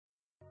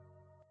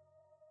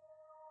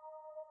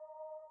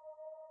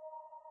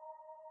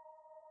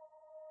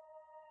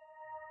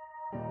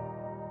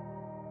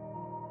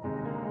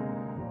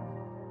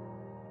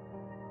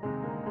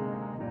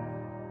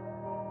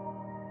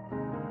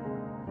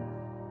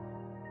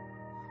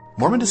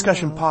Mormon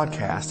Discussion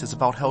Podcast is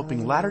about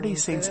helping Latter-day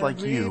Saints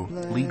like you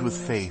lead with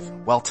faith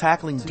while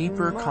tackling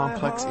deeper,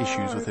 complex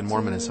issues within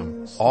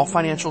Mormonism. All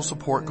financial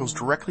support goes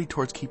directly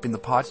towards keeping the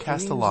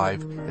podcast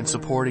alive and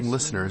supporting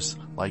listeners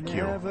like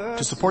you.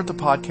 To support the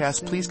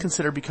podcast, please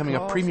consider becoming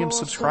a premium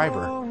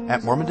subscriber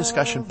at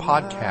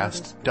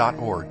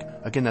MormonDiscussionPodcast.org.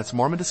 Again, that's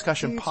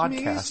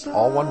MormonDiscussionPodcast,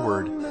 all one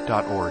word,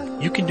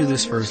 .org. You can do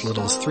this for as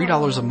little as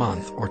 $3 a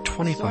month or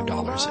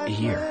 $25 a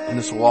year. And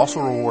this will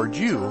also reward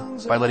you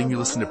by letting you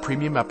listen to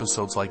premium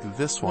episodes like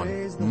this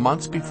one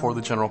months before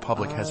the general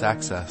public has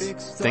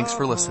access. Thanks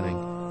for listening.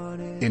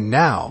 And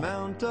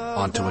now,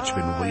 on to what you've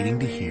been waiting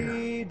to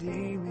hear.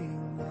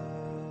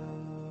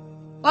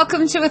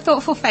 Welcome to A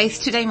Thoughtful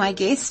Faith. Today my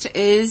guest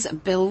is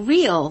Bill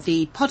Reel,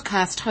 the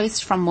podcast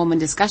host from Mormon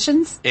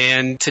Discussions.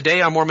 And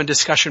today on Mormon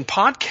Discussion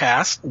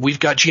Podcast, we've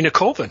got Gina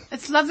Colvin.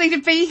 It's lovely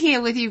to be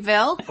here with you,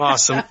 Bill.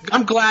 Awesome.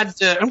 I'm glad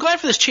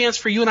for this chance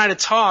for you and I to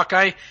talk.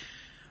 I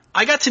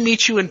got to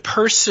meet you in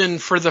person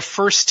for the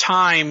first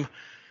time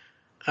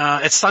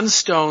at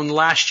Sunstone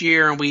last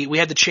year, and we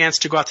had the chance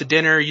to go out to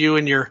dinner, you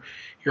and your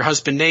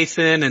husband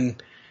Nathan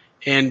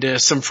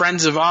and some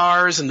friends of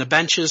ours and the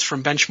Benches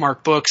from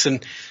Benchmark Books,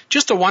 and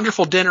just a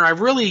wonderful dinner. I've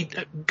really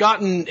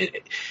gotten,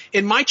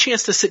 in my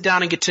chance to sit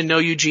down and get to know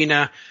you,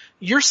 Gina,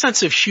 your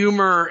sense of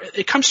humor,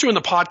 it comes through in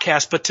the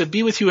podcast, but to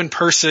be with you in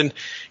person,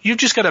 you've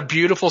just got a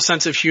beautiful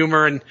sense of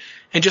humor and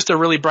just a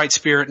really bright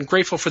spirit, and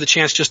grateful for the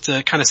chance just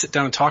to kind of sit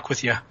down and talk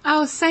with you.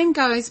 Oh, same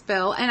goes,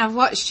 Bill. And I've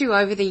watched you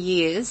over the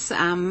years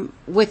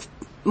with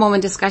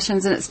Mormon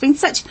Discussions, and it's been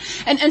such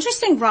an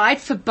interesting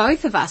ride for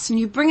both of us, and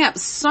you bring up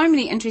so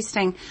many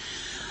interesting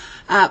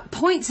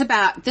points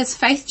about this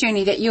faith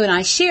journey that you and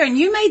I share. And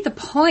you made the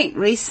point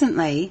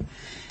recently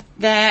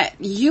that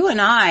you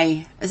and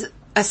I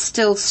are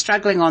still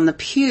struggling on the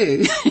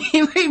pew.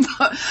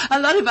 A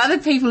lot of other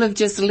people have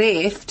just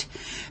left.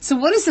 So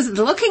what is this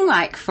looking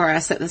like for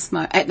us at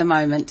the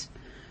moment?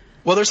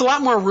 Well, there's a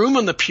lot more room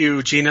on the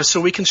pew, Gina,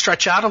 so we can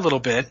stretch out a little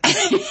bit,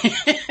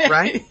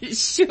 right? It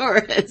sure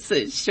is.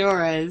 It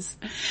sure is.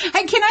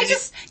 Hey, can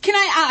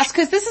I ask,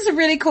 because this is a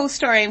really cool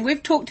story and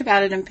we've talked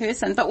about it in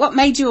person, but what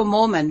made you a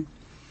Mormon?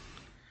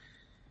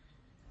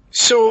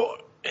 So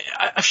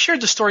I've shared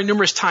the story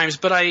numerous times,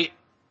 but I'm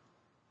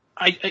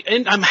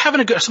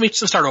having so let me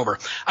start over.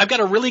 I've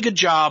got a really good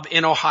job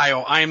in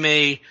Ohio. I'm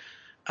a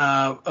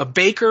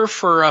baker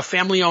for a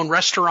family-owned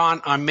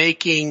restaurant. I'm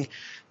making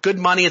good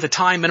money at the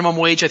time. Minimum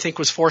wage, I think,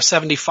 was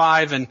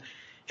 $4.75,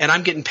 and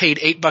I'm getting paid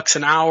 $8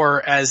 an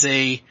hour as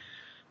a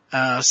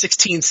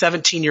 16,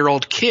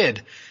 17-year-old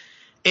kid.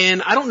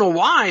 And I don't know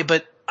why,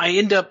 but I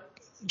end up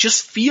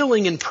just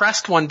feeling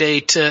impressed one day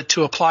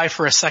to apply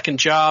for a second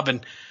job,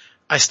 and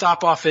I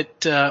stop off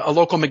at a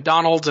local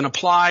McDonald's and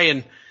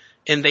apply,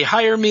 and they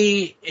hire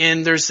me,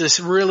 and there's this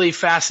really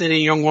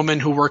fascinating young woman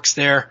who works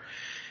there,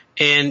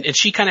 and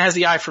she kind of has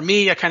the eye for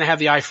me. I kind of have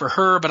the eye for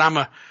her, but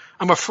I'm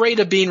afraid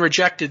of being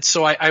rejected,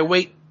 so I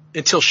wait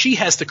until she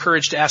has the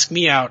courage to ask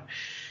me out.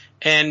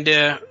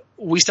 And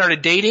we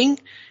started dating,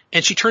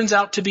 and she turns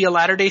out to be a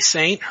Latter-day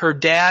Saint. Her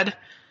dad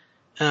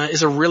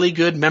is a really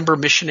good member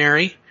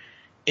missionary,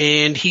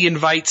 and he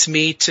invites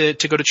me to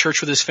go to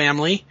church with his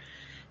family.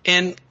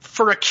 And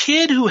for a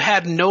kid who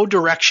had no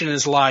direction in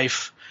his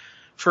life,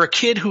 for a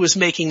kid who was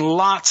making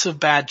lots of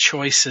bad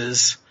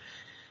choices,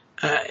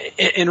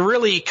 and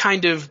really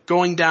kind of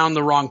going down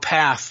the wrong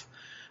path,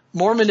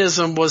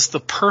 Mormonism was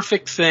the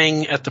perfect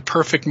thing at the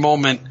perfect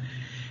moment.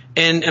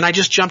 And I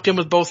just jumped in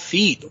with both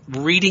feet,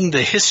 reading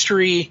the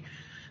history,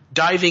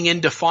 diving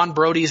into Fawn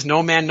Brody's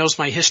No Man Knows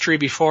My History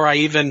before I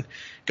even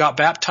got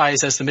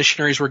baptized, as the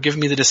missionaries were giving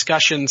me the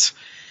discussions.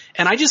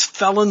 And I just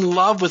fell in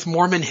love with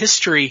Mormon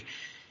history.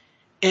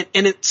 And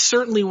it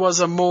certainly was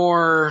a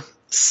more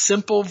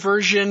simple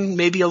version,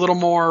 maybe a little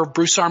more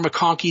Bruce R.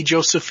 McConkie,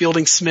 Joseph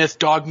Fielding Smith,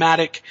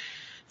 dogmatic,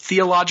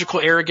 theological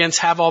arrogance,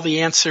 have all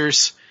the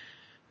answers.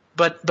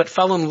 But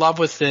fell in love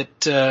with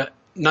it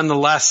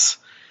nonetheless.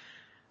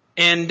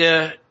 And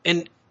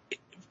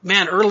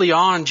man, early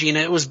on, Gina,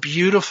 it was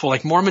beautiful.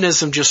 Like,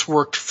 Mormonism just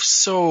worked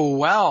so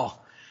well.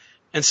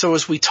 And so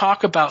as we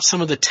talk about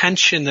some of the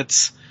tension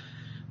that's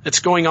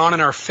going on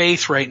in our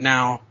faith right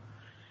now,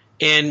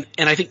 and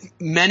I think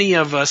many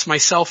of us,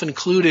 myself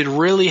included,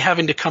 really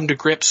having to come to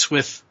grips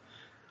with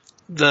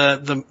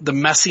the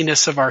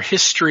messiness of our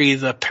history,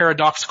 the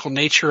paradoxical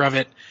nature of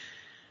it.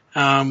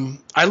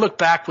 I look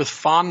back with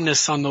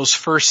fondness on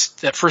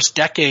that first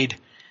decade,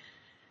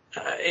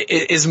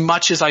 as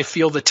much as I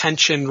feel the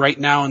tension right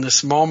now in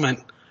this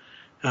moment.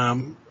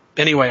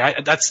 Anyway,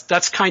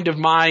 that's kind of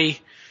my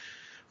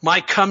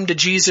come to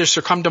Jesus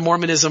or come to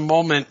Mormonism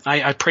moment.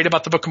 I prayed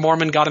about the Book of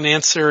Mormon, got an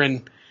answer,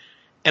 and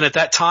at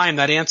that time,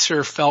 that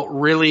answer felt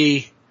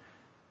really,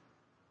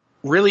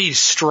 really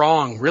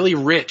strong, really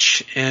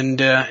rich,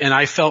 and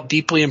I felt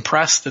deeply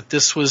impressed that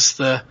this was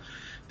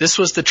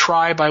the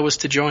tribe I was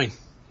to join.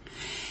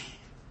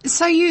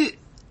 So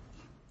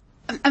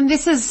and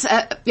this is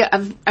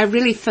a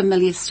really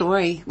familiar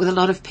story with a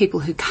lot of people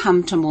who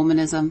come to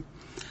Mormonism.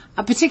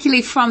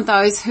 particularly from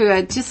those who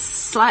are just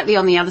slightly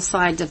on the other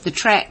side of the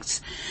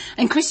tracks.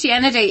 In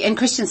Christianity, in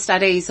Christian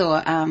studies or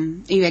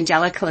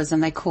evangelicalism,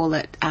 they call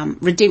it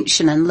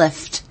redemption and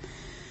lift.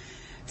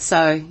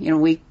 So,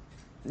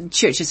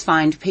 churches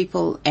find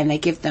people and they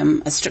give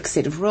them a strict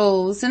set of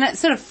rules, and it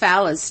sort of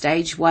fell as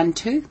stage 1,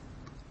 2.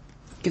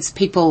 Gives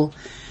people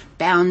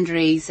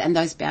boundaries, and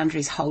those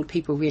boundaries hold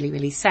people really,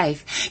 really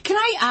safe. Can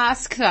I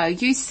ask though,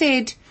 you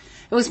said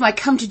it was my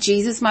come to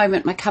Jesus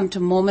moment, my come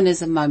to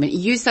Mormonism moment. You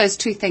use those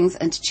two things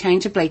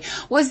interchangeably.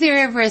 Was there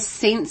ever a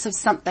sense of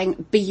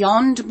something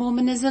beyond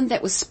Mormonism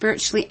that was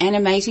spiritually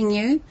animating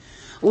you?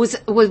 Or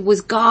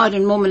was God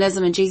and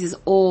Mormonism and Jesus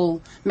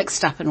all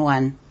mixed up in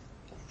one?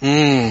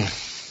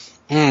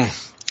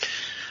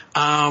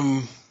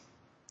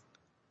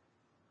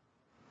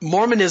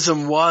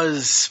 Mormonism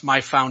was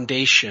my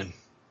foundation,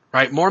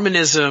 right?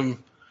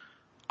 Mormonism,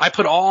 I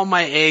put all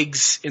my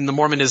eggs in the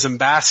Mormonism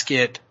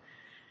basket.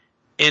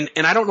 And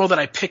I don't know that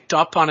I picked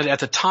up on it at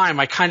the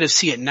time. I kind of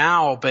see it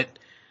now, but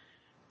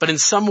in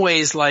some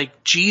ways,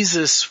 like,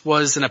 Jesus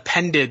was an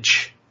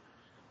appendage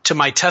to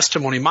my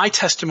testimony. My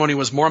testimony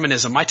was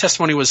Mormonism. My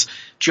testimony was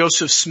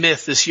Joseph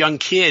Smith, this young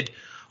kid,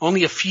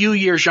 only a few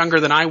years younger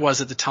than I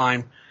was at the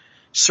time,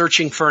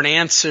 searching for an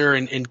answer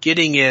and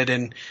getting it,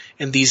 and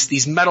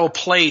these metal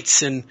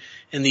plates and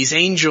these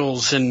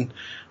angels and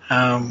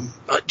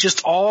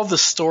just all the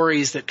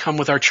stories that come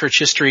with our church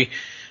history.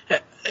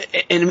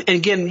 And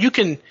again,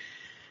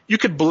 you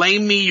could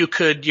blame me, you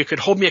could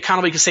hold me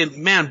accountable, you could say,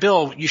 man,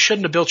 Bill, you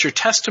shouldn't have built your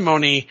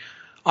testimony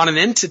on an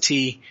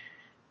entity.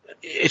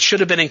 It should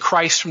have been in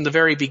Christ from the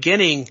very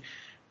beginning.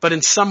 But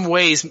in some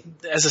ways,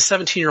 as a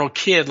 17-year-old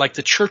kid, like,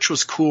 the church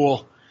was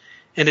cool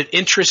and it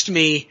interested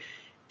me,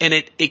 and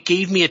it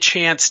gave me a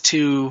chance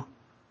to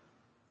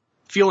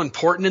feel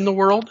important in the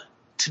world,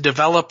 to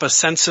develop a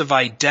sense of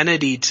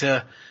identity,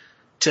 to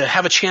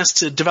have a chance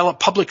to develop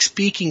public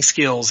speaking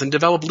skills and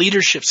develop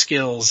leadership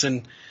skills.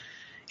 And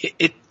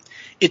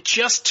it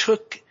just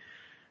took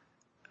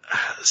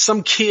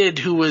some kid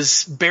who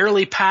was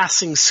barely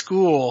passing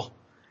school,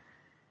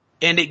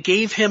 and it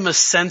gave him a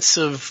sense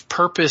of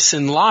purpose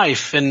in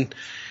life. And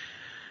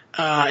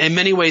in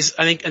many ways,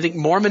 I think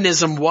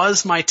Mormonism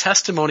was my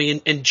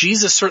testimony, and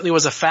Jesus certainly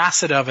was a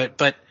facet of it,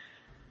 but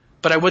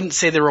I wouldn't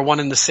say they were one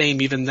and the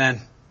same even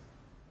then.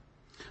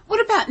 What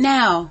about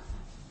now?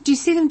 Do you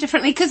see them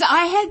differently? Because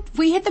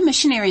we had the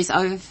missionaries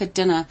over for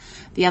dinner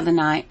the other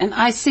night, and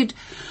I said,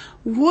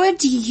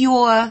 would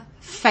your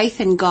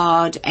faith in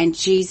God and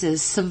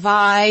Jesus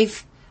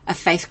survive a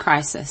faith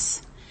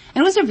crisis?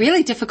 And it was a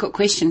really difficult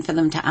question for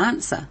them to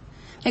answer.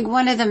 I think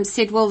one of them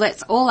said, well,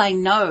 that's all I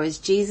know is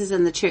Jesus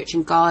and the church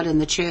and God and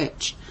the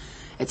church.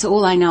 It's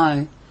all I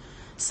know.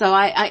 So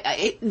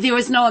there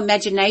was no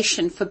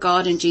imagination for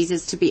God and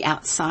Jesus to be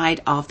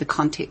outside of the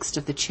context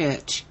of the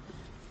church.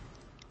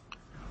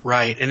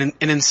 Right. And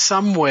in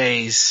some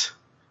ways,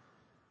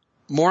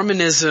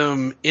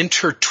 Mormonism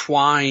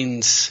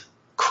intertwines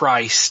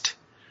Christ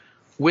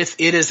with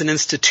it as an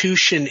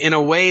institution in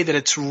a way that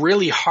it's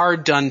really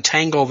hard to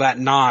untangle that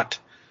knot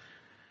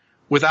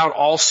without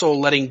also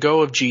letting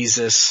go of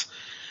Jesus.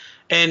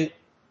 And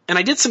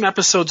I did some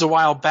episodes a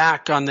while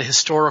back on the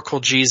historical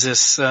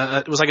Jesus.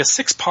 It was like a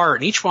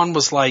 6-part, and each one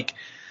was like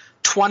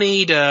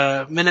 20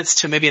 minutes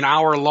to maybe an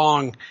hour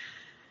long.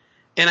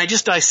 And I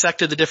just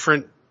dissected the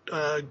different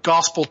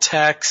gospel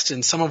text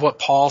and some of what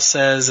Paul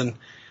says. And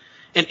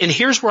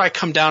here's where I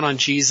come down on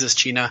Jesus,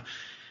 Gina.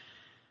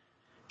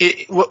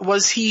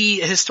 Was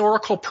he a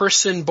historical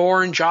person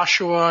born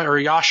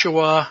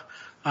Joshua,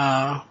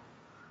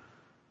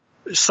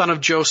 son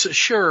of Joseph?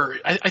 Sure.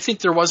 I think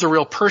there was a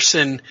real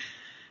person.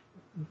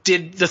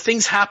 Did the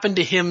things happen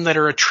to him that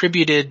are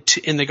attributed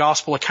to in the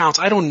gospel accounts?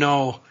 I don't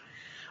know.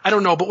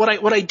 But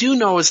what I do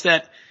know is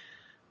that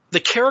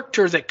the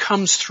character that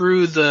comes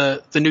through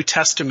the New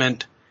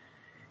Testament,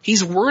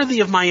 he's worthy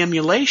of my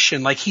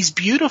emulation. Like, he's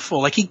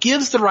beautiful. Like, he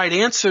gives the right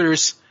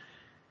answers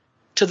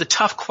to the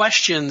tough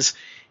questions,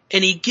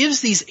 and he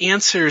gives these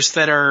answers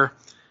that are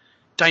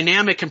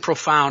dynamic and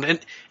profound.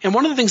 And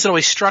one of the things that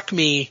always struck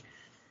me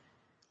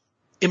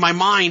in my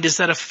mind is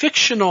that a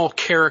fictional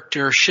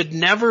character should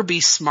never be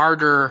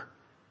smarter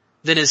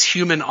than his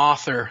human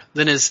author,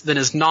 than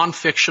his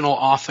non-fictional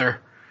author.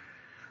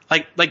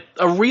 Like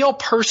a real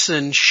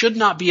person should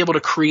not be able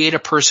to create a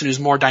person who's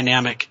more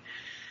dynamic.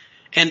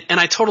 And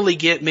I totally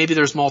get maybe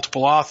there's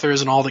multiple authors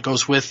and all that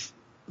goes with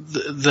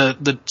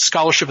the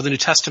scholarship of the New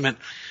Testament.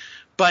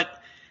 But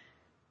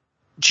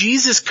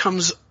Jesus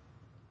comes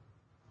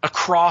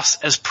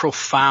across as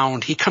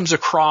profound. He comes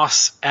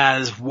across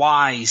as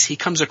wise. He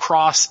comes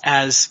across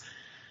as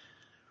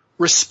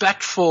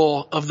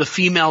respectful of the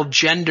female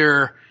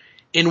gender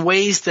in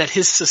ways that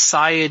his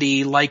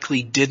society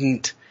likely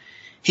didn't.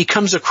 He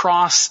comes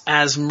across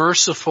as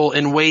merciful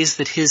in ways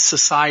that his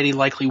society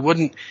likely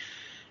wouldn't.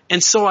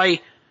 And so I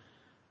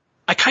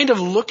kind of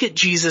look at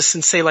Jesus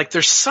and say, like,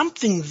 there's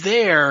something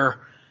there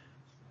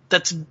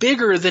that's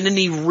bigger than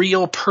any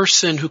real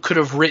person who could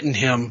have written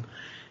him.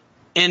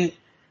 And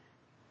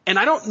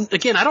I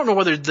don't know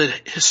whether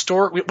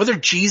whether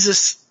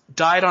Jesus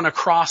died on a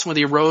cross, whether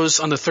he rose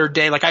on the third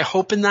day. Like, I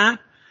hope in that,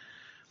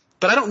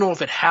 but I don't know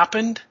if it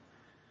happened.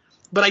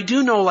 But I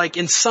do know, like,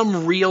 in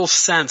some real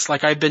sense,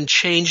 like, I've been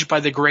changed by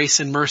the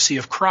grace and mercy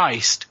of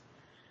Christ.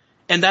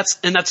 And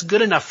that's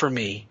good enough for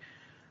me.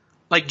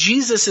 Like,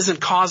 Jesus isn't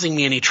causing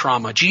me any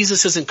trauma.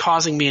 Jesus isn't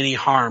causing me any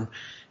harm.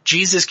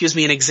 Jesus gives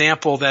me an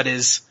example that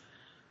is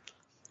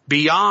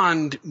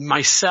beyond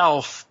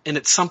myself, and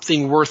it's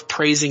something worth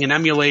praising and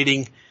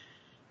emulating.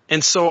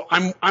 And so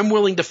I'm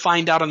willing to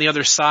find out on the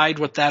other side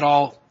what that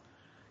all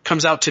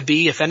comes out to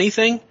be, if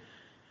anything.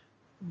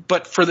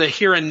 But for the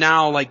here and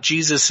now, like,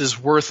 Jesus is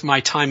worth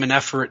my time and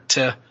effort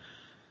to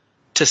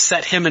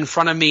set him in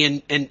front of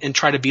me and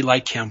try to be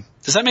like him.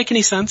 Does that make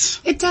any sense?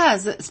 It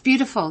does. It's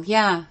beautiful.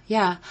 Yeah,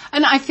 yeah.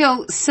 And I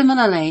feel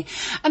similarly.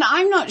 And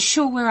I'm not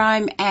sure where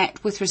I'm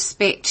at with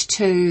respect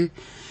to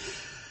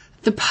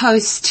the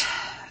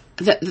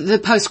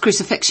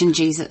post-crucifixion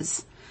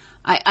Jesus.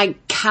 I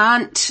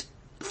can't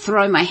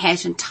throw my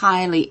hat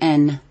entirely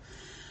in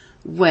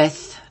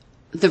with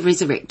the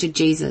resurrected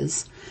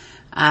Jesus.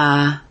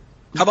 How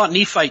about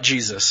Nephite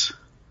Jesus?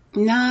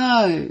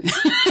 No.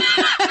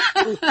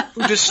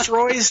 Who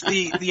destroys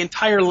the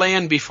entire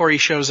land before he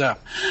shows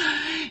up.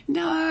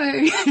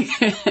 No.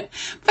 But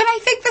I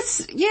think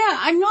that's,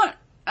 I'm not,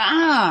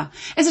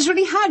 it's just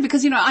really hard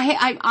because,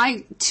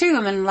 I too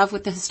am in love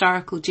with the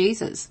historical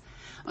Jesus.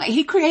 Like,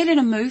 he created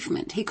a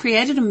movement. He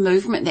created a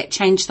movement that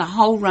changed the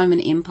whole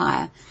Roman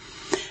Empire.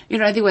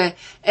 There were,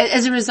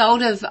 as a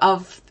result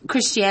of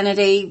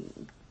Christianity,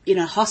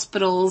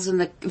 hospitals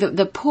and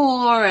the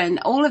poor and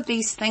all of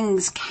these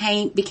things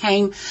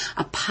became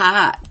a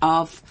part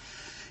of,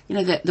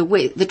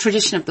 the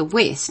tradition of the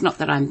West. Not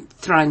that I'm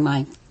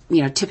throwing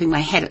tipping my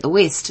hat at the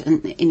West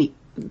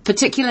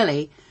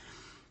particularly,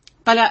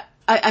 but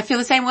I feel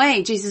the same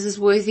way. Jesus is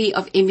worthy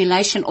of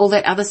emulation. All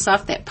that other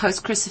stuff, that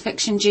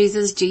post-crucifixion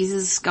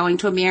Jesus going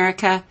to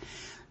America,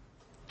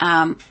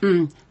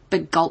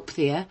 big gulp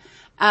there.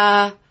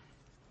 I'm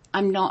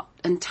not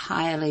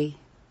entirely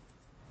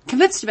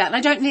convinced about it.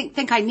 I don't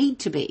think I need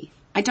to be.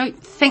 I don't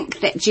think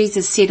that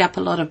Jesus set up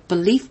a lot of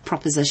belief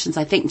propositions.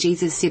 I think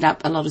Jesus set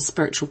up a lot of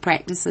spiritual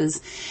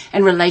practices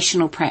and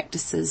relational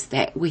practices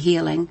that were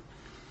healing.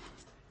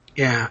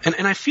 Yeah,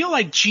 and I feel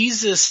like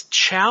Jesus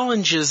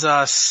challenges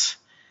us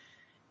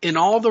in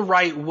all the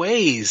right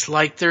ways.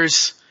 Like,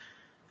 there's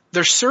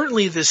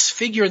certainly this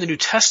figure in the New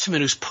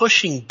Testament who's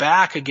pushing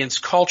back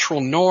against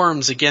cultural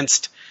norms,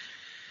 against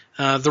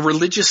the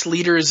religious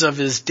leaders of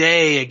his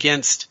day,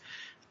 against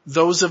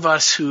those of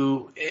us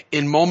who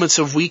in moments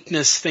of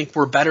weakness think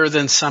we're better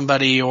than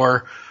somebody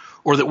or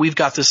that we've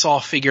got this all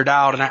figured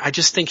out. And I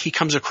just think he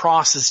comes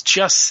across as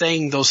just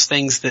saying those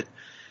things that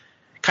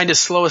kind of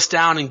slow us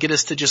down and get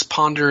us to just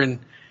ponder and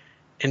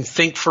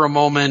think for a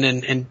moment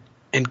and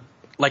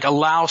like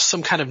allow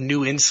some kind of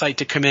new insight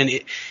to come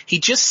in. He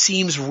just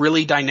seems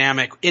really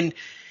dynamic in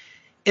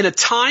a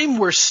time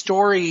where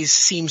stories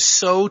seem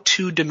so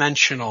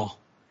two-dimensional.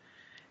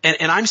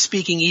 And I'm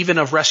speaking even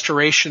of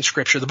restoration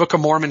scripture. The Book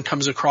of Mormon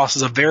comes across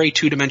as a very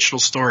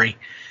two-dimensional story.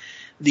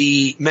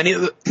 Many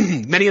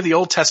of the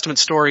Old Testament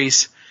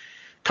stories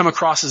come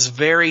across as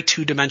very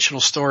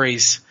two-dimensional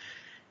stories.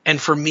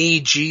 And for me,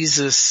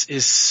 Jesus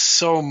is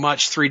so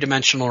much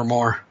three-dimensional or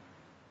more.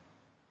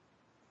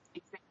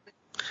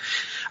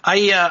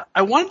 I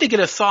wanted to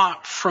get a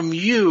thought from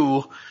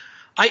you.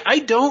 I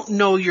don't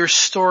know your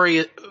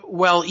story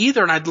well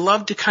either, and I'd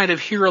love to kind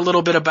of hear a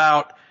little bit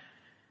about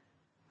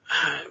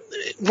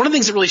one of the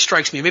things that really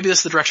strikes me, maybe this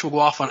is the direction we'll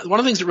go off on. One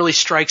of the things that really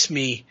strikes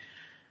me,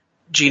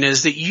 Gina,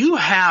 is that you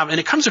have, and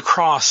it comes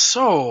across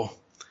so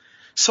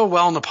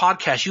well in the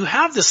podcast, you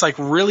have this like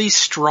really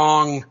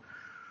strong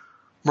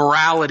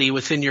morality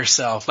within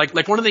yourself.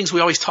 Like one of the things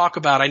we always talk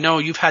about, I know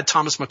you've had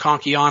Thomas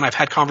McConkie on, I've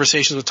had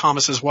conversations with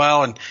Thomas as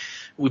well, and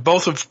we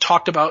both have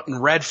talked about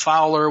and read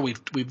Fowler. We've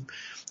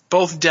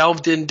both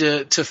delved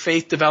into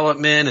faith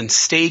development and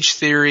stage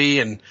theory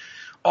and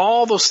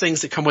all those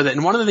things that come with it.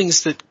 And one of the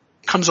things that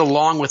comes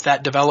along with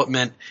that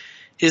development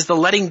is the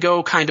letting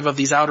go kind of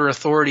these outer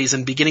authorities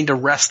and beginning to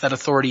rest that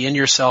authority in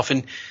yourself.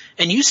 And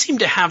you seem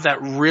to have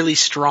that really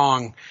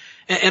strong.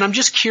 And I'm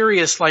just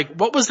curious, like,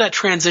 what was that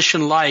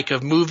transition like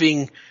of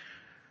moving?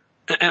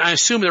 And I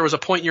assume there was a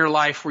point in your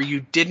life where you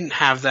didn't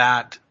have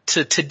that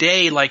to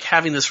today, like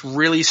having this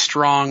really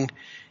strong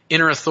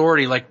inner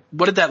authority. Like,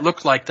 what did that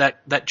look like,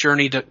 that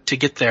journey to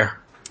get there?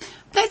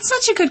 That's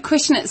such a good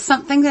question. It's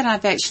something that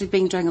I've actually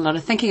been doing a lot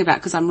of thinking about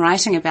because I'm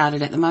writing about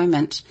it at the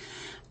moment.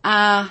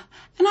 And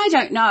I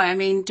don't know. I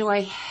mean, do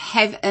I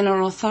have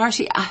inner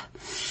authority?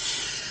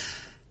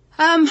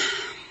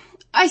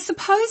 I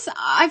suppose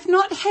I've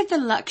not had the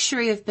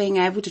luxury of being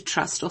able to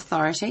trust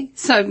authority.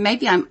 So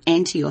maybe I'm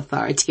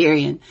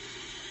anti-authoritarian.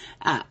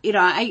 I'm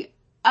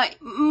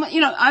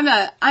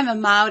a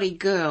Maori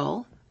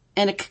girl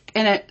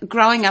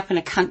growing up in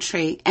a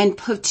country, and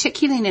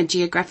particularly in a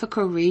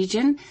geographical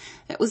region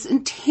that was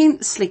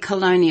intensely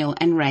colonial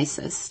and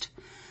racist.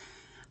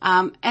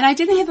 And I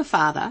didn't have a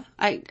father.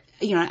 I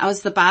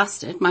was the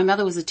bastard. My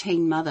mother was a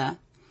teen mother.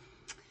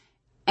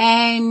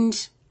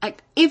 And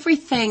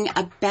everything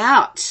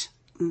about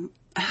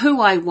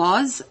who I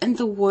was in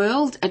the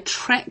world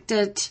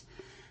attracted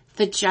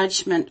the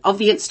judgment of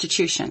the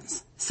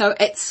institutions. So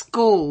at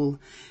school,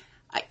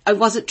 I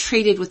wasn't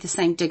treated with the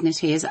same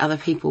dignity as other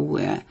people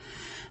were.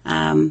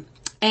 And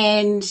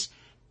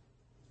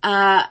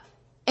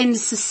in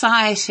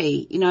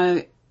society, you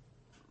know,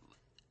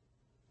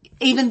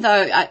 even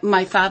though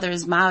my father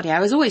is Māori, I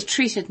was always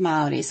treated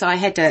Māori, so I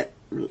had to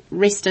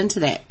rest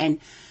into that. And,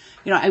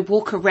 you know, I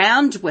walk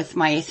around with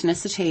my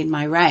ethnicity and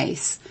my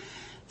race.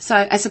 So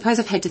I suppose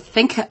I've had to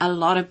think a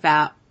lot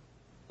about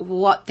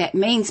what that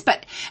means.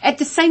 But at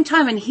the same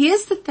time, and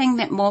here's the thing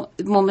that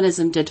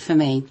Mormonism did for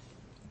me,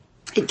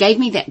 it gave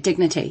me that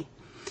dignity.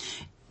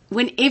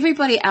 When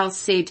everybody else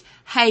said,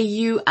 hey,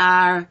 you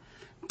are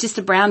just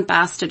a brown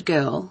bastard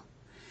girl,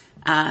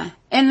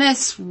 in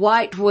this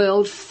white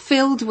world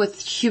filled with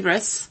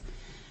hubris,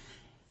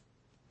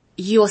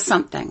 you're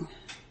something.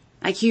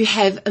 Like, you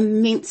have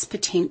immense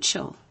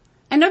potential.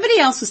 And nobody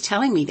else was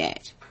telling me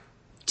that.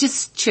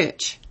 Just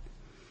church.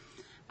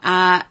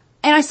 And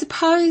I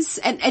suppose,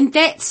 and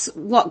that's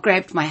what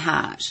grabbed my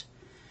heart.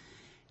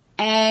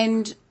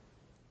 And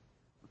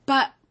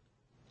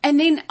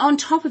then on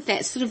top of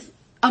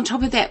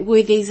that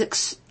were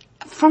these,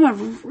 from a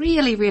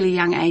really, really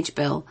young age,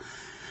 Bill,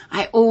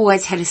 I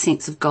always had a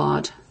sense of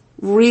God.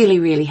 Really,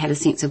 really had a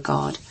sense of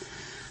God.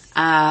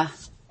 And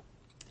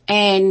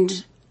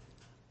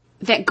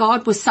that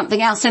God was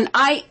something else. And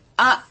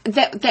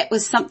that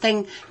was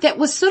something that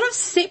was sort of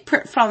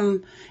separate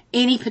from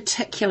any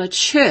particular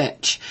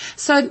church.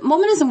 So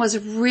Mormonism was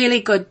a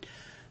really good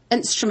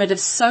instrument of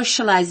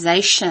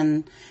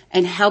socialization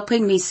and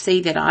helping me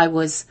see that I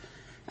was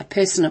a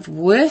person of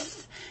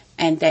worth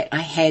and that I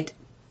had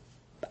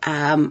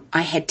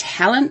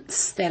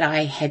talents, that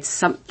I had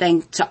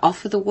something to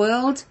offer the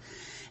world.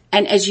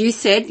 And as you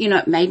said, you know,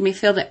 it made me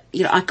feel that,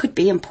 you know, I could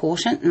be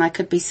important and I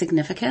could be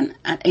significant.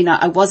 You know,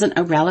 I wasn't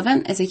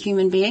irrelevant as a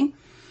human being.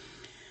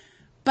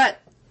 But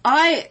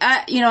I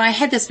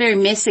had this very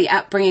messy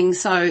upbringing.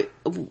 So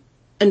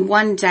in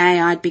one day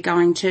I'd be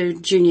going to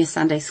junior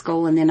Sunday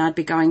school and then I'd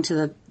be going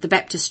to the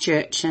Baptist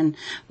church and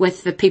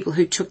with the people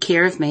who took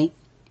care of me.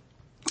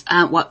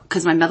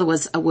 Because my mother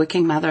was a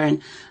working mother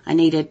and I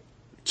needed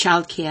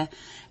childcare.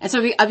 And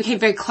so I became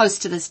very close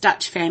to this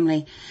Dutch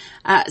family.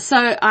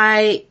 So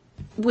I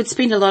would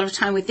spend a lot of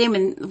time with them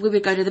and we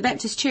would go to the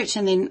Baptist church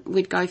and then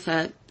we'd go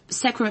for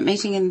sacrament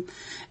meeting in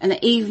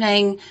the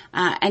evening,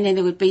 and then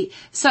there would be,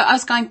 so I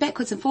was going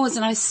backwards and forwards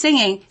and I was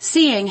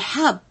seeing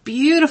how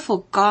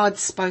beautiful God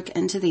spoke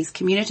into these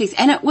communities.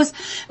 And it was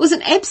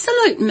an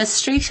absolute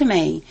mystery to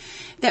me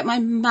that my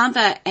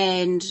mother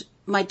and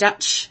my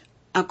Dutch,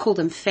 I'll call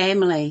them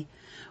family,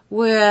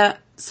 were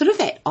sort of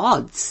at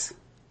odds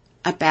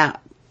about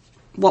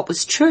what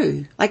was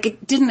true. Like,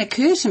 it didn't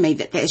occur to me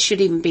that there should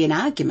even be an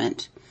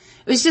argument.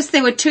 It was just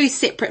there were two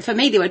separate, for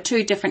me, there were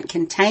two different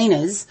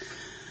containers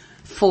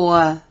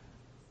for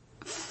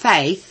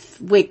faith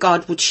where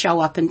God would show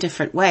up in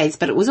different ways,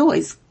 but it was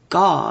always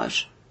God.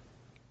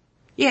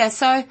 Yeah,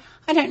 so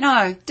I don't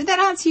know. Did that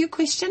answer your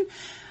question?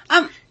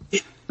 About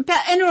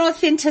inner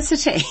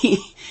authenticity.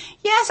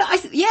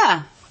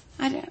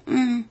 I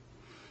don't.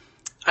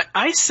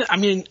 I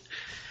mean,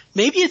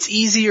 maybe it's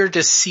easier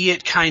to see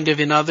it kind of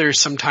in others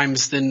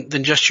sometimes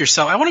than just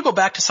yourself. I want to go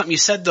back to something you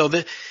said though.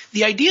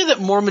 The idea that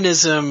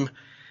Mormonism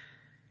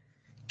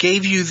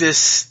gave you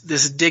this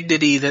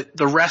dignity that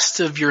the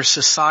rest of your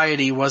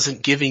society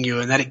wasn't giving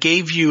you, and that it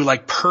gave you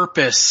like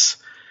purpose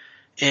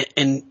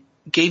and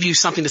gave you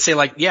something to say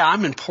like, yeah,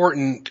 I'm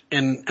important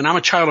and I'm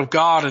a child of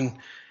God and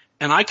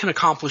I can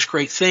accomplish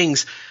great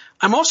things.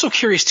 I'm also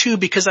curious too,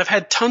 because I've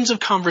had tons of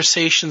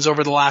conversations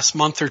over the last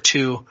month or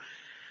two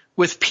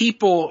with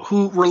people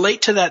who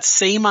relate to that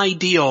same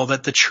ideal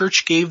that the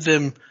church gave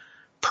them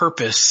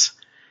purpose.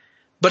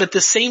 But at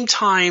the same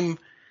time,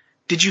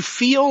 did you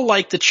feel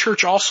like the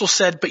church also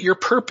said, but your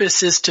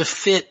purpose is to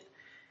fit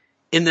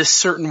in this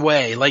certain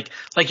way? Like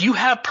you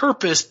have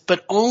purpose,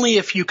 but only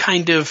if you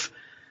kind of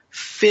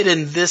fit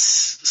in this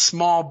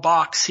small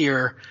box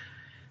here.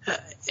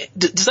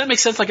 Does that make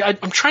sense? Like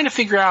I'm trying to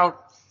figure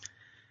out,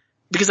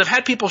 because I've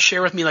had people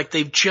share with me like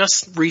they've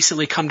just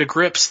recently come to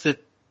grips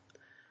that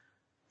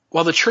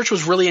while the church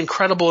was really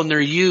incredible in their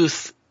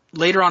youth,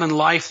 later on in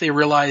life they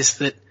realized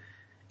that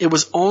it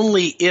was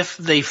only if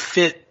they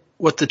fit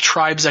what the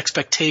tribe's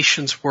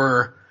expectations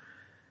were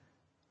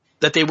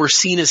that they were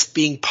seen as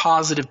being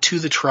positive to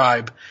the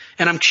tribe.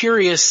 And I'm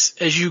curious,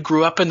 as you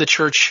grew up in the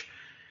church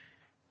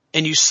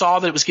and you saw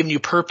that it was giving you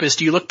purpose,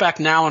 do you look back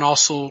now and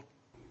also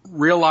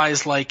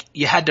realize like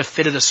you had to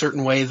fit it a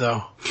certain way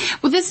though?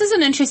 Well, this is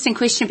an interesting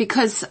question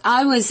because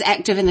I was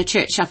active in the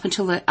church up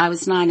until I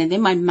was 9, and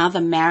then my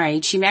mother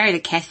married. She married a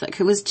Catholic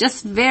who was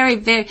just very,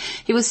 very,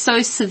 he was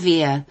so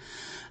severe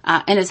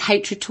in his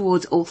hatred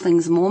towards all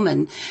things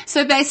Mormon.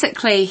 So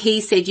basically he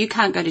said, you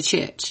can't go to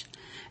church.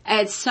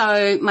 And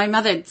so my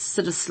mother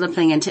sort of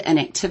slipping into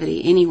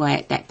inactivity anyway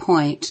at that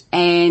point,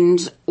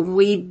 and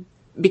we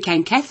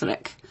became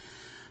Catholic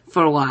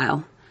for a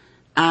while.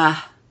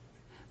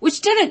 which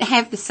didn't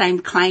have the same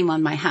claim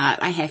on my heart,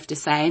 I have to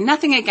say. And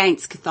nothing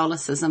against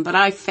Catholicism, but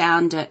I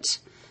found it,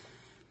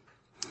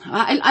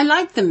 I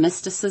like the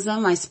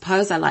mysticism, I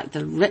suppose. I like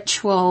the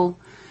ritual,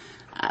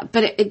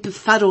 but it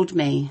befuddled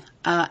me.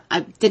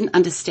 I didn't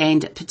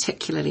understand it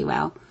particularly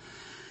well.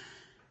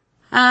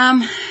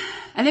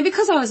 And then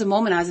because I was a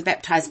Mormon, I was a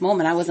baptized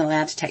Mormon, I wasn't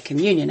allowed to take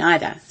communion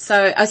either.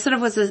 So I sort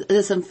of was in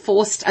this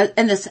enforced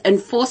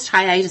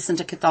hiatus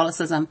into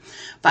Catholicism,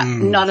 but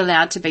not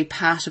allowed to be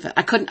part of it.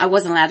 I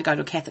wasn't allowed to go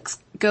to a Catholic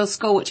girls'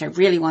 school, which I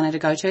really wanted to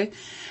go to.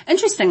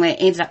 Interestingly, I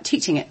ended up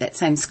teaching at that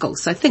same school,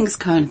 so things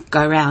kind of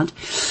go around.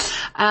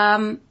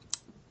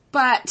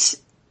 But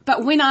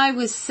when I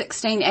was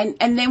 16,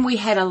 and then we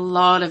had a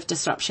lot of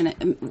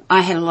disruption.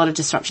 I had a lot of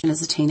disruption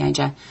as a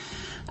teenager,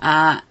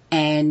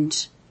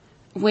 and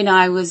when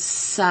I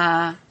was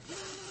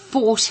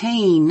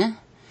 14,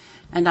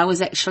 and I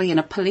was actually in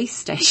a police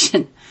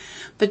station,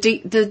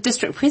 the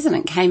district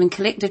president came and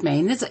collected me.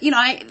 And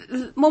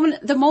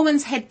the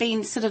Mormons had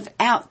been sort of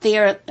out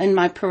there in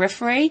my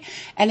periphery,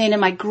 and then in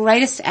my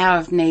greatest hour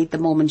of need, the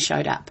Mormons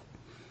showed up.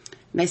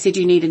 And they said,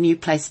 you need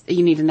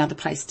another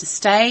place to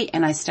stay.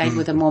 And I stayed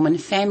with a Mormon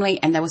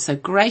family, and they were so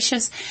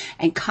gracious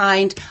and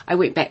kind. I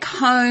went back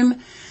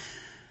home,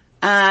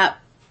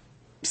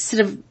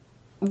 sort of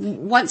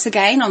once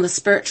again on the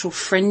spiritual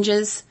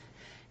fringes.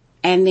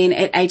 And then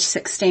at age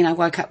 16, I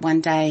woke up one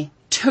day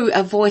to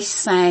a voice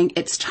saying,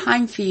 it's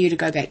time for you to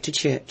go back to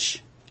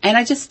church. And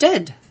I just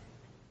did.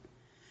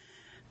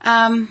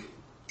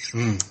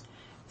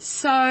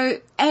 So,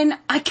 and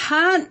I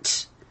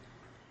can't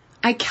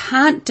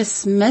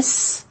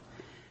dismiss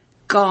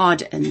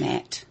God in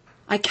that.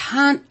 I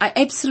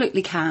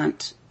absolutely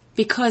can't,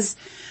 because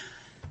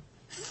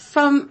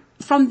from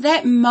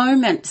that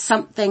moment,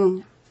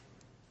 something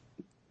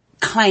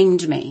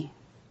claimed me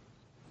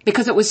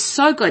because it was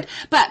so good.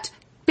 But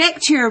back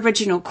to your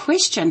original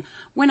question,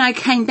 when I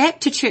came back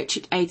to church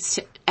at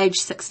age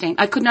 16,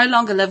 I could no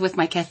longer live with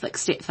my Catholic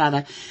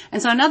stepfather.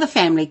 And so another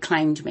family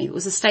claimed me. It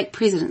was a stake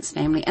president's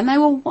family, and they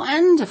were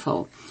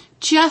wonderful.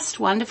 Just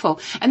wonderful.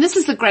 And this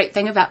is the great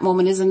thing about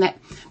Mormonism, that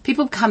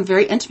people become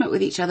very intimate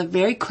with each other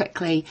very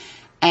quickly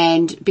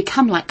and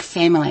become like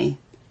family.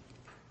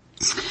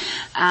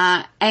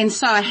 And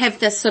so I have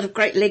this sort of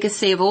great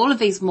legacy of all of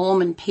these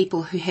Mormon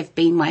people who have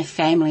been my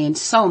family and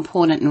so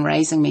important in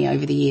raising me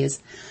over the years.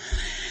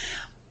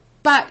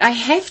 But I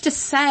have to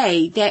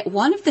say that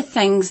one of the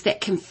things that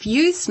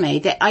confused me,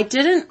 that I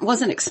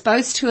wasn't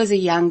exposed to as a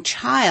young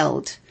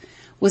child,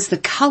 was the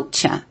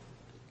culture.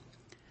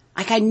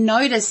 Like, I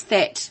noticed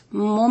that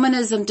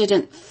Mormonism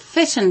didn't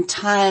fit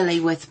entirely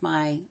with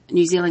my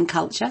New Zealand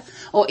culture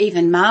or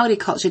even Maori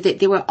culture, that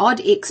there were odd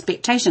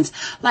expectations.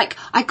 Like,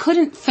 I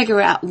couldn't figure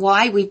out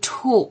why we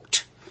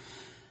talked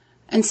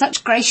in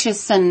such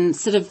gracious and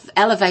sort of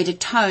elevated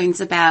tones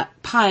about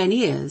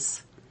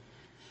pioneers.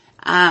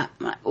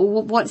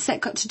 What's that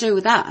got to do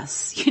with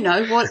us? You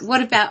know,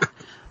 what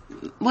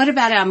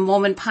about our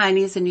Mormon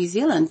pioneers in New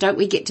Zealand? Don't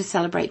we get to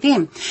celebrate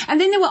them? And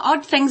then there were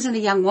odd things in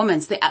the young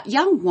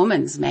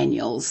women's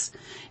manuals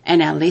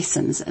and our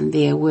lessons in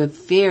there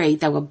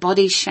they were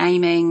body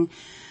shaming.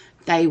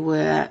 They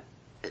were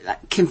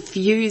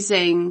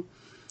confusing.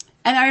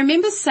 And I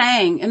remember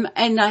saying,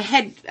 and I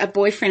had a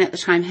boyfriend at the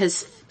time,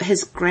 his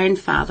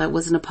grandfather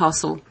was an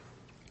apostle,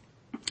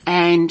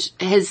 and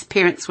his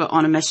parents were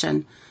on a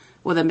mission,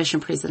 were the mission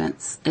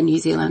presidents in New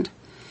Zealand.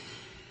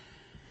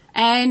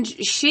 And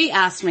she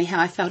asked me how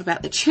I felt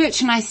about the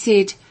church, and I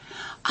said,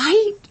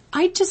 I'm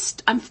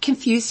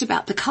confused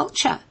about the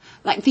culture.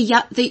 Like,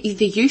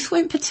 the youth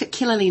weren't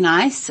particularly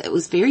nice. It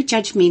was very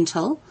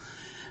judgmental.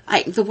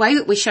 The way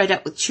that we showed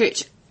up with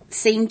church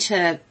seemed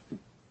to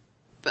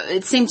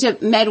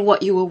matter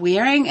what you were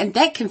wearing, and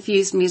that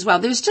confused me as well.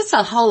 There was just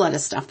a whole lot of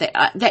stuff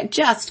that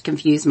just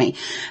confused me.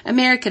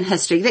 American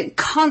history, that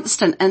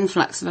constant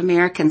influx of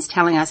Americans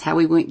telling us how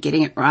we weren't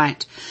getting it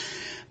right.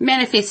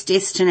 Manifest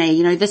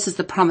destiny, this is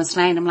the promised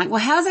land. I'm like,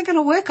 well, how's it going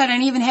to work? I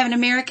don't even have an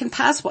American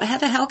passport. How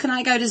the hell can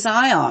I go to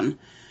Zion?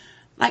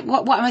 Like,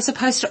 what am I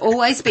supposed to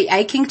always be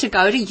aching to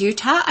go to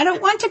Utah? I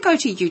don't want to go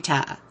to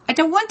Utah. I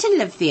don't want to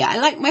live there. I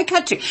like my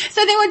country.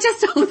 So there were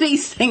just all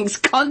these things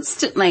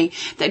constantly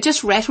that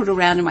just rattled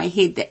around in my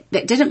head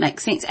that didn't make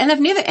sense. And I've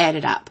never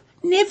added up.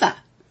 Never.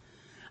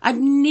 I've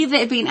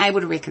never been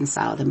able to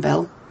reconcile them,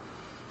 Bill.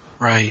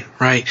 Right.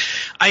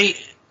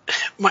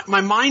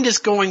 My mind is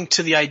going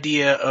to the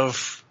idea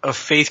of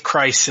faith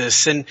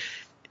crisis, and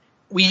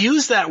we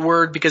use that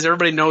word because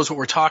everybody knows what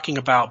we're talking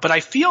about, but I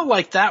feel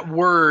like that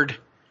word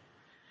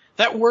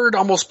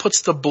almost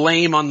puts the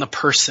blame on the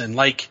person.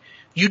 Like,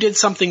 you did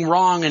something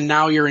wrong and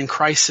now you're in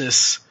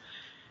crisis.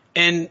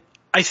 And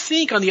I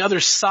think on the other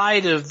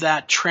side of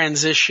that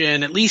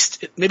transition, at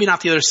least, maybe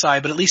not the other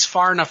side, but at least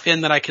far enough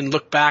in that I can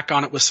look back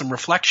on it with some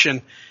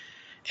reflection.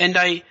 And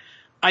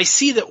I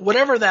see that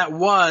whatever that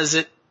was,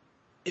 it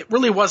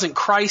really wasn't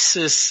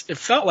crisis. It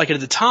felt like it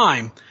at the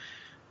time,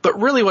 but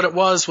really what it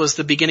was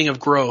the beginning of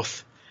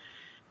growth.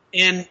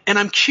 And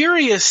I'm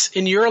curious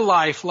in your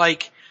life,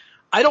 like,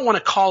 I don't want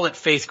to call it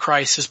faith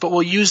crisis, but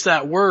we'll use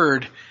that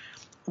word.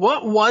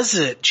 what was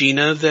it,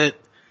 Gina, that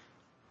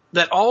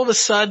all of a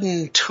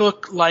sudden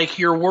took like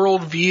your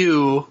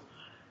worldview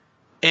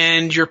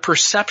and your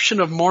perception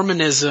of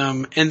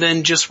Mormonism and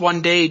then just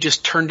one day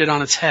just turned it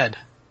on its head?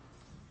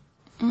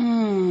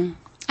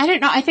 I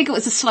don't know. I think it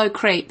was a slow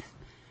creep.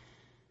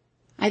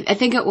 I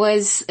think it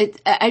was,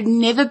 I'd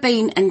never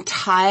been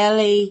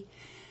entirely,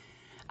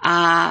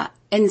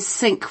 in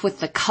sync with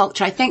the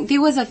culture. I think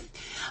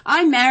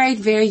I married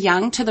very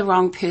young to the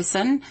wrong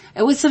person.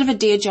 It was sort of a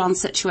Dear John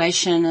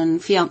situation, and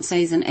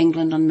fiancés in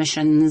England on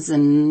missions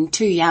and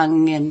too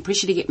young and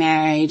pressure to get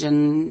married,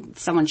 and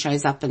someone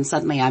shows up and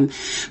suddenly I'm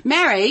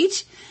married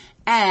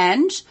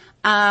and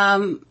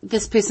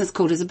this person's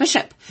called as a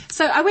bishop.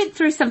 So I went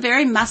through some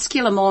very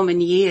muscular Mormon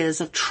years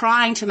of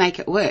trying to make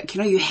it work.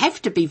 You know, you have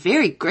to be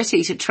very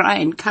gritty to try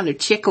and kind of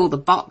check all the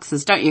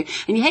boxes, don't you?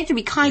 And you have to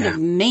be kind of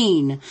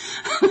mean.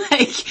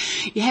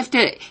 Like, you have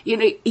to, you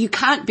know, you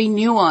can't be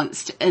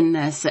nuanced in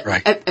this.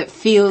 It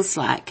feels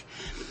like.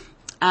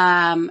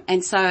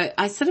 And so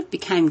I sort of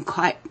became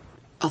quite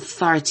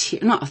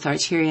not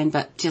authoritarian,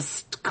 but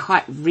just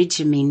quite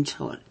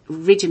regimented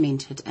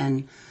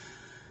and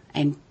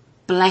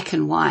black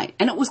and white.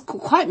 And it was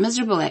quite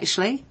miserable,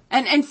 actually.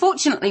 And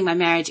fortunately my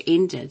marriage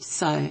ended,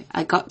 so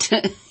I got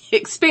to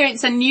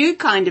experience a new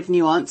kind of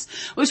nuance,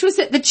 which was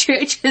that the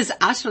church is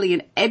utterly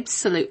and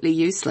absolutely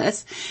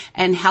useless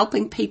in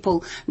helping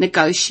people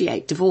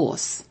negotiate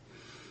divorce.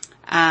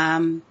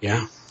 And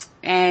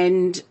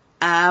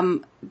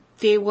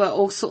there were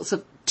all sorts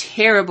of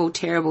terrible,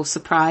 terrible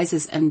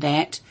surprises in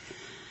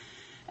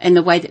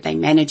the way that they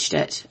managed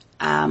it.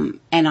 And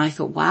I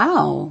thought,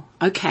 wow,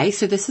 okay,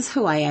 so this is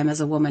who I am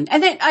as a woman.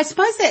 And then I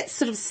suppose that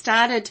sort of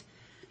started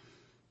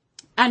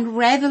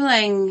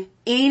unraveling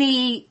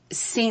any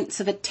sense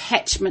of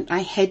attachment I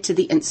had to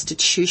the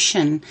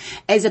institution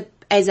as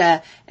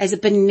a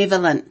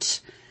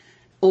benevolent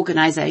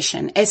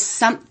organization,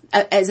 as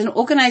an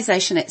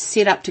organization that's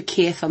set up to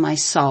care for my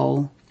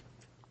soul.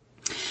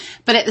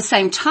 But at the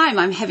same time,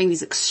 I'm having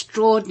these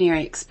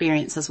extraordinary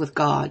experiences with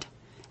God.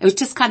 It was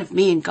just kind of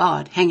me and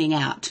God hanging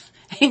out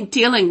and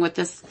dealing with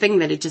this thing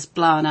that had just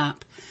blown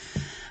up.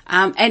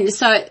 And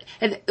so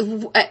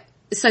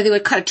there were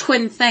kind of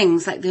twin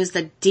things. Like there was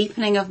the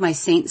deepening of my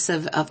sense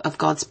of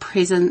God's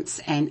presence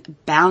and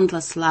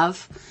boundless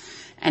love.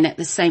 And at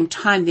the same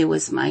time, there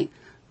was my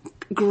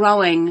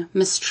growing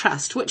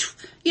mistrust, which,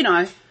 you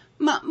know,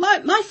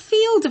 my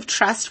field of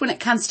trust when it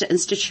comes to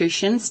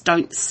institutions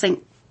don't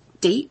sink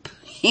deep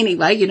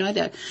anyway. You know,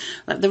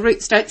 the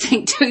roots don't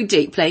sink too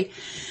deeply.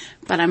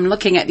 But I'm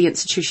looking at the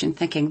institution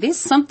thinking, there's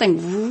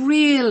something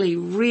really,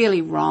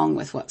 really wrong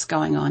with what's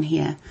going on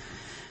here.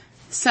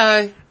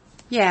 So,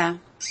 yeah.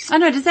 I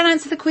know, does that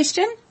answer the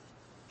question?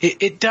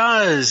 It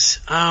does.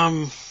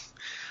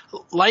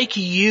 Like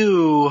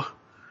you,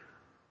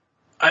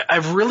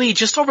 I've really,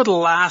 just over the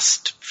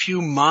last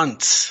few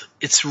months,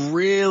 it's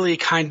really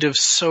kind of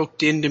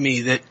soaked into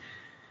me that,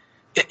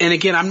 and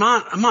again, I'm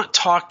not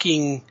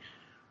talking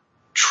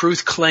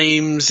truth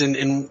claims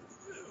and,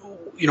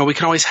 you know, we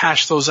can always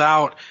hash those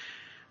out.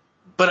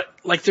 But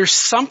like there's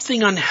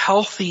something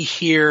unhealthy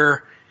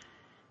here,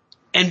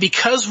 and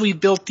because we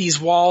built these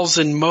walls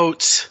and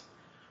moats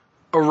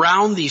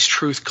around these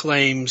truth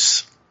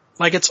claims,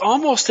 like it's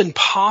almost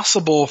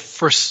impossible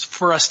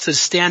for us to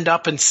stand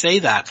up and say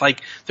that.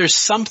 Like there's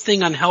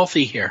something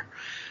unhealthy here,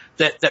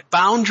 that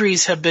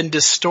boundaries have been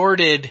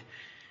distorted,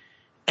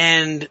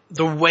 and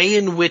the way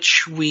in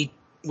which we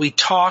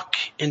talk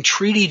and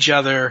treat each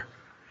other,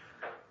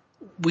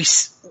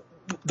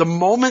 the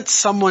moment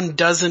someone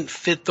doesn't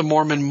fit the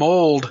Mormon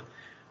mold,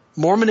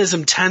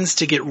 Mormonism tends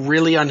to get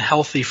really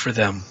unhealthy for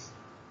them.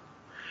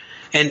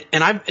 And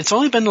it's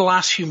only been the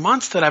last few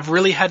months that I've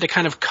really had to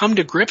kind of come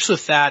to grips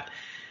with that,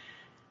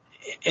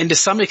 and to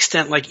some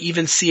extent, like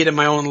even see it in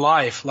my own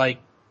life. Like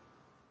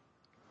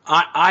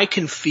I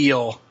can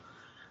feel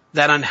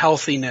that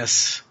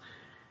unhealthiness,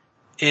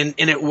 and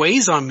it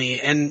weighs on me.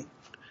 And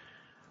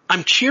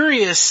I'm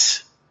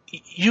curious,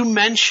 you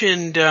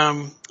mentioned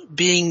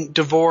being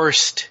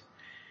divorced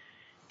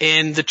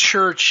and the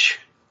church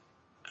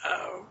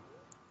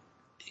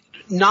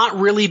not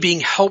really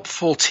being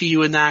helpful to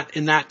you in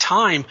that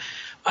time.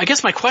 I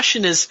guess my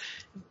question is,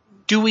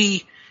 do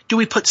we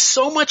put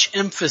so much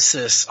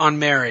emphasis on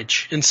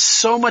marriage and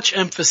so much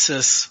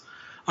emphasis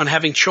on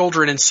having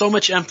children and so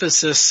much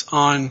emphasis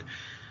on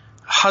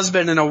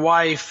husband and a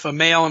wife, a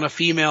male and a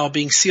female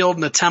being sealed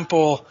in the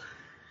temple,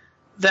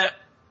 that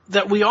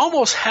we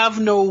almost have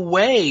no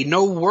way,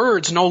 no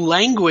words, no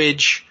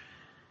language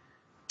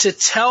to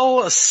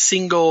tell a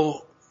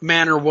single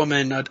man or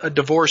woman, a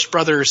divorced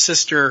brother or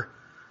sister,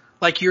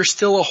 like you're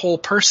still a whole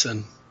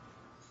person?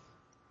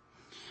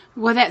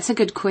 Well, that's a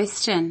good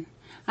question.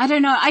 I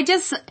don't know. I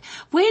just,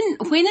 when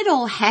it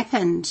all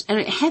happened, and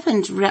it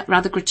happened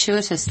rather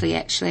gratuitously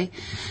actually,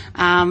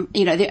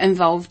 you know, they're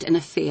involved in an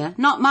affair,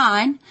 not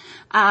mine.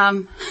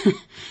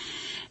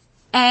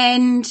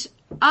 And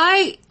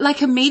I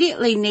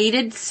immediately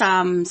needed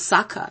some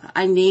succor.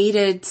 I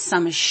needed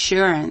some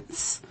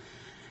assurance.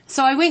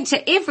 So I went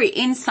to every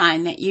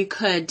ensign that you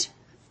could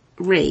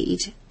read,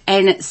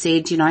 and it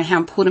said, how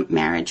important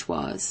marriage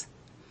was.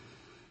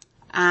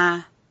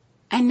 And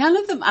none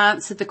of them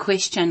answered the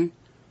question,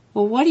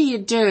 well, what do you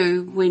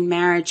do when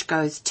marriage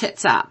goes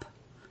tits up?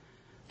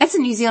 That's a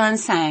New Zealand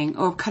saying,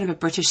 or kind of a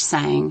British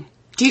saying.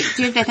 Do you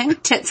have that thing?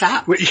 Tits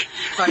up?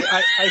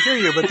 I hear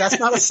you, but that's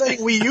not a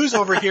saying we use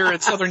over here in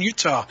southern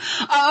Utah.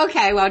 Oh,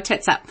 okay. Well,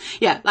 tits up.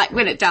 Yeah, like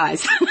when it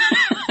dies.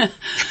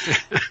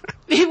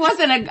 There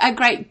wasn't a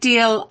great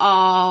deal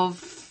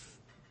of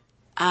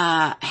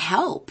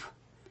help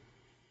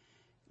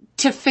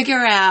to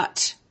figure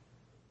out,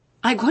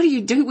 like, what do you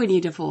do when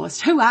you're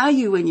divorced? Who are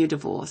you when you're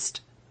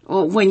divorced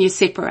or when you're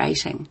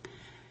separating?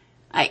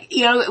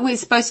 We're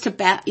supposed to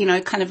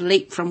kind of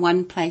leap from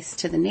one place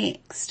to the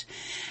next.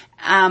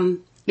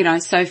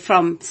 So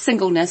from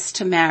singleness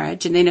to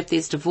marriage, and then if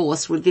there's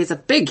divorce, well, there's a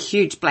big,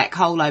 huge black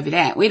hole over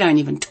that. We don't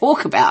even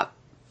talk about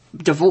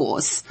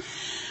divorce.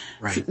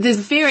 Right. So there's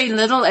very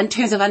little in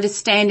terms of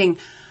understanding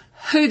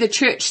who the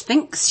church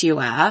thinks you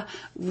are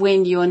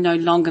when you're no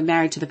longer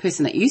married to the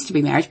person that used to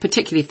be married,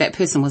 particularly if that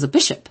person was a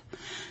bishop.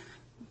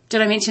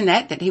 Did I mention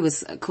that he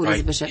was called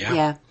as a bishop?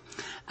 Yeah.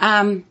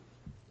 So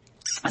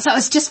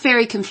it's just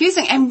very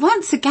confusing. And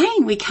once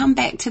again, we come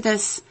back to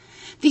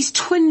these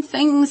twin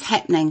things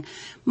happening.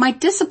 My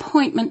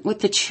disappointment with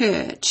the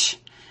church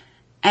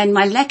and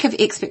my lack of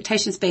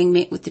expectations being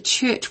met with the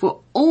church were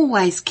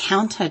always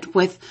countered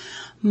with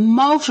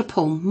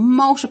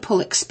multiple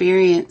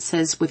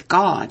experiences with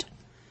God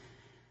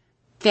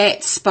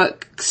that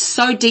spoke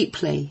so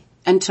deeply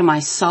into my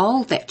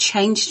soul, that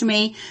changed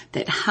me,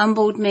 that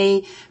humbled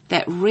me,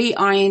 that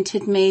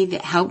reoriented me,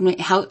 that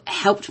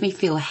helped me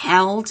feel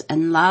held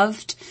and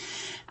loved.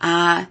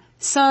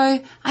 So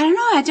I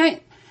don't know.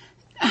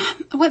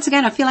 Once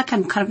again, I feel like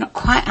I'm kind of not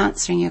quite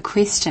answering your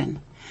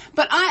question,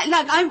 but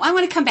I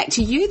want to come back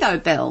to you though,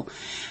 Bill.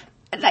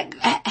 Like,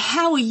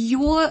 how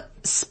your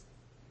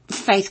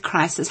faith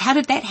crisis, how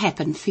did that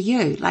happen for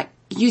you? Like,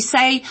 you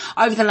say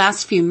over the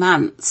last few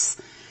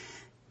months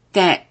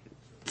that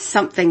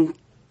something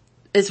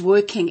is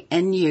working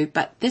in you,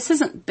 but this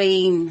hasn't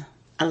been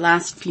a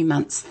last few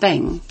months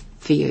thing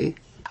for you.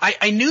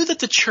 I knew that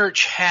the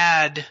church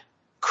had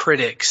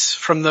critics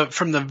from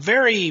the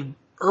very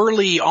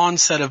early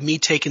onset of me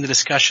taking the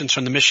discussions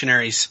from the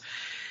missionaries.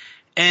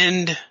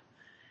 And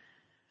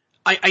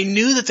I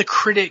knew that the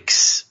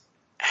critics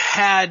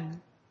had,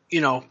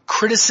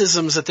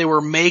 criticisms that they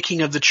were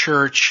making of the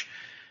church.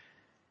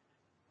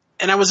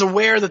 And I was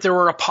aware that there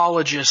were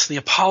apologists. The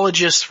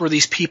apologists were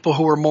these people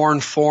who were more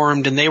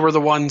informed, and they were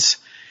the ones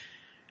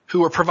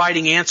who were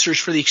providing answers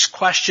for these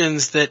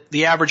questions that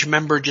the average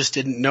member just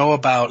didn't know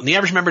about. And the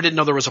average member didn't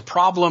know there was a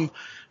problem,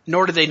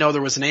 nor did they know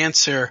there was an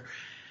answer.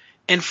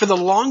 And for the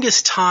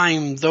longest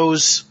time,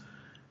 those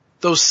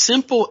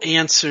simple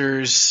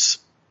answers,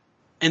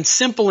 and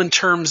simple in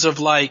terms of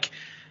like,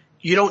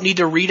 you don't need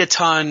to read a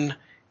ton,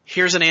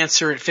 here's an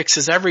answer, it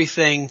fixes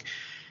everything.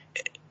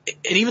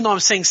 And even though I'm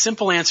saying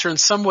simple answer, in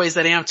some ways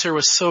that answer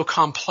was so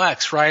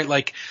complex, right?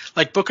 Like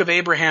Book of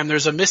Abraham,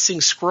 there's a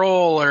missing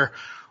scroll, or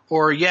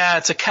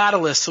it's a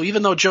catalyst. So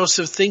even though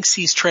Joseph thinks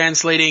he's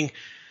translating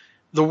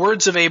the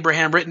words of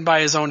Abraham written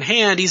by his own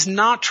hand, he's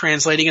not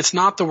translating. It's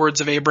not the words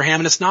of Abraham,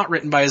 and it's not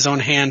written by his own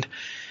hand.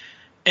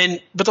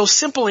 But those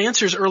simple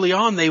answers early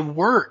on, they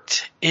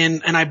worked,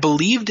 and I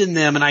believed in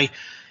them, and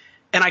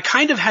I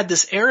kind of had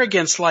this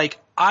arrogance, like,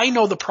 I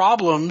know the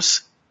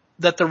problems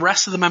that the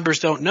rest of the members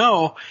don't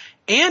know,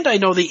 and I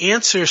know the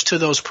answers to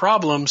those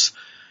problems.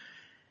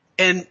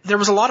 And there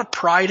was a lot of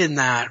pride in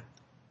that.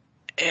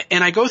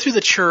 And I go through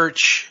the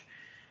church,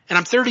 and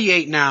I'm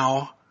 38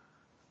 now.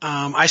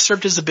 I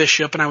served as a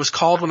bishop, and I was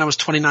called when I was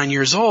 29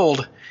 years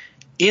old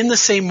in the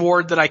same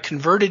ward that I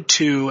converted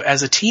to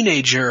as a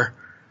teenager.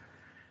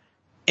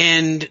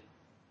 And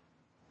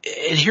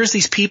here's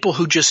these people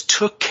who just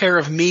took care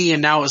of me,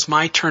 and now it was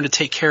my turn to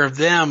take care of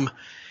them.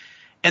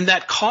 And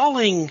that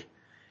calling,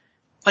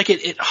 like,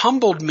 it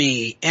humbled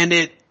me, and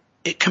it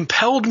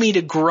compelled me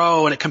to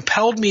grow, and it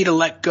compelled me to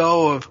let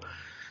go of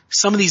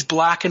some of these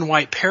black and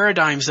white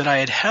paradigms that I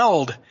had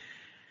held.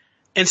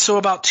 And so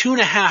about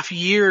 2.5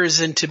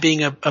 years into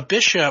being a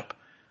bishop,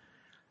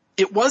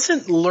 it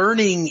wasn't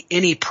learning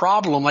any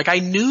problem. Like, I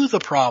knew the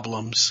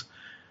problems,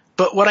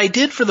 but what I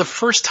did for the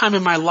first time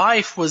in my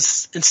life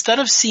was, instead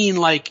of seeing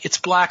like it's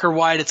black or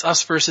white, it's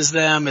us versus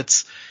them,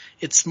 it's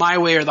my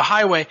way or the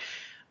highway,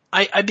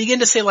 I began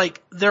to say,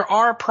 like, there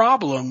are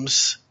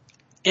problems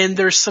and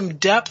there's some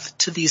depth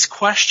to these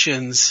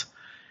questions.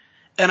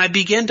 And I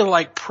began to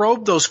like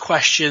probe those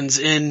questions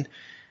and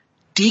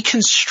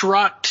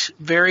deconstruct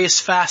various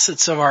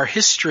facets of our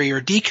history,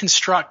 or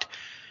deconstruct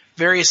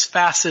various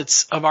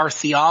facets of our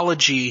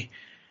theology.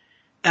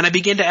 And I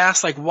began to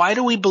ask, like, why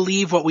do we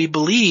believe what we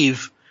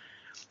believe?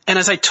 And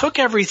as I took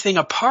everything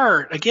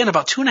apart, again,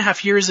 about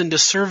 2.5 years into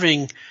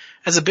serving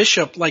as a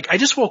bishop, like, I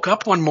just woke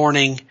up one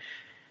morning,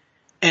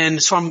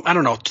 and so I'm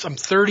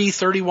 30,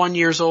 31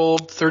 years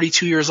old,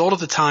 32 years old at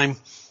the time.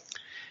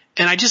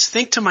 And I just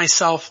think to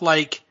myself,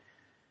 like,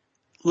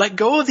 let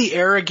go of the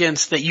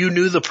arrogance that you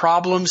knew the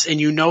problems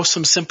and you know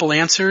some simple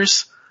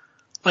answers.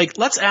 like,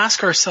 let's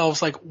ask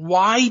ourselves, like,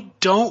 why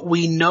don't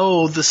we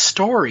know the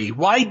story?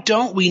 Why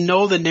don't we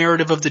know the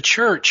narrative of the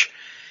church?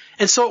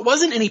 And so it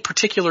wasn't any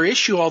particular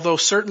issue, although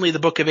certainly the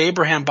book of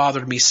Abraham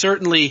bothered me.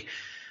 Certainly,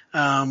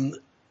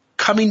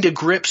 coming to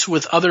grips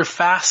with other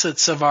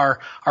facets of our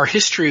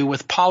history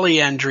with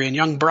polyandry and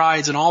young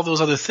brides and all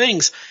those other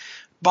things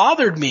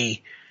bothered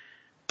me.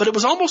 But it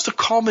was almost a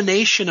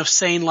culmination of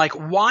saying, like,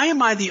 why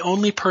am I the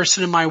only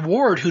person in my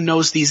ward who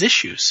knows these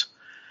issues?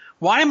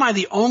 Why am I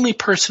the only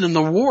person in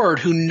the ward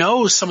who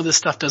knows some of this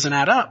stuff doesn't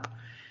add up?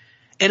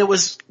 And it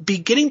was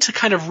beginning to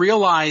kind of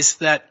realize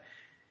that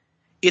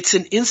it's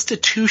an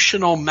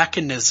institutional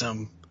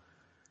mechanism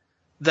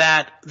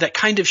that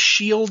kind of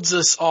shields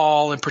us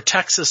all and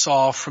protects us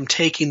all from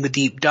taking the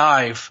deep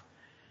dive.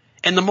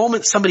 And the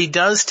moment somebody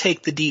does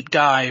take the deep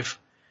dive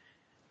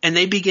and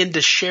they begin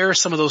to share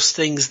some of those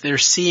things they're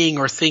seeing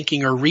or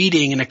thinking or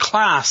reading in a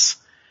class,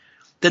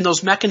 then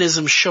those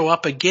mechanisms show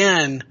up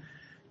again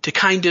to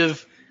kind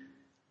of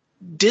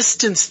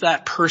distance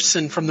that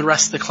person from the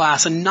rest of the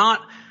class and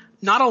not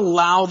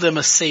allow them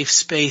a safe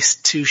space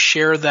to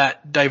share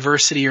that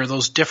diversity or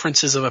those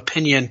differences of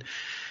opinion.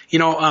 You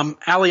know,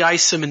 Ali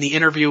Isom in the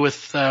interview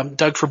with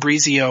Doug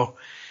Fabrizio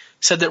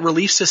said that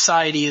Relief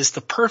Society is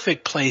the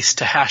perfect place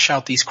to hash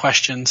out these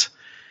questions.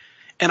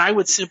 And I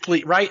would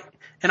simply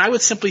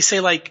say,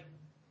 like,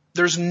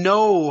 there's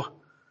no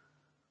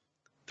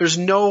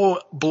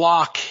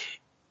block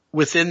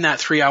within that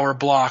 3-hour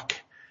block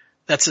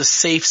that's a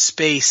safe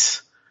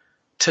space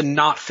to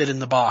not fit in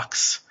the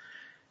box.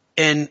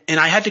 And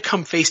I had to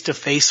come face to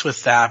face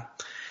with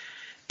that.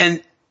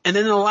 And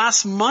then in the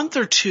last month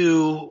or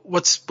two,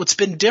 what's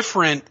been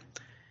different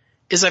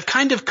is I've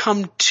kind of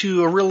come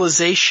to a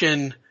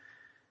realization.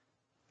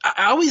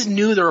 I always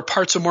knew there were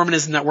parts of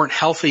Mormonism that weren't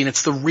healthy, and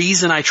it's the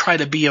reason I try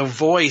to be a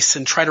voice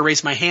and try to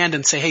raise my hand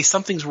and say, hey,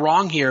 something's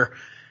wrong here.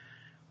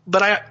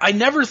 But I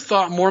never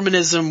thought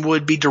Mormonism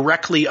would be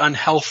directly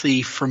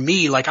unhealthy for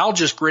me. Like, I'll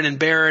just grin and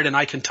bear it and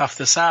I can tough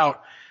this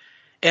out.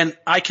 And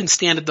I can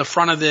stand at the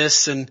front of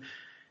this and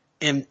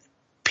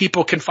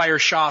people can fire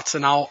shots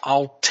and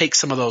I'll take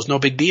some of those. No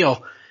big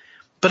deal.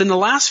 But in the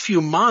last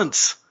few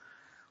months,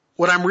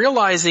 what I'm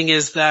realizing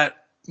is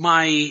that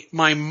my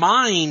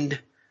mind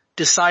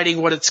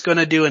deciding what it's going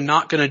to do and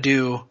not going to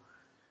do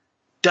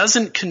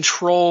doesn't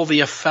control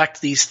the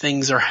effect these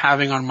things are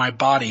having on my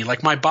body.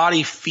 Like, my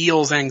body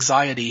feels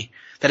anxiety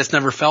that it's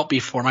never felt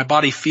before. My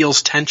body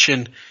feels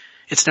tension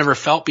it's never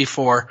felt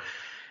before.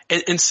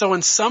 And so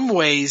in some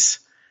ways,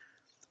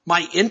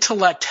 my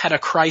intellect had a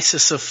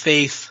crisis of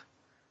faith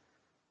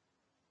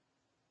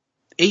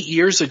 8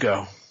 years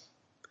ago,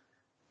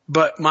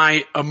 but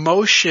my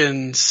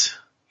emotions,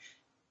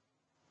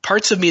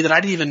 parts of me that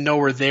I didn't even know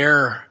were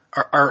there,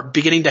 are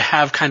beginning to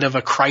have kind of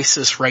a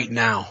crisis right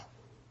now.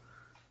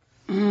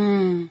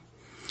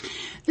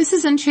 This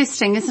is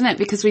interesting, isn't it?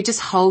 Because we just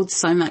hold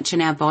so much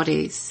in our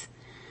bodies.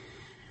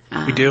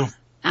 We do.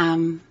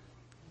 And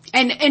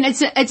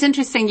it's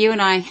interesting. You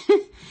and I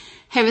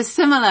have a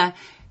similar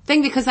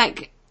thing because,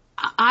 like,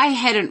 I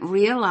hadn't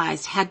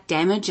realized how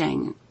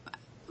damaging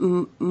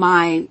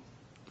my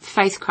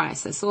faith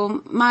crisis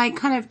or my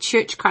kind of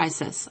church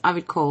crisis, I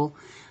would call.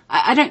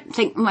 I don't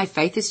think my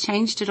faith has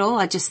changed at all.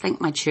 I just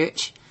think my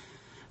church,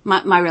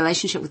 my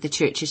relationship with the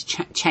church has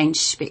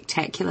changed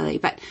spectacularly.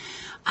 But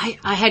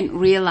I hadn't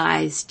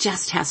realized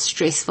just how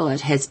stressful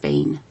it has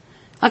been.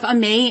 Like, on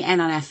me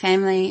and on our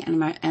family and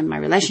my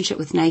relationship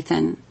with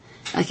Nathan,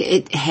 like,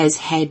 it has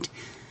had,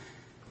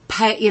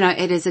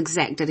 it has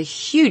exacted a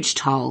huge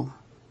toll,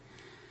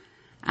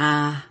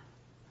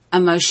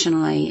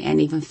 emotionally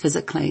and even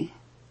physically.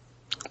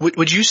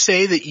 Would you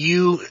say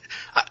that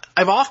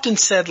I've often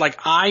said, like,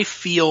 I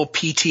feel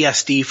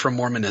PTSD from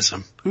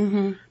Mormonism.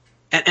 Mm-hmm.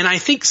 And I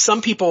think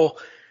some people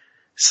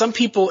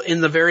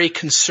in the very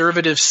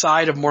conservative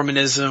side of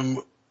Mormonism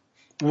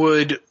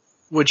would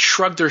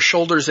shrug their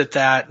shoulders at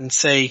that and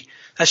say,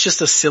 that's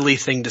just a silly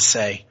thing to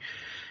say.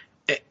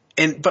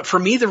 But for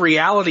me, the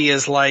reality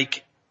is,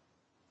 like,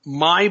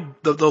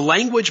 the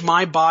language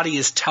my body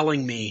is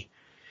telling me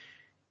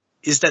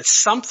is that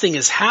something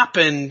has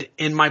happened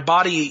and my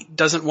body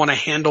doesn't want to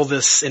handle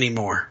this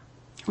anymore.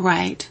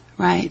 Right.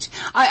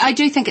 I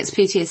do think it's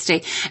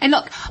PTSD. And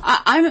look,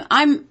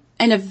 I'm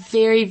in a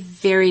very,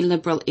 very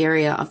liberal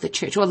area of the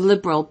church, or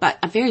liberal, but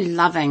a very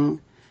loving.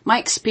 My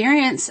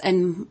experience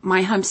in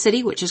my home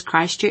city, which is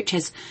Christchurch,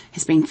 has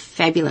been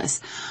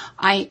fabulous.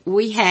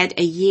 We had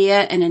a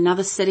year in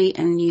another city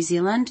in New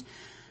Zealand,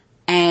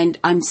 and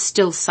I'm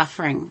still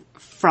suffering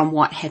from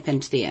what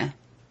happened there.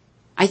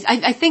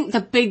 I think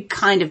the big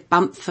kind of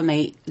bump for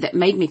me that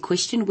made me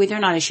question whether or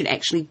not I should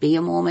actually be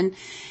a Mormon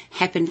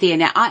happened there.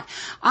 Now,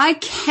 I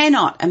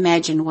cannot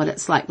imagine what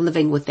it's like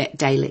living with that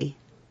daily.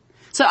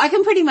 So I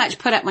can pretty much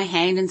put up my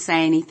hand and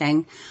say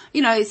anything.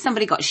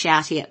 Somebody got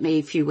shouty at me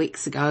a few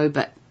weeks ago,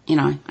 but,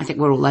 I think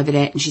we're all over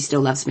that, and she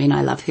still loves me and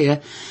I love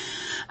her.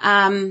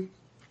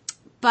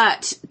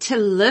 But to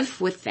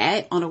live with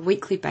that on a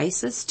weekly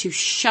basis, to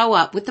show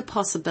up with the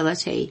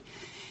possibility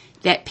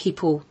that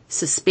people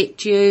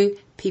suspect you,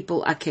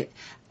 people are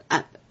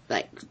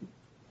like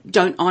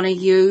don't honor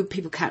you.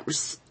 People can't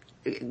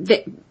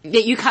that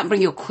you can't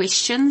bring your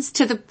questions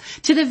to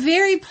the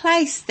very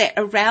place that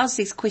aroused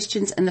these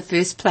questions in the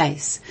first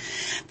place.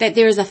 That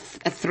there is a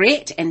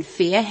threat and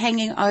fear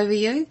hanging over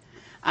you.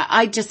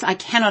 I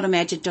cannot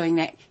imagine doing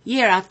that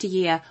year after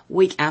year,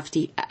 week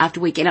after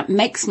week. And it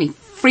makes me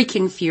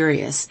freaking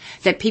furious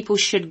that people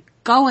should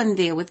go in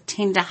there with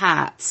tender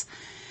hearts,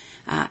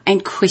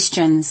 and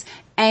questions.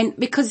 And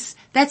because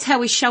that's how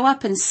we show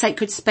up in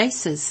sacred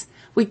spaces.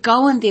 We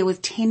go in there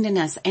with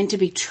tenderness, and to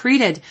be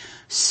treated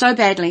so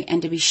badly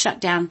and to be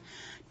shut down,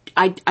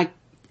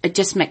 it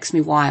just makes me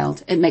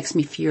wild. It makes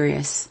me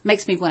furious. It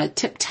makes me want to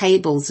tip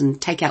tables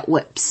and take out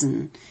whips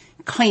and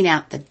clean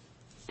out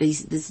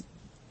this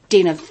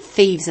den of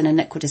thieves and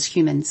iniquitous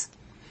humans.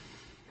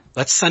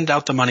 Let's send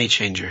out the money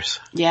changers.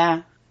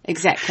 Yeah,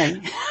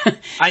 exactly.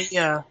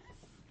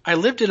 I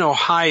lived in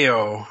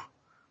Ohio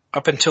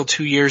up until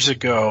 2 years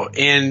ago,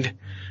 and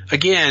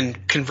again,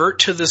 convert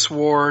to this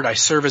ward. I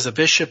serve as a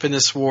bishop in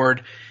this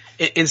ward.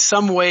 In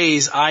some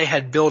ways, I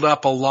had built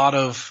up a lot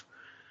of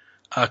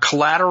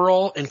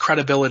collateral and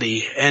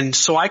credibility. And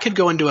so I could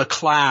go into a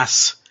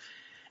class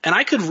and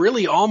I could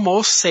really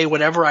almost say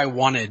whatever I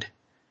wanted.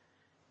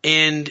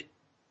 And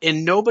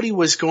nobody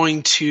was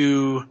going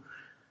to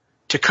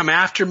come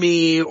after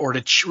me or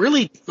to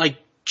really like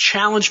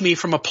challenge me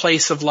from a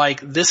place of like,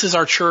 this is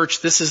our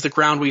church. This is the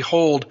ground we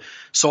hold.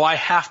 So I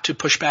have to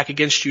push back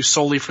against you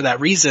solely for that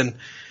reason.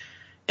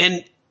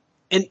 And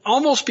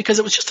almost because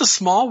it was just a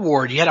small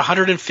ward. You had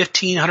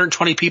 115,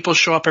 120 people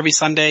show up every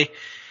Sunday.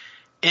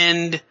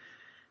 And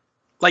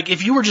like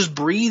if you were just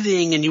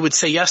breathing and you would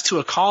say yes to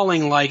a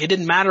calling, like it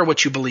didn't matter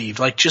what you believed,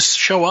 like just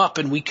show up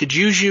and we could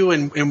use you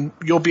and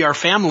you'll be our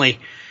family.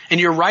 And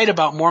you're right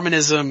about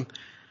Mormonism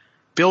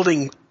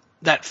building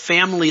that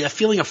family, a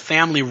feeling of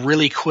family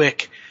really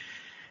quick.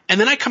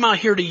 And then I come out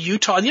here to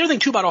Utah. And the other thing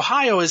too about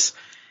Ohio is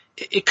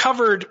it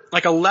covered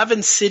like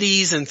 11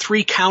 cities and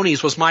 3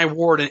 counties was my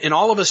ward. And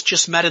all of us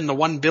just met in the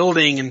one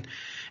building.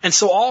 And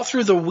so all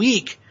through the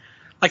week,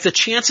 like the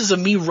chances of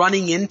me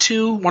running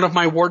into one of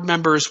my ward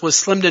members was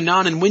slim to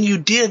none. And when you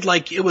did,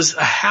 like it was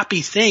a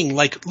happy thing.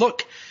 Like,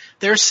 look,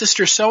 there's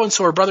sister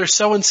so-and-so or brother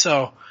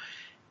so-and-so.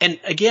 And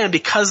again,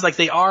 because like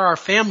they are our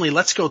family,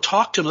 let's go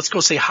talk to them. Let's go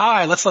say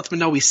hi. Let's let them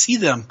know we see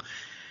them.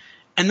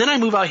 And then I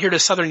move out here to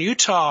southern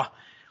Utah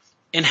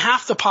and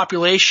half the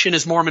population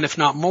is Mormon, if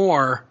not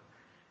more.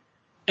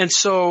 And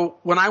so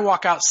when I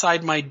walk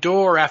outside my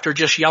door after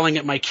just yelling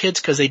at my kids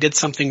because they did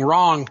something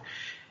wrong,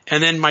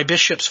 and then my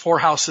bishop's 4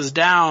 houses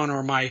down,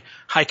 or my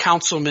high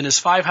councilman is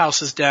 5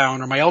 houses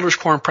down, or my elders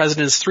quorum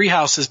president is 3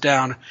 houses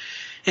down,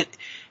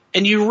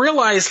 and you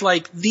realize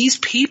like these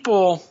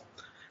people,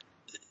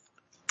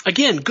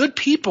 again, good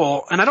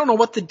people, and I don't know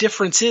what the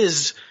difference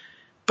is,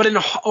 but in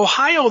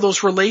Ohio,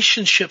 those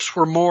relationships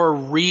were more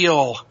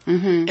real.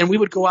 Mm-hmm. And we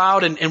would go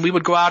out and we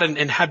would go out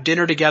and have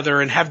dinner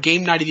together and have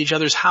game night at each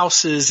other's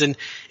houses. And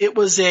it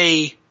was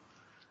a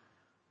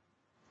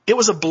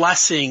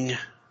blessing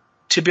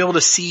to be able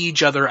to see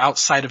each other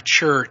outside of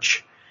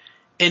church.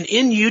 And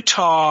in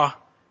Utah,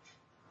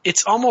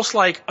 it's almost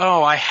like,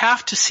 oh, I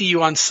have to see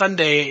you on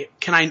Sunday.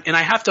 And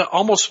I have to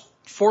almost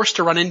force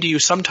to run into you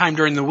sometime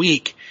during the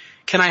week.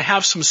 Can I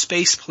have some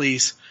space,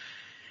 please?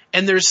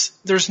 And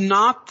there's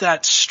not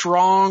that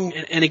strong,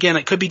 and again,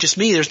 it could be just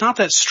me, there's not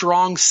that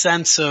strong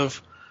sense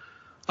of,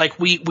 like,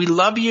 we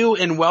love you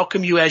and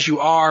welcome you as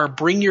you are,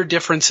 bring your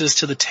differences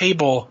to the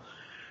table,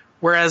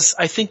 whereas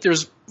I think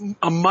there's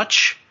a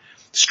much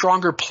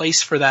stronger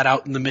place for that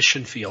out in the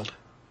mission field.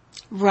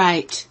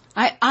 Right.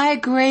 I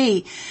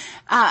agree.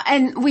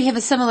 And we have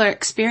a similar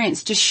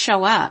experience. Just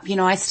show up. You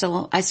know, I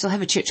still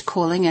have a church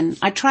calling, and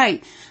I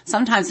try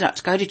sometimes not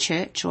to go to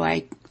church, or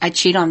I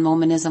cheat on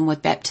Mormonism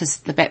with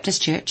the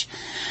Baptist church.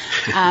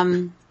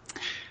 And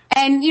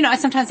you know,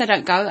 sometimes I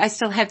don't go. I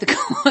still have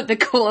the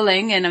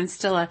calling, and I'm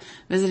still a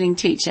visiting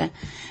teacher.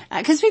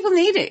 'Cause people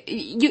need it.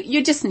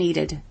 You're just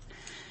needed.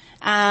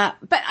 But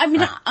I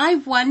mean, I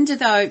wonder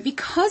though,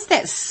 because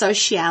that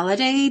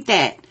sociality,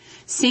 that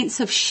sense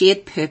of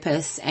shared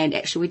purpose, and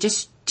actually we're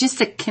just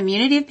a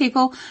community of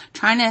people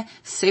trying to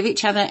serve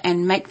each other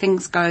and make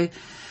things go,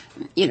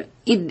 you know,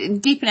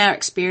 deepen our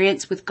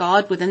experience with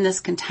God within this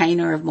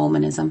container of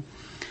Mormonism.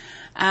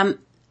 And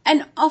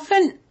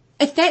often,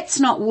 if that's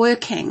not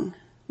working,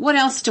 what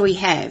else do we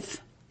have?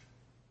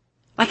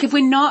 Like, if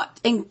we're not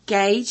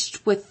engaged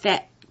with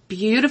that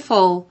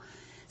beautiful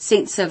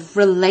sense of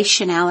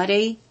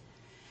relationality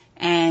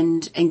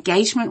and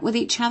engagement with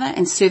each other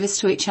and service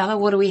to each other,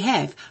 what do we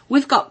have?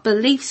 We've got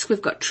beliefs,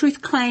 we've got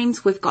truth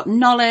claims, we've got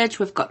knowledge,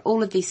 we've got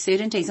all of these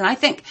certainties. And I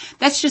think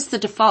that's just the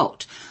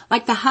default.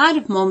 Like, the heart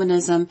of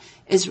Mormonism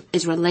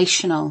is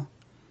relational.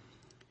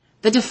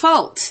 The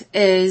default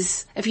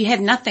is, if you have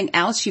nothing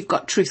else, you've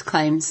got truth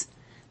claims,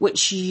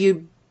 which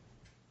you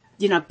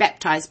know,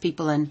 baptize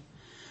people in.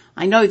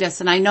 I know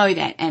this and I know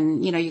that.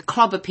 And, you know, you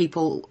clobber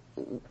people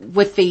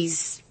with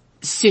these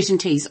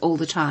certainties all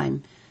the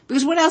time.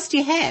 Because what else do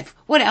you have?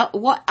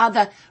 What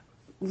other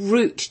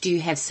root do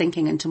you have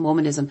sinking into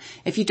Mormonism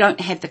if you don't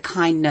have the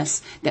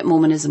kindness that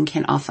Mormonism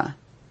can offer?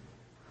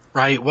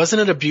 right?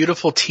 Wasn't it a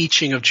beautiful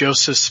teaching of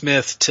Joseph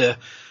Smith to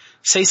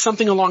say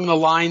something along the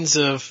lines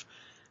of,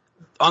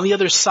 on the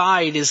other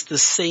side is the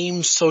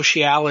same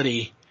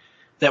sociality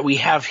that we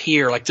have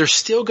here. Like there's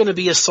still going to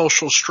be a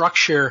social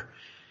structure,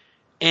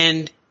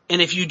 and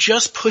if you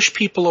just push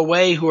people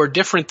away who are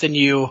different than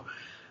you,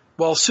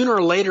 well, sooner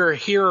or later,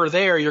 here or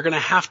there, you're going to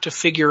have to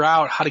figure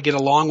out how to get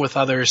along with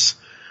others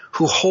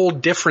who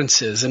hold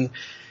differences. And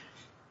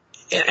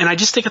I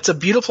just think it's a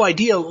beautiful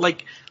idea.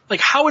 Like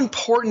how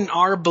important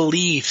are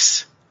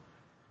beliefs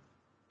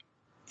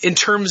in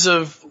terms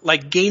of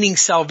like gaining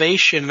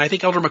salvation? And I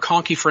think Elder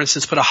McConkie, for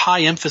instance, put a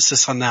high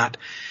emphasis on that.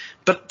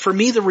 But for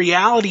me, the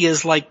reality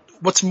is like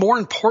what's more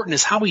important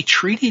is how we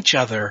treat each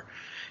other.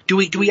 Do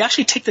we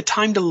actually take the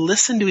time to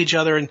listen to each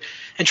other and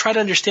try to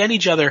understand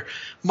each other?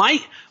 My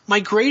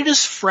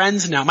greatest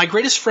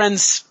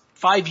friends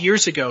 5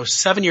 years ago,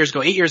 7 years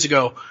ago, 8 years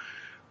ago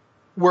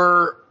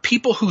were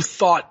people who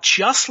thought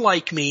just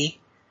like me,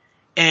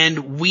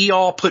 and we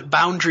all put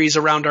boundaries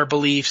around our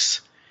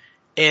beliefs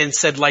and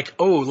said like,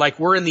 oh, like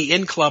we're in the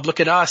in club, look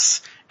at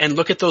us, and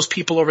look at those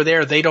people over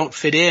there, they don't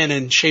fit in,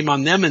 and shame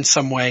on them in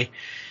some way.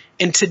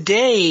 And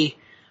today,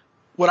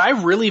 what I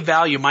really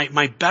value,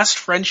 my best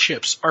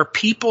friendships are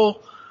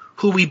people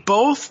who we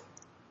both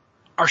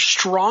are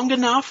strong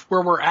enough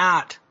where we're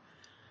at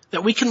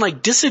that we can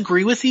like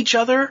disagree with each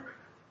other,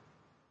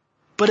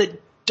 but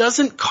it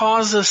doesn't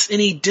cause us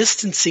any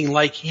distancing.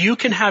 Like you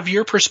can have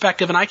your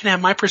perspective and I can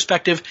have my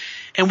perspective,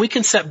 and we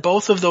can set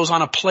both of those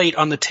on a plate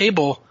on the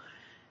table,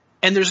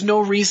 and there's no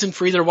reason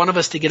for either one of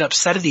us to get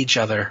upset at each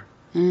other.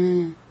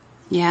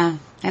 Yeah,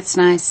 that's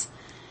nice.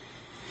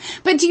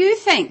 But do you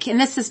think,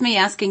 and this is me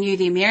asking you,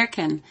 the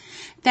American,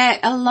 that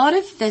a lot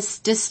of this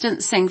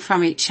distancing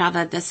from each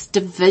other, this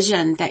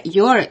division that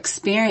you're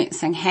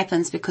experiencing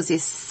happens because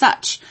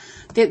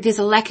there's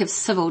a lack of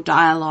civil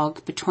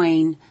dialogue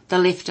between the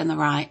left and the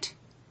right?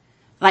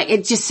 Like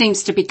it just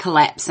seems to be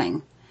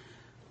collapsing.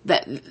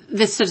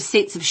 This sort of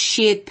sense of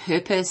shared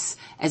purpose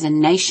as a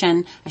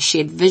nation, a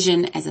shared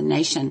vision as a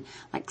nation,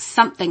 like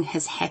something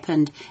has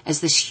happened as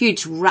this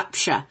huge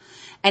rupture,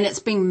 and it's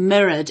being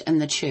mirrored in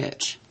the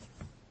church.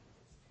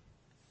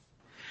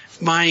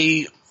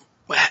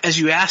 As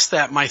you ask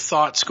that, my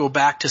thoughts go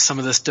back to some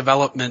of this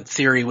development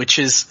theory, which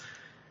is,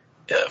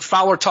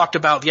 Fowler talked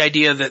about the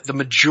idea that the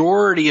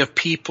majority of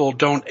people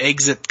don't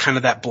exit kind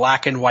of that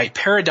black and white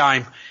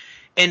paradigm.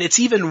 And it's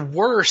even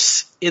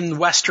worse in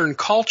Western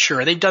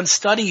culture. They've done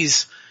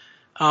studies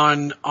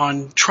on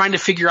trying to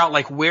figure out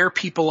like where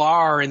people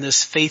are in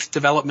this faith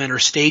development or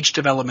stage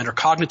development or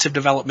cognitive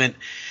development.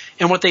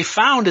 And what they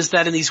found is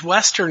that in these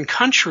Western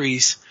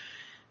countries,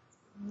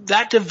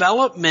 that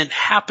development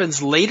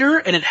happens later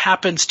and it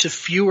happens to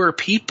fewer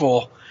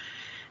people.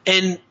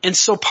 And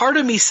so part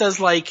of me says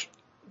like,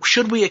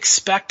 should we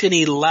expect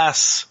any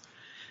less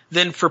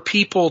than for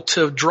people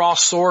to draw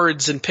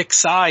swords and pick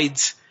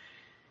sides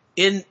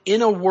in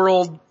a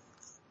world,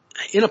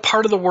 in a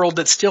part of the world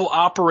that still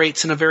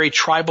operates in a very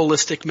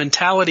tribalistic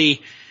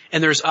mentality,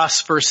 and there's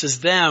us versus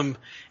them,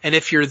 and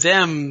if you're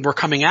them, we're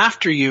coming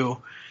after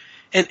you.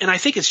 And I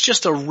think it's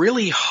just a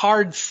really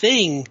hard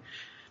thing,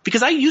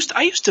 because I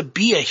used to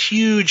be a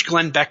huge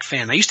Glenn Beck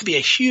fan. I used to be a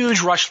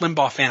huge Rush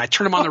Limbaugh fan. I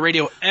turn him on the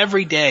radio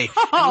every day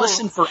and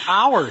listen for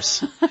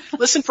hours.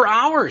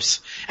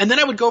 And then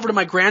I would go over to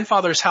my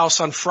grandfather's house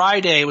on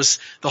Friday. It was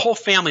the whole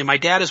family. My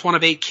dad is one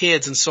of 8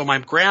 kids. And so my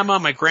grandma,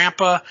 my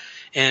grandpa,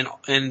 and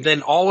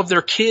then all of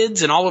their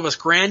kids and all of us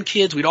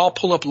grandkids, we'd all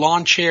pull up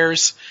lawn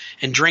chairs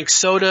and drink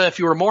soda if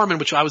you were Mormon,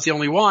 which I was the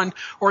only one,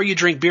 or you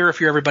drink beer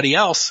if you're everybody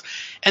else.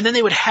 And then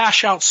they would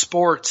hash out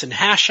sports and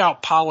hash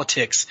out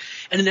politics.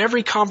 And in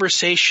every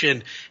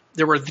conversation,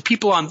 there were the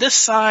people on this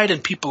side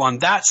and people on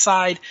that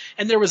side,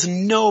 and there was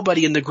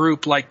nobody in the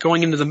group like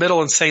going into the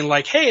middle and saying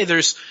like, hey,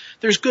 there's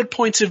good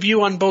points of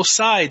view on both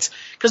sides.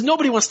 Because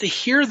nobody wants to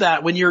hear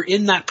that when you're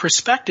in that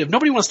perspective.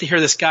 Nobody wants to hear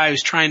this guy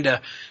who's trying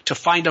to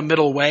find a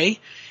middle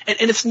way.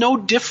 And it's no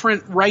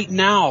different right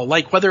now.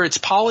 Like whether it's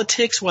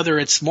politics, whether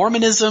it's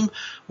Mormonism,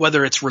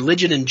 whether it's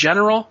religion in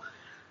general,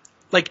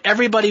 like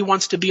everybody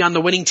wants to be on the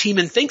winning team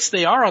and thinks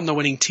they are on the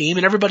winning team,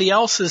 and everybody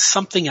else is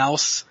something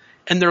else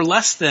and they're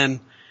less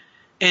than.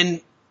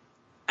 And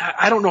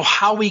I don't know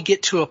how we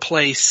get to a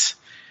place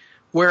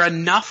where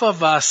enough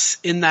of us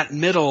in that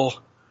middle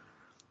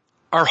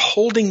are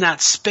holding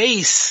that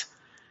space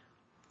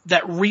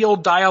that real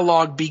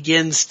dialogue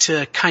begins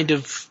to kind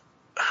of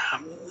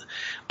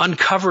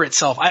uncover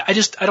itself. I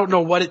don't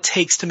know what it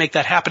takes to make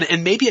that happen.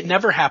 And maybe it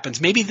never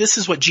happens. Maybe this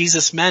is what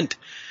Jesus meant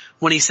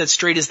when he said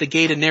straight is the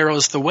gate and narrow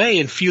is the way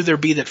and few there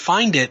be that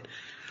find it.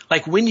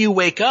 Like when you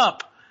wake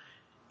up,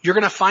 you're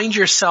going to find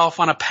yourself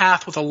on a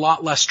path with a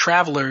lot less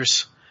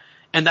travelers,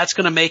 and that's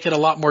going to make it a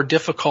lot more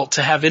difficult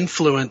to have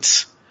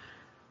influence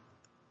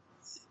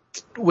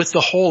with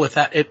the whole, if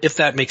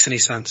that makes any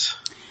sense.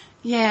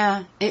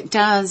 Yeah, it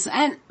does.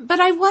 But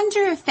I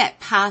wonder if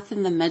that path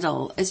in the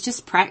middle is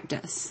just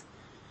practice.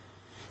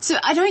 So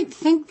I don't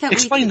think that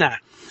Explain that.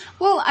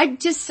 Well, I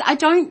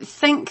don't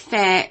think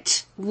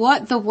that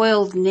what the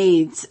world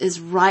needs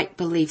is right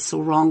beliefs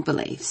or wrong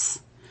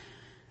beliefs.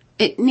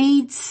 it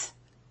needs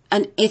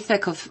an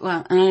ethic of,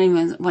 well, I don't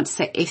even want to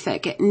say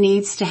ethic. It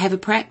needs to have a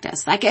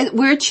practice. Like,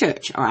 we're a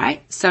church, all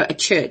right? So a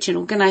church, an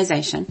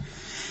organization,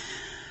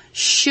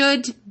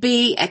 should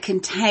be a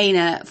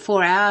container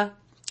for our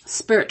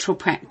spiritual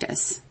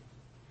practice.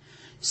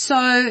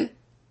 So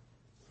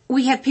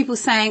we have people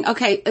saying,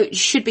 okay, it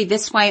should be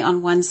this way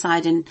on one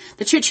side, and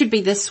the church should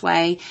be this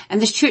way,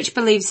 and this church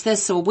believes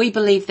this, or we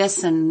believe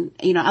this, and,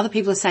 other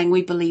people are saying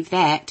we believe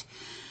that.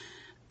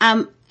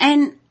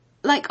 And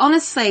like,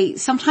 honestly,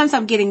 sometimes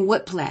I'm getting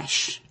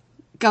whiplash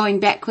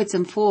going backwards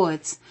and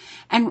forwards,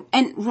 and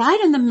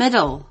right in the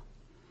middle,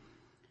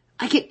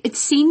 like it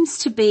seems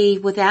to be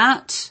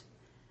without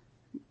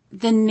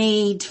the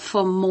need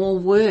for more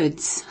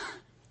words.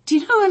 Do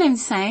you know what I'm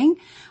saying?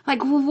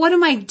 Like, well, what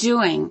am I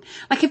doing?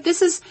 Like, if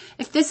this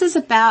is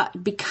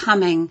about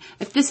becoming,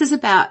 if this is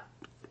about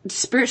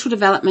spiritual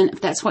development,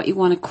 if that's what you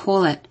want to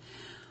call it,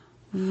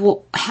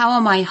 how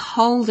am I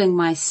holding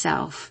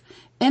myself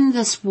in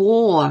this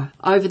war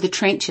over the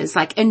trenches,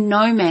 like in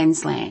no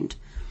man's land?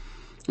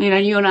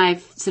 You and I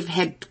have sort of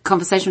had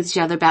conversations with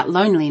each other about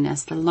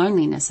loneliness, the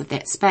loneliness of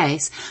that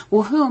space.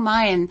 Well, who am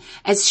I? And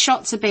as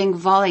shots are being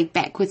volleyed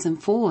backwards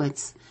and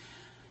forwards,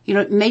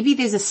 maybe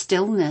there's a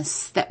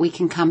stillness that we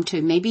can come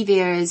to. Maybe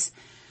there is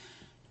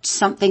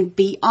something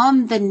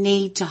beyond the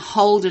need to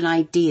hold an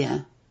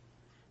idea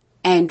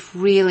and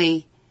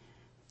really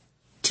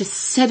to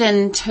sit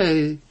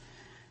into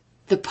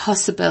the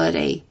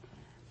possibility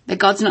that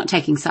God's not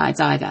taking sides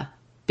either,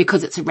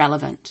 because it's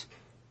irrelevant.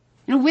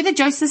 Whether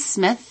Joseph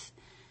Smith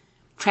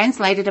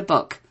translated a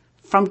book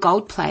from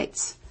gold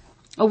plates,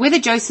 or whether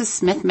Joseph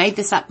Smith made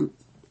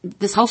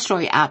this whole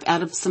story up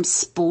out of some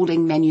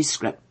Spalding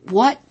manuscript,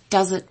 what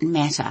does it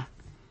matter?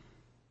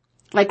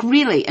 Like,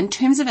 really, in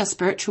terms of our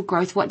spiritual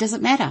growth, what does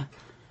it matter?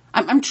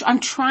 I'm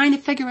trying to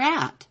figure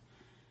out.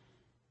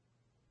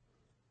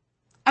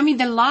 I mean,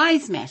 the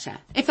lies matter.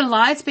 If a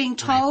lie is being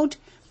told,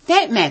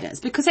 that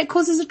matters, because that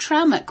causes a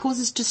trauma. It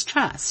causes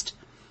distrust.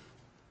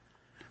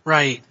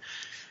 Right.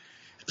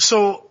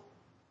 So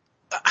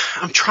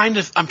I'm trying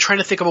to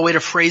think of a way to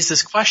phrase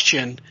this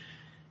question,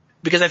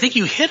 because I think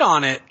you hit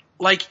on it.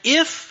 Like,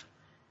 if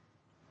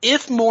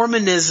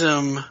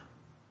Mormonism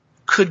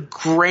could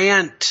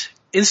grant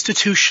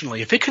institutionally,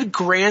 if it could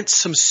grant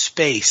some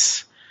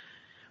space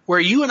where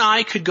you and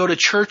I could go to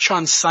church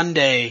on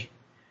Sunday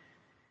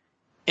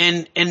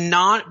and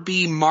not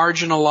be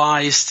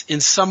marginalized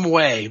in some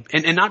way,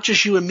 and not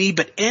just you and me,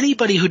 but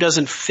anybody who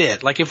doesn't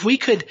fit. Like, if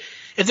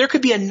there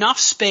could be enough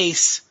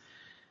space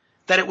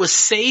that it was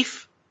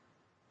safe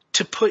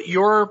to put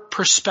your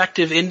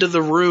perspective into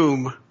the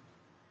room,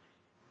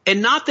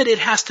 and not that it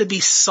has to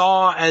be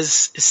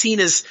seen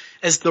as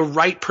the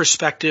right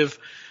perspective,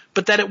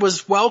 but that it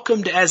was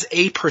welcomed as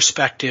a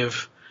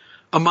perspective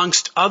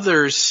amongst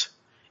others,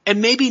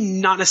 and maybe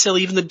not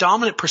necessarily even the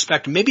dominant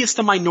perspective. Maybe it's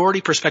the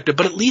minority perspective,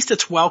 but at least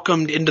it's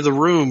welcomed into the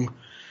room.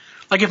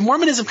 Like, if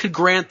Mormonism could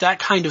grant that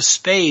kind of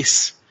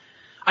space,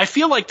 I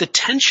feel like the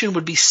tension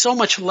would be so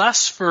much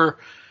less for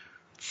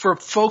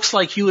folks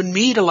like you and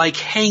me to, like,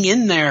 hang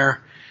in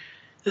there.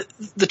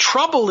 The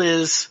trouble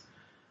is,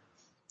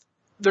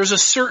 there's a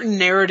certain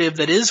narrative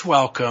that is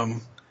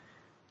welcome,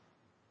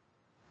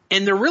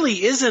 and there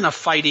really isn't a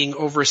fighting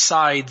over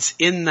sides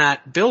in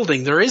that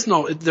building.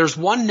 There's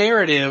one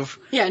narrative.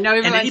 Yeah, no,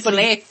 everyone's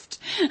left.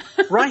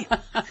 Right.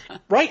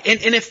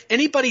 And if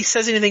anybody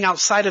says anything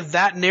outside of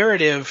that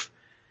narrative,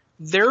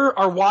 there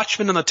are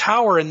watchmen in the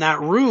tower in that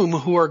room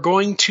who are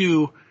going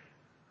to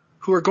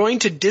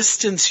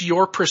distance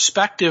your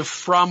perspective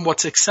from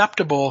what's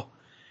acceptable.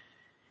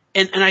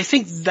 And I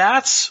think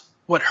that's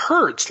what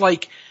hurts.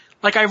 Like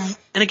and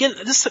again,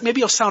 this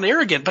maybe will sound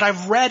arrogant, but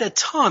I've read a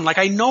ton. Like,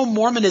 I know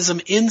Mormonism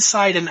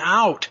inside and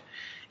out.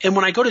 And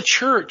when I go to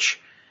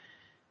church,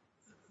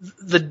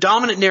 the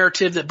dominant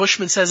narrative that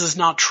Bushman says is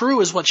not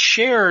true is what's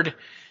shared.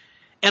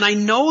 And I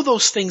know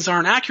those things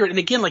aren't accurate. And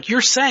again, like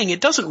you're saying,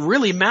 it doesn't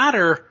really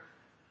matter.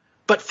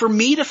 But for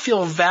me to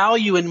feel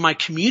value in my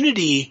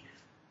community,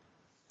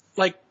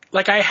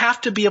 like I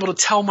have to be able to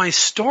tell my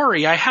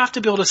story. I have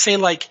to be able to say,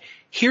 like,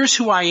 here's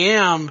who I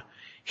am.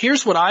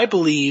 Here's what I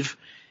believe.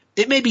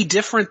 It may be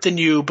different than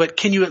you, but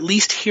can you at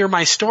least hear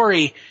my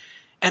story?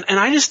 And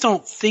I just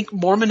don't think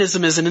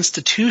Mormonism as an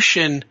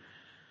institution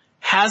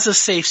has a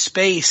safe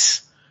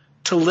space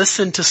to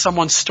listen to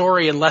someone's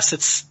story unless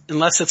it's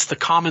the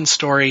common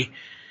story.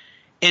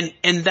 And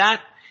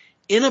that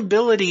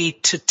inability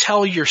to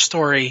tell your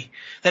story,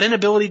 that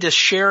inability to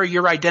share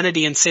your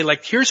identity and say,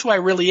 like, here's who I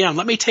really am.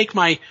 Let me take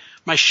my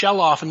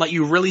shell off and let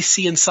you really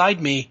see inside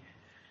me.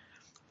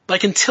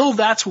 Like, until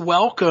that's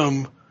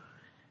welcome,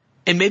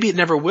 and maybe it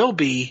never will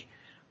be,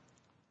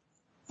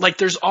 like,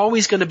 there's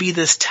always going to be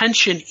this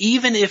tension,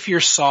 even if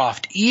you're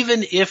soft,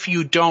 even if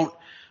you don't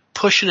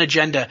push an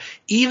agenda,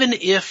 even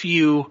if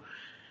you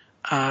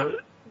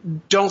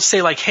don't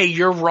say, like, hey,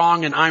 you're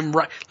wrong and I'm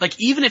right. Like,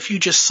 even if you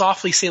just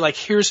softly say, like,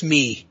 here's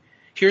me,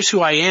 here's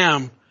who I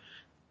am,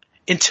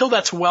 until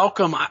that's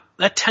welcome,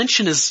 that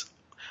tension is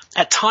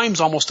at times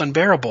almost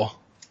unbearable.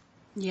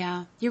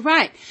 Yeah, you're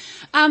right.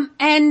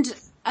 And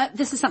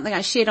this is something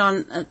I shared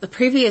on the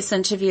previous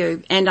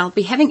interview, and I'll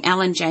be having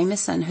Alan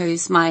Jameson,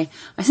 who's I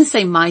didn't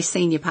say my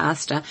senior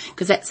pastor,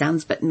 because that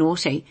sounds a bit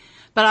naughty,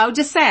 but I'll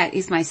just say it,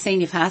 he's my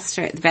senior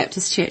pastor at the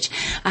Baptist Church,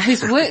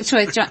 who's worked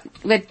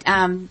with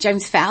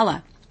James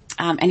Fowler,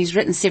 and he's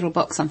written several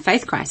books on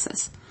faith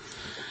crisis.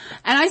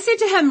 And I said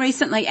to him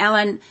recently,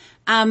 Alan,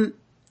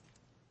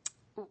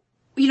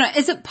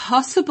 is it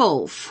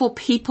possible for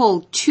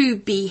people to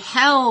be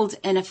held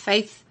in a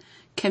faith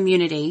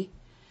community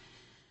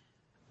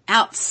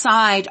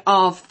outside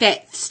of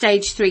that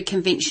stage 3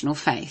 conventional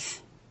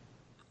faith?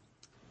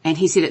 And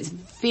he said it's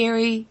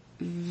very,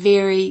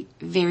 very,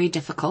 very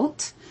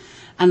difficult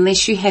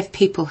unless you have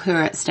people who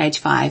are at stage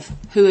 5,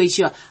 who's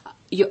your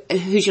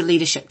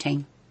leadership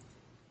team.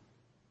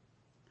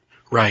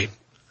 Right.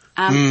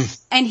 And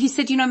he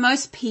said,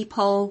 most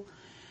people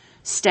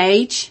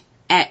stage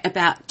at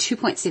about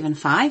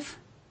 2.75,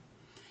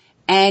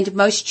 and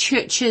most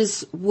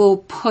churches will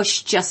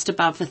push just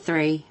above the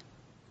 3,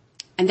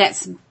 and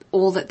that's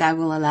all that they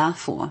will allow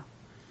for.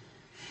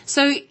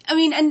 So, I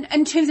mean,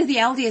 in terms of the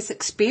LDS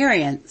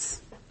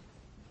experience,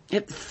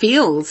 it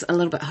feels a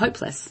little bit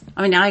hopeless.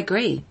 I mean, I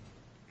agree.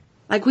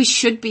 Like, we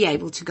should be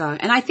able to go.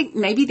 And I think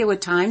maybe there were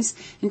times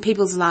in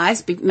people's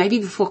lives, maybe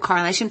before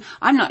correlation,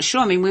 I'm not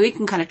sure. I mean, we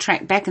can kind of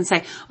track back and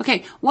say,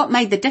 okay, what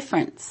made the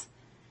difference?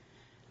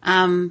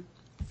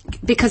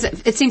 Because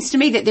it seems to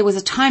me that there was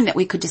a time that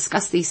we could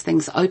discuss these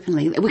things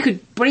openly, that we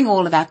could bring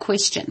all of our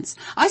questions.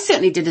 I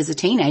certainly did as a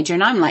teenager,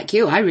 and I'm like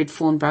you. I read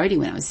Fawn Brodie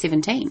when I was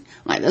 17. I'm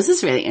like, this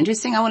is really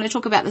interesting. I want to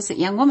talk about this at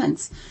Young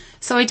Women's.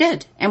 So I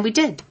did, and we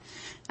did.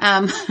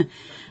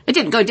 It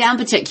didn't go down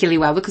particularly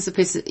well because the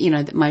person,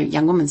 that my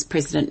Young Women's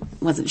president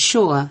wasn't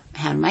sure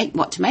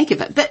what to make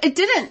of it. But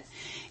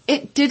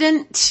it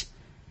didn't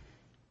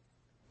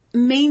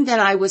mean that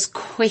I was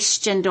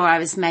questioned or I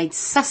was made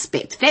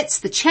suspect. That's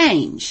the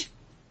change.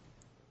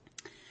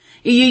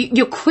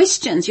 Your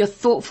questions, your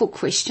thoughtful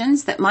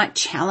questions that might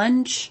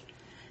challenge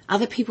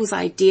other people's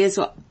ideas.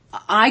 Or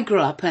I grew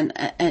up in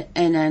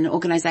an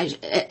organization,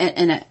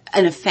 in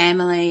a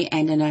family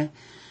and in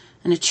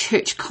a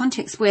church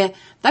context where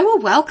they were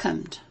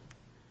welcomed.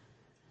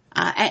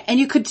 And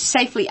you could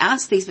safely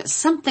ask these, but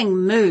something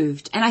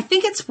moved. And I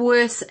think it's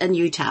worse in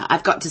Utah,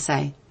 I've got to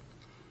say.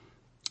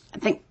 I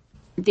think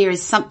there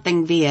is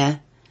something there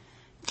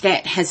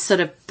that has sort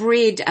of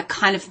bred a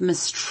kind of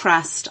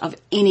mistrust of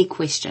any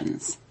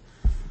questions.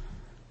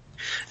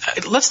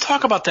 Let's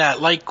talk about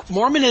that. Like,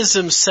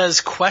 Mormonism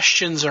says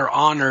questions are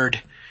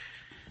honored,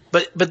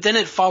 but then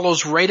it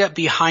follows right up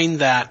behind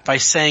that by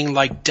saying,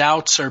 like,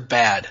 doubts are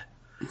bad.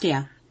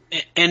 Yeah.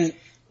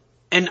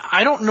 And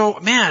I don't know,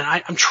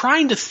 man, I'm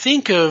trying to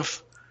think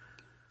of,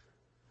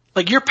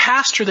 like, your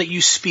pastor that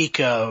you speak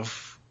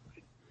of,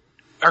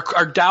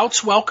 are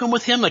doubts welcome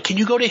with him? Like, can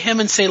you go to him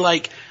and say,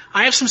 like,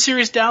 I have some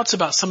serious doubts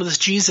about some of this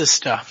Jesus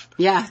stuff?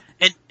 Yeah.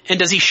 And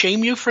does he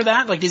shame you for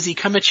that? Like, does he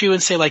come at you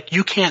and say, like,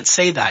 you can't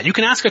say that? You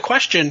can ask a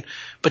question,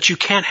 but you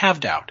can't have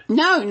doubt.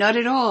 No, not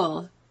at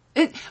all.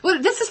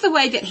 Well, this is the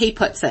way that he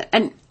puts it.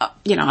 And,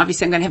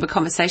 obviously I'm going to have a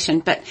conversation,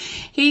 but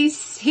he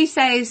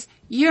says,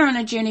 you're on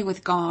a journey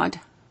with God.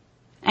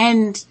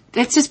 And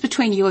that's just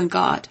between you and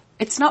God.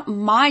 It's not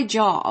my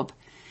job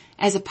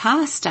as a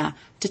pastor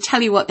to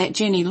tell you what that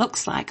journey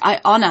looks like.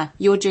 I honor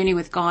your journey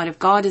with God. If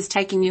God is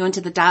taking you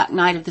into the dark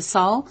night of the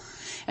soul,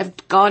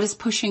 if God is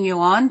pushing you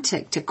on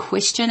to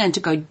question and to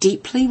go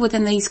deeply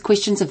within these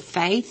questions of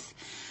faith,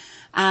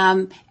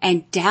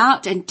 and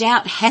doubt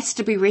has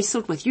to be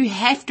wrestled with. You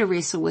have to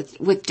wrestle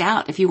with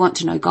doubt if you want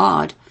to know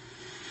God.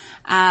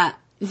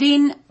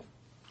 Then,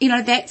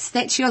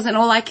 that's yours, and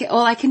all I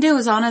can do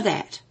is honor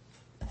that.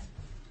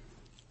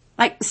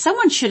 Like,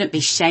 someone shouldn't be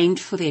shamed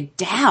for their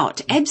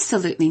doubt.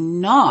 Absolutely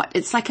not.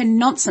 It's like a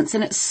nonsense,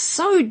 and it's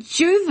so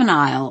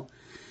juvenile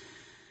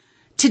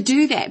to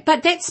do that.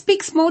 But that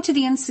speaks more to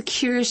the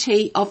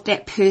insecurity of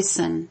that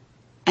person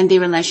and their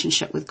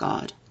relationship with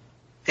God.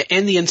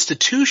 And the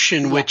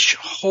institution which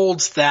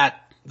holds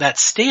that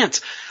stance.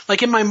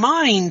 Like, in my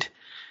mind,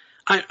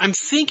 I'm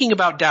thinking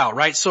about doubt,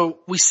 right? So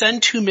we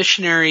send 2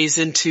 missionaries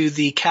into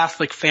the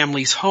Catholic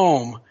family's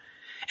home,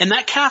 and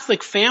that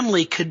Catholic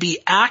family could be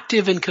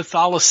active in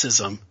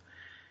Catholicism.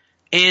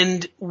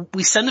 And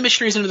we send the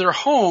missionaries into their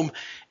home,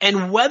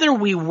 and whether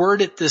we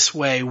word it this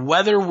way,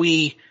 whether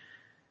we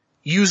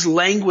use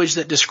language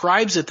that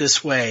describes it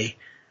this way,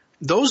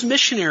 those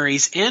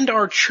missionaries and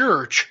our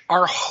church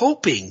are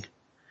hoping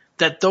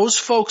that those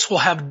folks will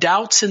have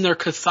doubts in their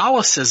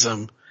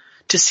Catholicism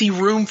to see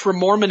room for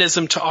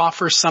Mormonism to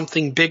offer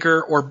something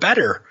bigger or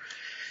better.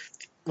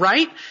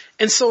 Right?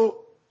 And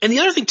the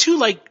other thing too,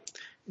 like,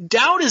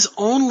 doubt is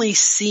only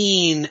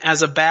seen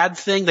as a bad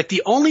thing. Like,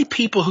 the only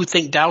people who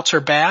think doubts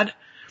are bad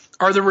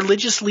are the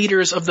religious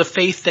leaders of the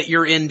faith that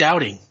you're in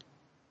doubting.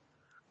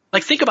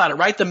 Like, think about it,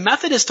 right? The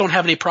Methodists don't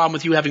have any problem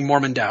with you having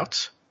Mormon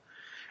doubts.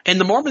 And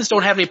the Mormons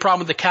don't have any problem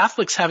with the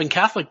Catholics having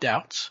Catholic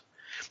doubts.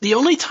 The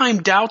only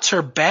time doubts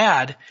are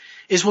bad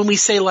is when we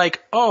say,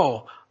 like,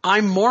 oh,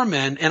 I'm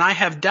Mormon and I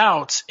have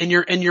doubts, and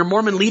your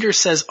Mormon leader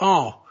says,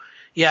 oh,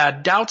 yeah,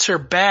 doubts are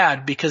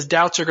bad because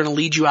doubts are going to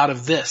lead you out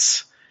of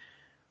this.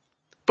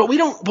 But we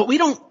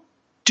don't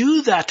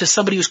do that to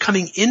somebody who's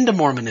coming into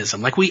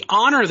Mormonism. Like, we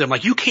honor them.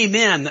 Like, you came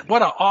in,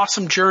 what an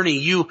awesome journey.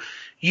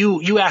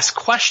 You asked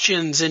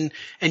questions and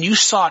you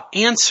sought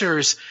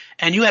answers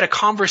and you had a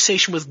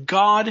conversation with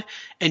God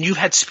and you've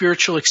had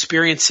spiritual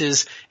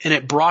experiences and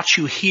it brought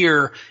you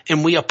here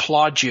and we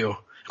applaud you.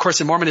 Of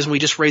course, in Mormonism, we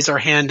just raise our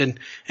hand and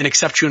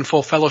accept you in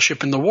full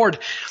fellowship in the ward.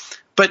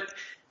 But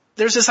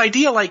there's this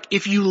idea, like,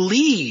 if you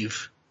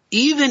leave,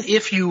 even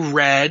if you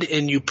read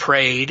and you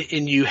prayed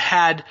and you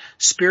had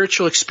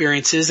spiritual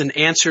experiences and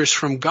answers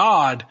from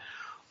God,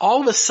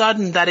 all of a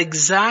sudden that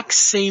exact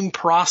same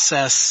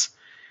process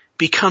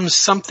becomes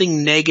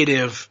something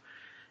negative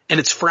and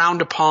it's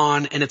frowned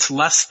upon and it's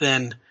less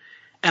than.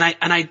 And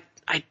I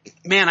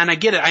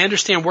get it. I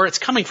understand where it's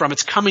coming from.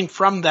 It's coming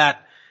from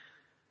that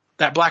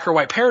black or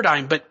white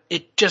paradigm, but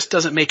it just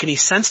doesn't make any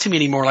sense to me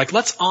anymore. Like,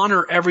 let's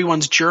honor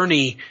everyone's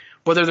journey,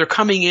 whether they're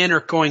coming in or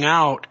going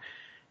out,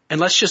 and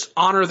let's just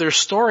honor their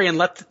story and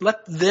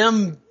let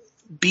them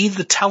be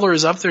the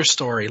tellers of their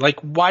story.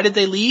 Like, why did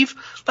they leave?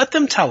 Let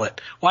them tell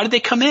it. Why did they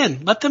come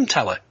in? Let them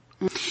tell it.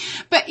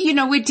 But,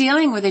 we're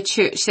dealing with a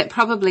church that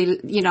probably,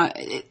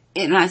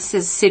 and as I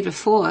said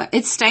before,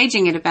 it's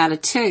staging at about a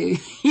 2,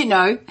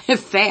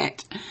 if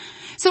that.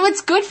 So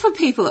it's good for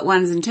people at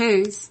 1s and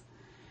 2s.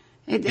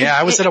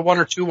 I was at a 1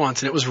 or 2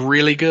 once and it was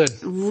really good.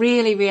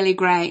 Really, really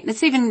great.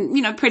 It's even,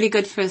 pretty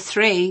good for a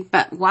 3,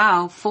 but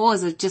wow,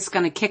 4s are just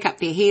going to kick up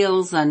their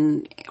heels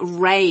and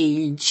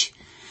rage.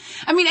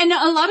 I mean, and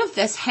a lot of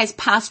this has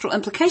pastoral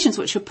implications,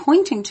 which you're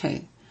pointing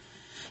to.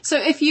 So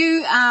if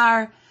you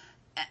are,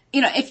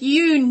 if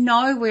you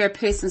know where a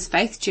person's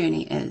faith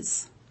journey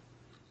is,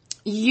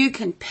 you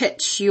can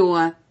pitch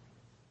your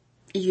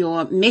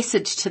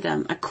message to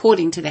them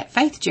according to that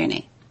faith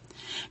journey.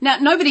 Now,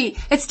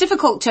 it's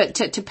difficult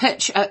to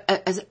pitch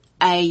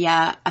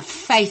a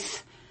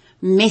faith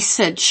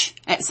message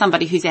at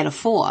somebody who's at a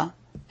 4,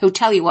 who'll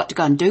tell you what to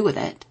go and do with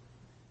it.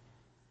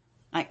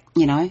 Like,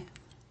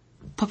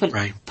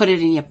 put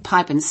it in your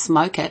pipe and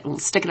smoke it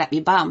or stick it up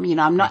your bum.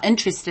 I'm not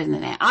interested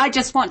in that. I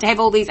just want to have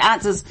all these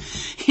answers.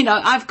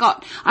 I've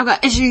got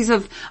issues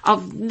of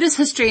this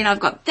history and I've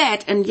got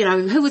that and,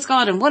 who is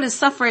God and what is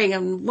suffering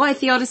and why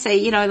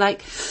theodicy,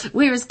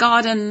 where is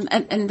God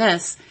in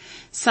this?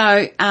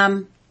 So,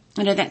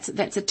 that's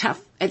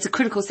it's a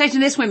critical stage,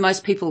 and that's where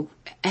most people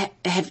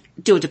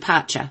do a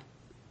departure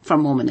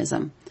from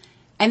Mormonism.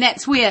 And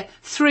that's where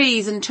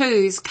 3s and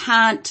 2s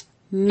can't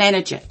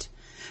manage it.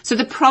 So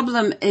the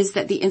problem is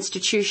that the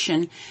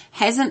institution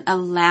hasn't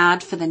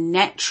allowed for the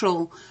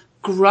natural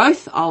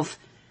growth of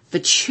the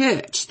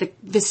church,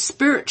 the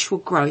spiritual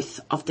growth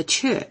of the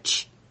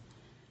church,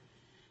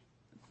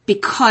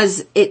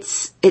 because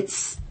it's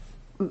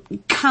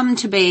come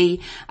to be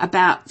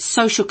about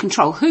social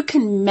control. Who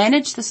can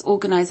manage this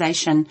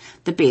organization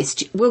the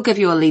best? We'll give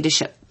you a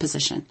leadership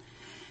position.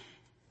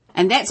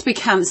 And that's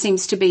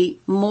seems to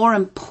be more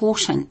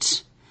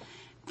important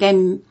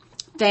than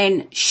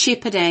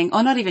shepherding,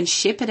 or not even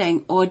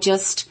shepherding, or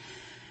just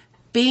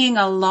being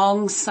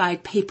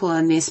alongside people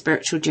in their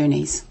spiritual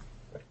journeys.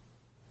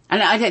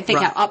 And I don't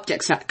think our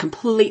optics are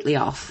completely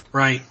off.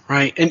 Right.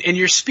 And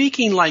you're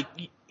speaking like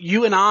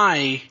you and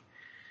I.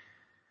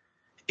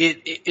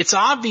 It's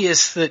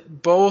obvious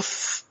that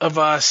both of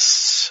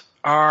us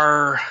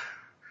are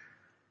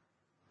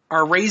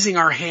raising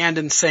our hand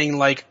and saying,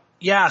 like,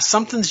 yeah,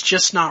 something's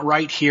just not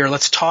right here.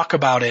 Let's talk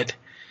about it.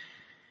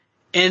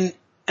 And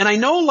I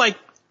know, like,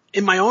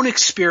 in my own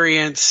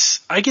experience,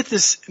 I get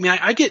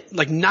I get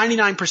like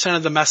 99%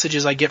 of the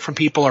messages I get from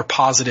people are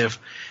positive.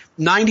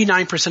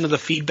 99% of the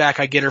feedback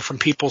I get are from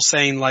people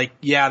saying, like,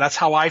 yeah, that's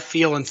how I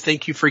feel and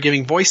thank you for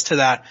giving voice to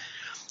that.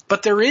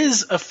 But there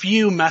is a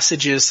few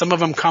messages. Some of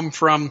them come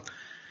from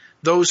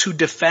those who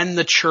defend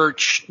the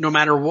church no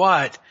matter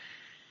what.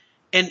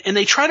 And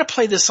they try to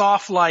play this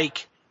off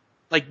like,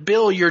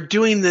 Bill, you're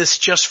doing this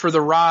just for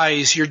the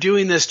rise. You're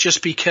doing this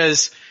just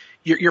because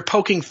you're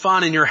poking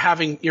fun and you're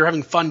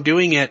having fun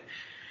doing it.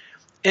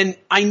 And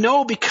I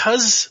know,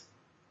 because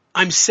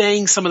I'm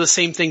saying some of the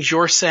same things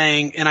you're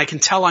saying, and I can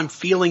tell I'm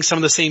feeling some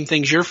of the same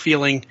things you're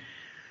feeling.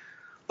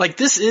 Like,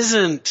 this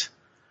isn't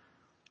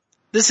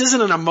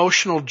an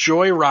emotional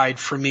joyride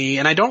for me,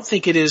 and I don't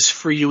think it is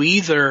for you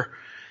either.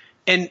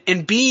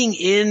 And being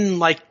in,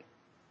 like,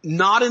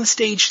 not in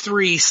stage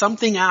 3,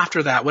 something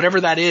after that,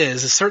 whatever that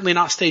is certainly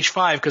not stage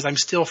 5, because I'm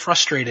still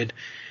frustrated.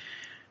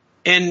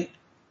 And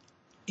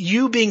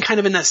you being kind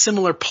of in that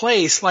similar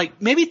place, like,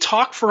 maybe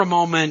talk for a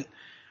moment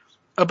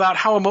about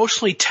how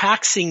emotionally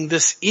taxing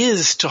this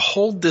is to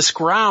hold this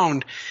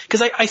ground.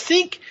 Because I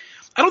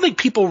don't think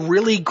people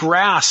really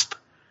grasp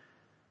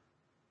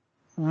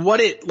what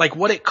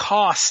it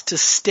costs to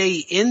stay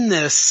in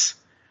this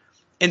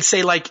and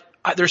say, like,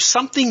 there's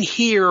something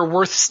here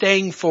worth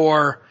staying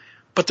for,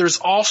 but there's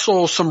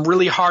also some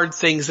really hard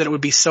things that it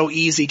would be so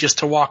easy just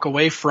to walk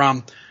away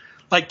from.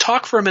 Like,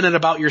 talk for a minute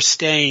about your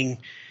staying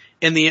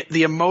and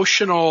the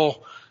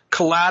emotional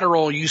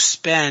collateral you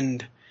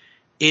spend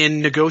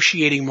in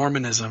negotiating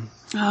Mormonism?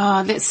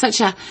 Oh, that's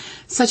such a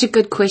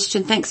good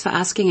question. Thanks for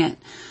asking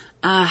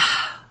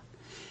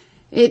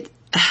it.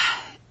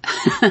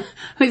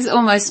 There's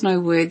almost no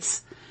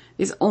words.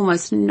 There's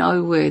almost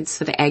no words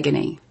for the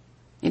agony.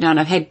 You know, and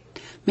I've had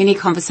many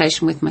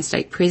conversations with my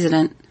state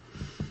president,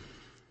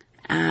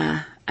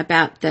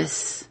 about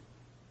this.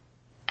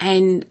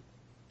 And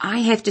I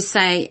have to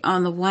say,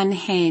 on the one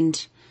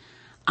hand,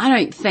 I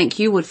don't think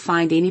you would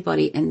find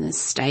anybody in this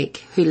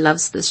state who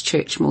loves this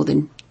church more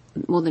than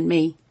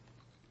me.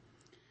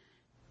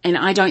 And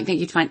I don't think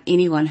you'd find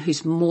anyone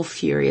who's more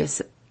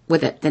furious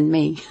with it than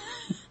me.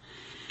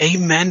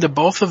 Amen to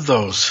both of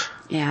those.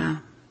 Yeah.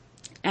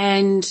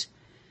 And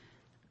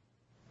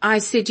I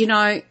said,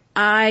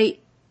 I'm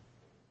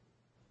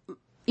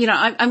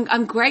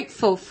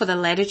grateful for the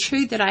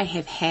latitude that I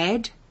have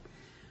had.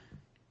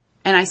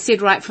 And I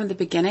said right from the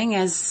beginning,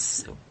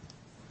 as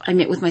I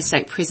met with my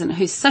state president,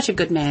 who's such a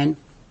good man,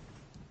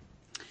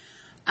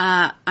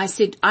 I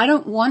said, I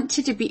don't want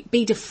to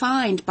be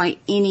defined by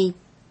any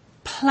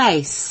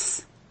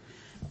place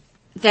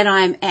that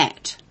I'm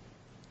at,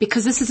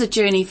 because this is a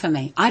journey for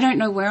me. I don't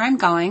know where I'm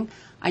going.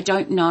 I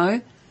don't know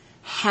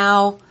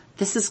how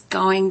this is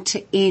going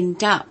to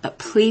end up, but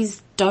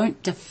please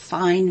don't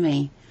define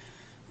me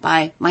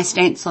by my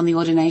stance on the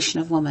ordination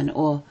of women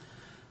or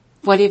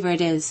whatever it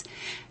is.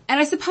 And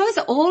I suppose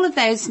all of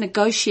those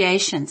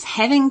negotiations,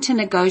 having to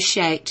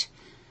negotiate,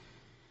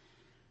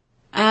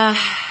 and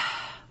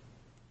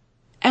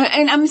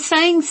I'm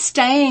saying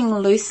staying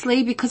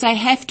loosely because I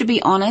have to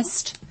be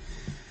honest.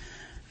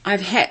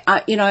 I've had,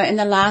 in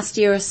the last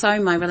year or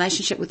so, my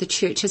relationship with the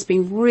church has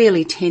been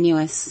really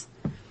tenuous.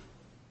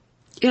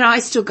 I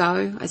still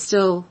go, I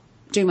still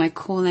do my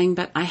calling,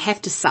 but I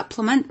have to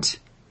supplement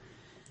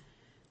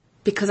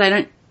because I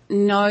don't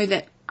know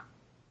that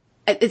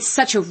it's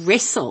such a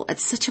wrestle.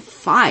 It's such a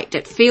fight.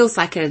 It feels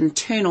like an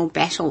internal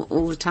battle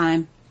all the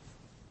time.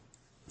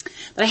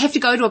 But I have to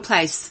go to a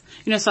place,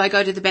 so I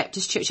go to the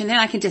Baptist church and then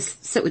I can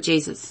just sit with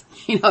Jesus.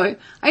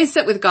 I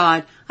sit with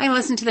God. I can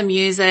listen to the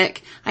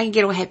music. I can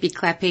get all happy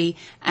clappy,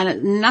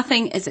 and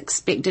nothing is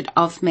expected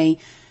of me,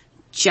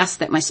 just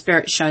that my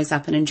spirit shows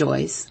up and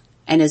enjoys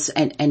and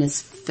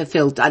is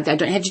fulfilled. I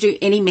don't have to do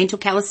any mental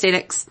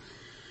calisthenics.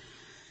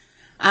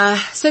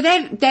 So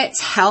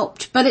that's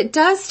helped, but it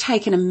does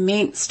take an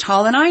immense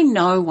toll, and I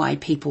know why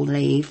people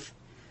leave.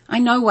 I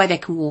know why they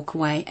can walk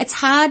away. It's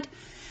hard.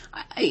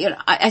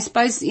 I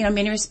suppose, in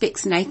many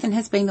respects, Nathan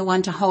has been the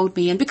one to hold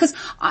me in, because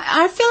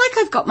I feel like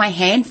I've got my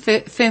hand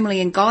firmly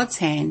in God's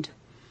hand.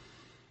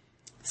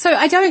 So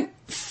I don't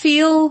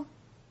feel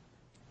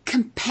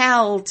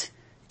compelled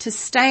to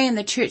stay in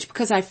the church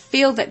because I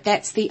feel that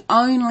that's the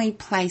only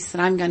place that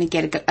I'm going to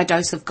get a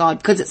dose of God,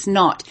 because it's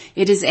not.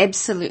 It is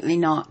absolutely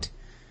not.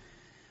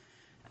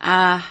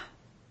 But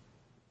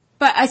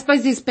I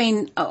suppose there's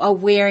been a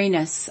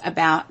wariness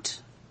about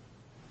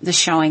the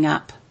showing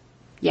up.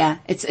 Yeah,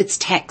 it's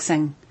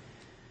taxing.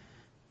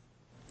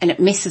 And it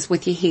messes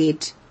with your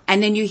head.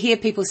 And then you hear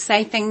people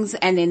say things,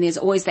 and then there's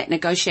always that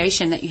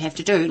negotiation that you have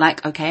to do.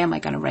 Like, okay, am I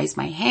going to raise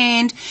my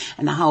hand?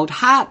 And the whole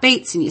heart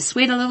beats and you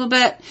sweat a little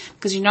bit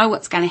because you know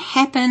what's going to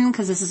happen,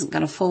 because this isn't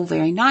going to fall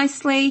very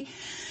nicely.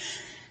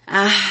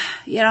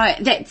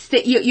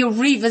 You're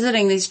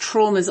revisiting these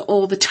traumas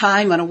all the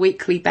time on a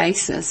weekly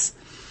basis.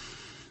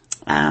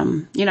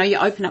 You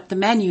open up the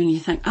menu and you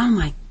think, oh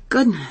my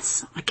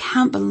goodness, I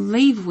can't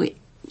believe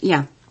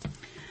yeah.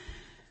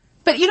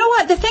 But you know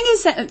what? The thing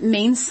is that it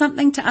means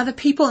something to other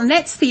people, and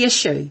that's the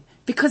issue,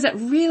 because it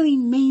really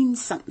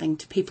means something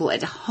to people.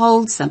 It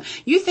holds them.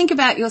 You think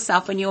about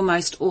yourself when you're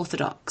most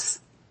orthodox.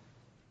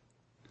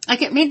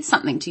 Like, it meant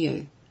something to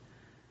you,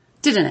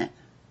 didn't it?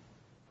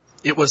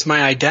 It was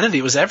my identity.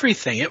 It was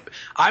everything.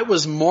 I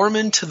was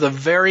Mormon to the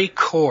very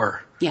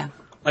core. Yeah.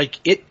 Like,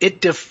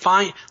 it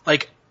defined,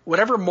 like,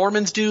 whatever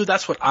Mormons do,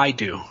 that's what I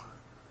do.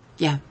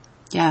 Yeah.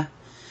 Yeah.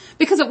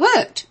 Because it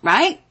worked,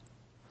 right?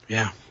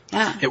 Yeah.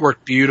 Yeah. It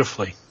worked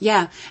beautifully.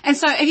 Yeah. And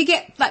so if you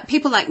get like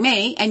people like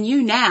me and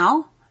you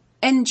now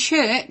in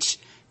church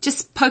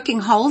just poking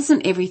holes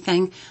in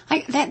everything,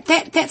 like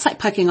that's like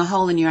poking a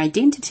hole in your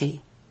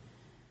identity.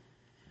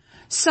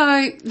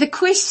 So the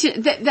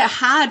question, the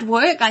hard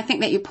work I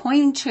think that you're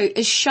pointing to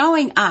is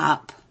showing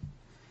up,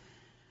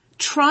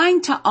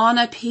 trying to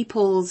honor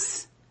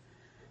people's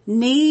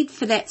need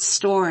for that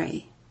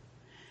story,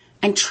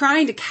 and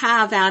trying to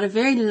carve out a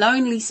very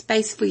lonely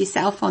space for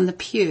yourself on the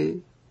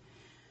pew,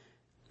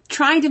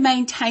 trying to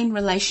maintain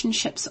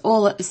relationships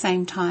all at the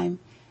same time.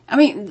 I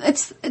mean,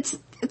 it's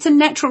a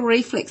natural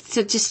reflex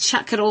to just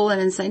chuck it all in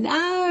and say,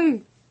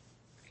 no,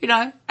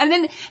 and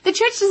then the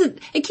church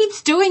it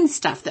keeps doing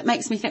stuff that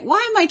makes me think,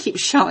 why am I keep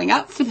showing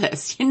up for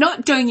this? You're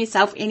not doing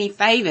yourself any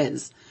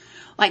favors.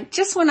 Like,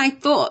 just when I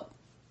thought,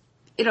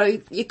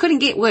 you couldn't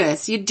get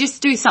worse, you'd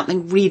just do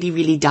something really,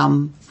 really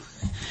dumb.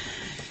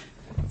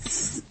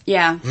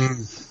 Yeah.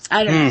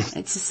 I don't know.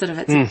 It's just sort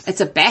of,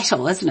 it's a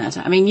battle, isn't it?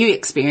 I mean, you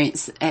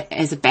experience it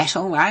as a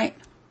battle, right?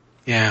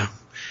 Yeah.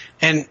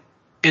 And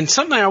and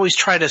something I always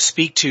try to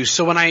speak to.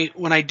 So when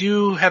I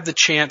do have the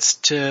chance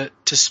to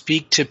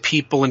speak to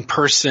people in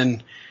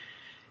person,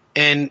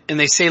 and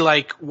they say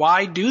like,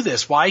 why do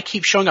this? Why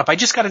keep showing up? I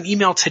just got an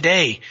email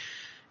today,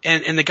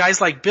 and the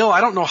guy's like, Bill,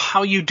 I don't know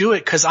how you do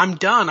it because I'm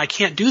done. I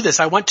can't do this.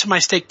 I went to my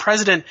stake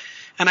president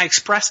and I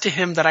expressed to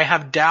him that I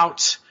have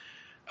doubts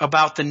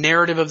about the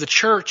narrative of the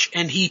church,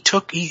 and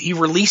he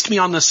released me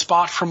on the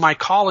spot from my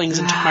callings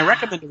and took my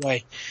recommend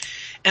away.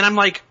 And I'm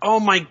like, oh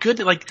my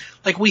goodness,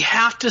 like we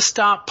have to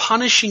stop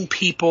punishing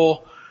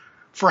people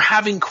for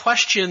having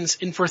questions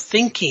and for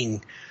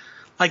thinking.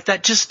 Like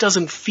that just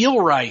doesn't feel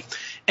right.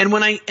 And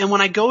when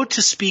I go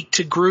to speak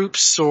to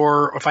groups,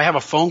 or if I have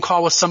a phone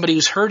call with somebody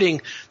who's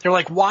hurting, they're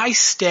like, why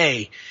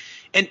stay?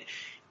 And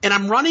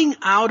I'm running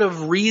out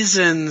of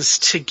reasons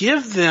to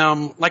give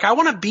them, like, I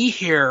want to be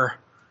here,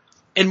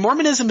 and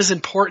Mormonism is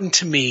important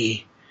to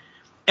me.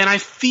 And I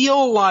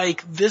feel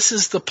like this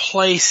is the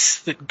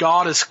place that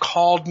God has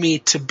called me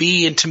to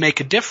be and to make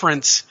a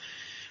difference.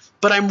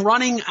 But I'm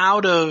running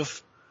out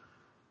of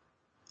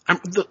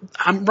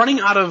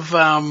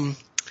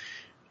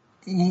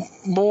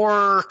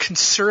more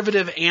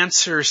conservative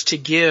answers to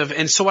give.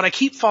 And so what I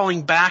keep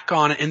falling back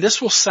on, and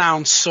this will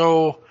sound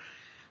so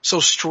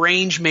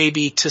strange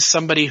maybe to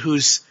somebody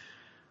who's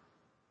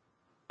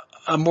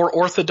a more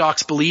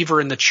orthodox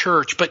believer in the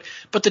church, but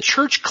the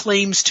church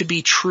claims to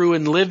be true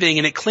and living,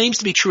 and it claims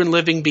to be true and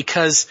living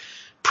because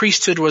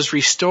priesthood was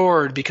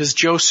restored, because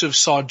Joseph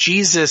saw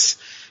Jesus,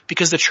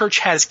 because the church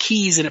has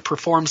keys and it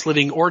performs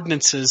living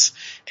ordinances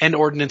and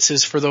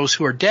ordinances for those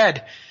who are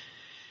dead.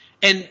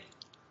 And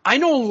I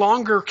no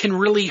longer can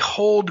really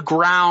hold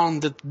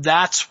ground that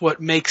that's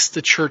what makes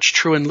the church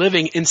true and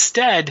living.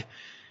 Instead,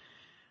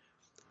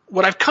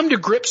 what I've come to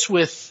grips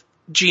with,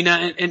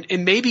 Gina,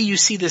 and maybe you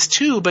see this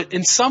too, but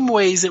in some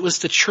ways it was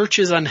the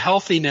church's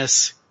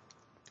unhealthiness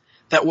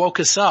that woke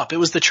us up. It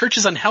was the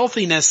church's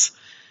unhealthiness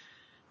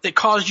that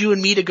caused you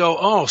and me to go,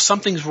 oh,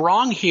 something's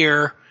wrong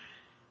here,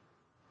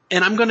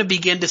 and I'm going to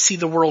begin to see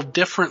the world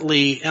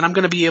differently, and I'm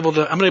going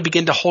to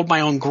begin to hold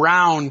my own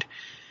ground.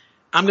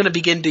 I'm going to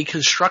begin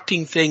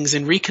deconstructing things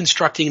and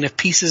reconstructing, and if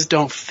pieces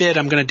don't fit,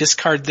 I'm going to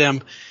discard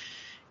them.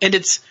 And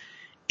it's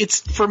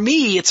for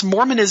me, it's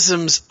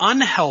Mormonism's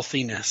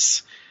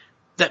unhealthiness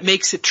that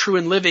makes it true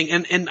and living.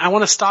 And I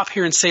want to stop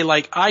here and say,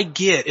 like, I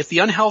get if the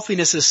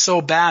unhealthiness is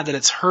so bad that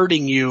it's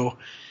hurting you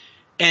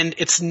and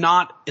it's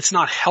not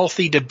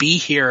healthy to be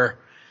here,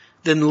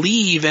 then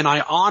leave, and I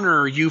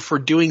honor you for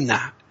doing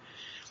that.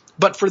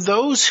 But for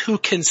those who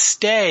can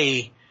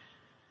stay,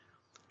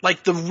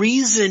 like the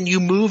reason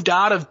you moved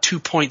out of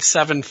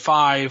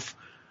 2.75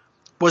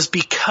 was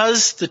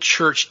because the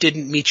church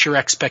didn't meet your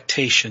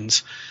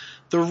expectations.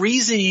 The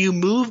reason you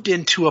moved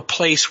into a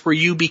place where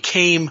you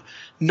became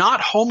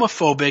not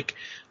homophobic,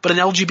 but an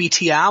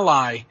LGBT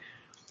ally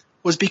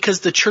was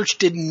because the church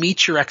didn't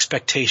meet your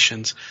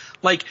expectations.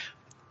 Like,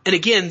 and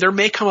again, there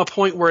may come a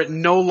point where it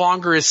no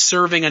longer is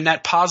serving a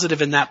net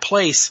positive in that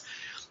place.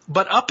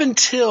 But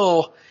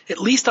at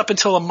least up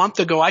until a month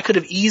ago, I could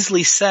have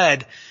easily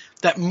said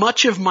that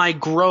much of my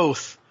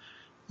growth,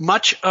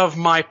 much of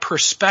my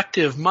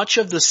perspective, much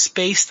of the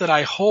space that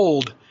I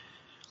hold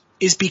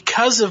is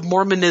because of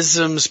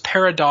Mormonism's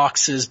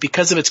paradoxes,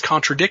 because of its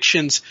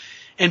contradictions,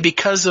 and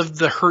because of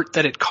the hurt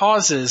that it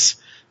causes.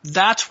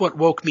 That's what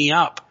woke me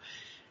up.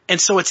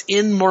 And so it's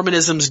in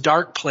Mormonism's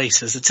dark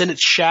places, it's in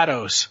its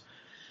shadows,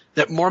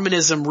 that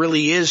Mormonism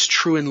really is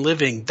true and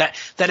living, that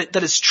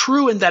it's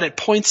true in that it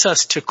points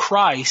us to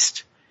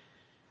Christ,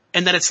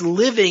 and that it's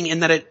living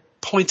in that it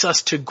points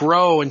us to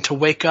grow and to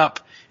wake up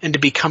and to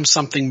become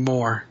something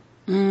more.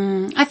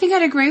 I think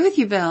I'd agree with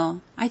you,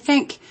 Bill. I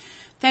think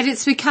that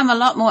it's become a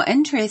lot more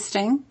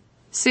interesting,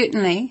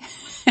 certainly,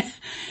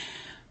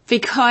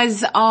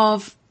 because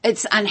of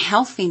its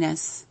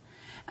unhealthiness.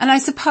 And I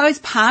suppose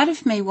part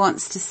of me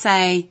wants to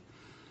say,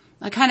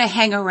 I kind of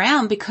hang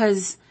around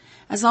because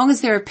as long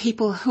as there are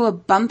people who are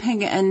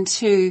bumping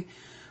into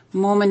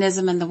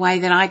Mormonism in the way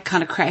that I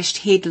kind of crashed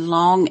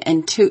headlong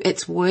into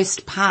its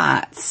worst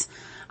parts,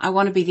 I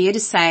want to be there to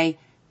say,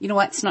 you know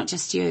what, it's not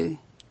just you.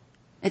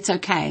 It's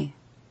okay.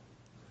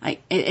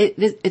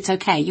 It's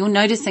okay. You're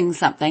noticing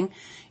something.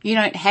 You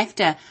don't have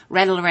to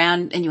rattle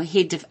around in your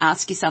head to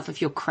ask yourself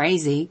if you're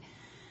crazy.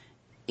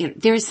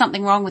 There is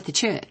something wrong with the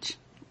church.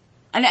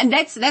 And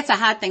that's a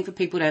hard thing for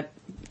people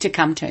to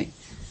come to,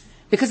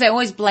 because they're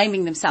always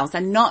blaming themselves.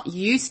 They're not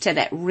used to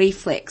that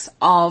reflex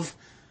of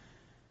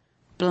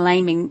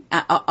blaming,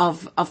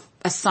 of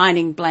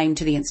assigning blame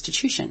to the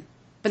institution.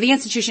 But the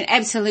institution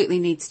absolutely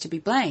needs to be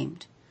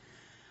blamed.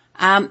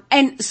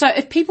 And so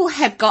if people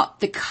have got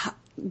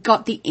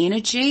the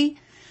energy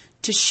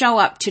to show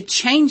up to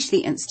change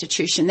the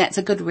institution, that's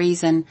a good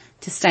reason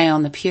to stay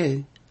on the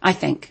pew, I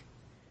think.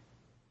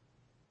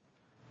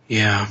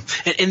 Yeah.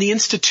 And the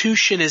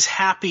institution is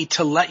happy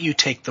to let you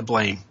take the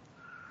blame,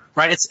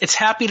 right? It's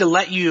happy to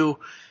let you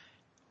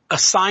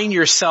assign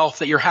yourself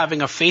that you're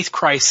having a faith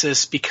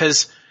crisis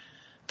because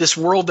this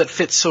world that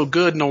fits so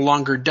good no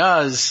longer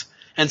does,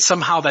 and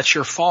somehow that's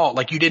your fault.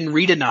 Like you didn't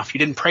read enough, you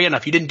didn't pray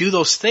enough, you didn't do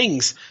those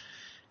things.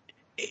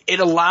 it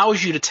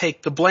allows you to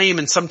take the blame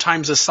and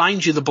sometimes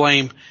assigns you the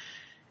blame.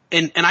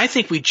 And I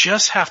think we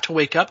just have to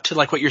wake up to,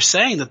 like what you're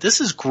saying, that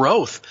this is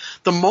growth.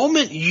 The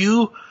moment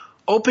you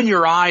open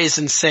your eyes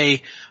and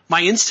say,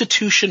 my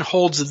institution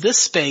holds this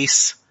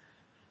space,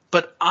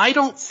 but I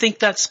don't think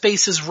that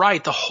space is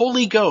right. The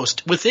Holy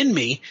Ghost within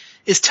me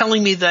is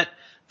telling me that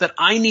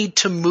I need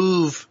to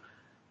move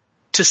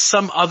to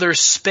some other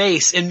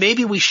space, and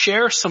maybe we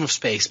share some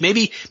space.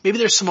 Maybe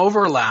there's some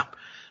overlap,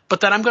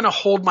 but that I'm going to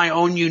hold my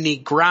own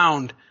unique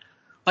ground.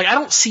 Like, I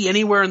don't see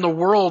anywhere in the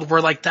world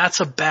where, like, that's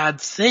a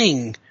bad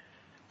thing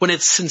when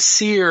it's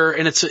sincere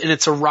and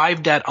it's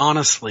arrived at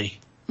honestly.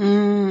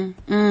 I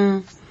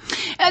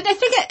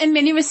think in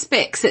many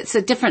respects it's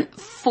a different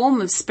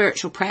form of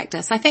spiritual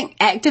practice. I think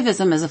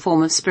activism is a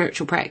form of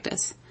spiritual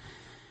practice.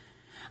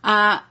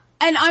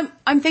 And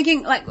I'm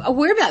thinking, like,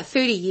 we're about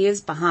 30 years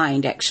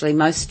behind, actually,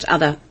 most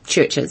other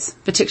churches,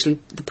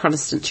 particularly the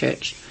Protestant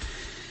church.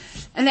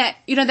 And that,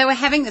 you know, they were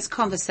having this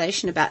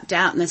conversation about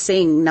doubt and they're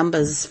seeing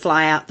numbers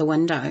fly out the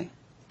window.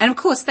 And of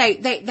course they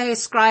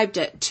ascribed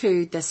it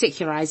to the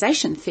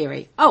secularization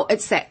theory. Oh,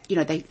 it's that, you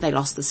know, they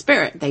lost the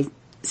spirit. They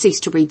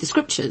ceased to read the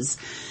scriptures.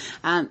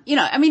 You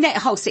know, I mean, that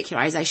whole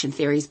secularization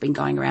theory has been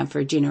going around for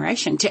a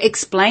generation to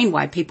explain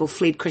why people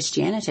fled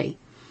Christianity.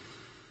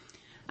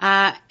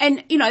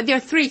 And, you know, there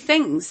are three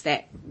things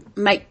that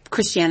make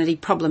Christianity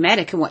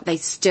problematic and what they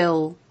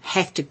still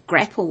have to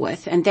grapple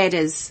with, and that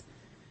is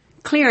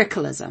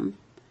clericalism,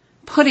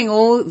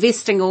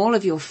 vesting all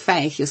of your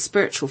faith, your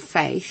spiritual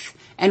faith,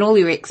 and all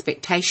your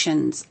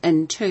expectations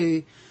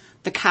into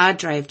the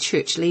cadre of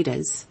church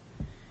leaders.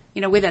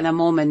 You know, whether they're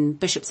Mormon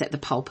bishops at the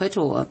pulpit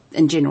or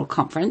in general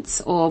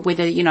conference, or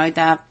whether, you know,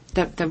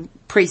 the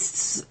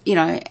priests, you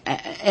know,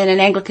 in an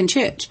Anglican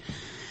church.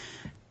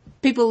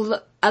 People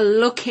are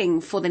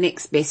looking for the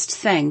next best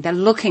thing. They're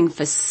looking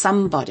for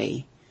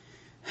somebody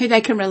who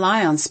they can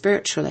rely on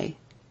spiritually.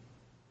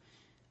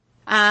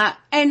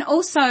 And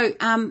also,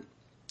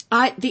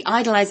 the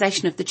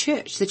idolization of the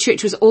church. The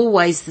church was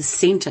always the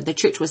center. The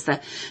church was the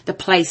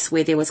place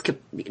where there was,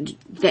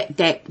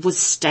 that was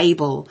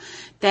stable,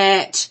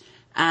 that,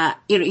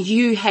 you know,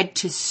 you had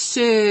to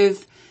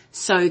serve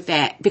so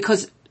that,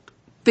 because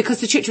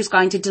the church was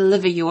going to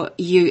deliver you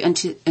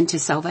into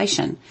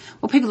salvation.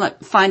 Well, people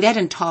find that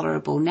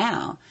intolerable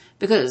now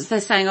because they're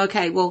saying,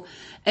 okay, well,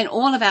 in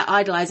all of our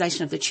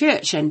idolization of the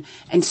church and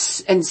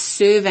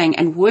serving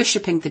and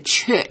worshipping the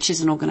church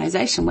as an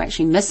organization, we're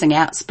actually missing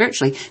out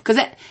spiritually because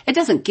it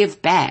doesn't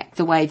give back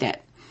the way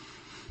that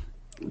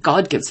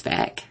God gives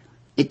back.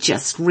 It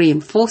just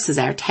reinforces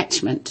our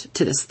attachment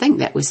to this thing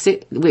that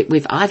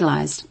we've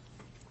idolized.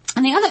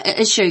 And the other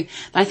issue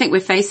that I think we're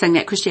facing,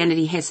 that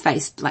Christianity has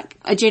faced like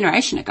a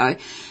generation ago,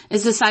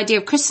 is this idea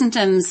of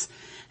Christendom's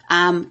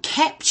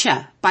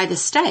capture by the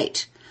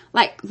state.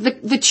 Like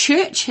the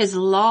church has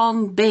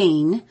long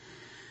been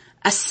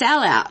a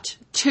sellout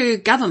to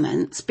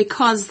governments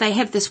because they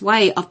have this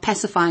way of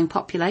pacifying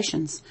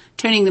populations,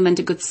 turning them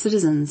into good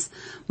citizens,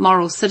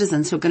 moral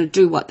citizens who are going to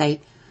do what they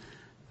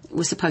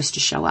were supposed to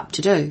show up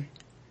to do.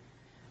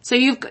 So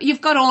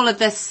you've got all of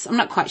this. I'm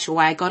not quite sure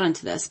why I got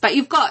into this, but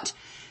you've got.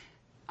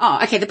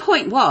 Oh, okay. The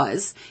point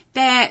was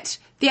that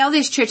the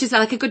LDS churches are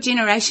like a good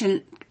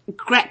generation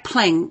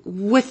grappling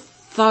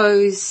with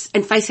those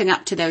and facing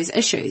up to those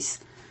issues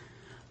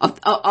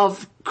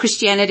of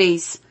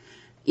Christianity's,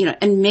 you know,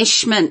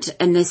 enmeshment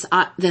in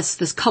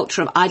this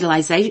culture of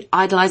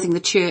idolizing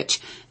the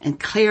church and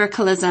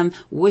clericalism,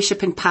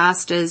 worshipping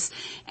pastors,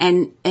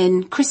 and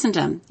in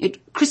Christendom.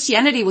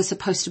 Christianity was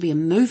supposed to be a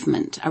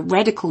movement, a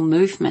radical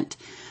movement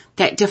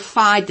that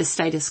defied the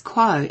status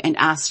quo and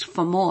asked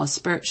for more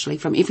spiritually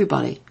from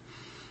everybody.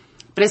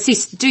 But it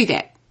ceased to do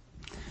that.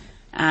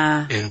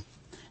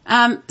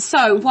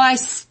 So why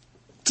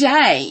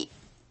stay?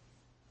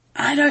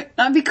 I don't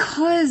know,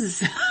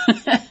 because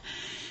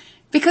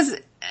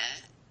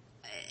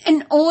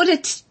in order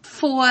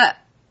for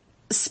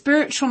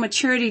spiritual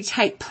maturity to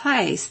take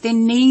place, there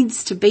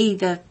needs to be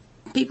the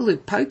people who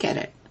poke at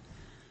it.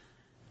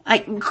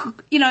 Like,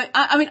 you know,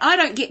 I mean, I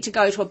don't get to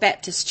go to a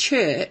Baptist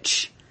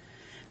church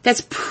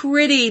that's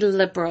pretty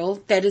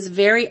liberal, that is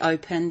very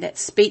open, that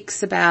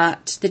speaks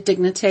about the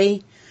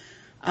dignity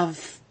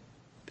of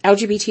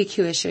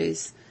LGBTQ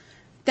issues,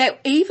 that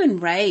even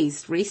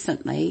raised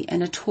recently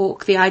in a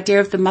talk the idea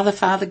of the Mother,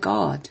 Father,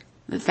 God,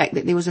 the fact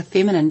that there was a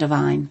feminine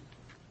divine.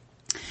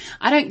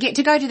 I don't get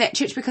to go to that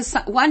church because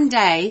one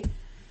day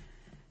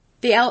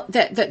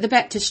the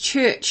Baptist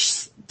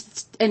church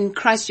in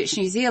Christchurch,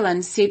 New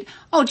Zealand said,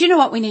 oh, do you know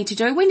what we need to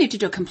do? We need to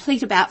do a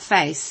complete about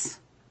face.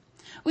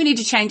 We need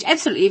to change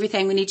absolutely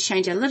everything. We need to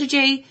change our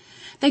liturgy.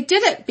 They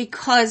did it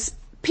because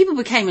people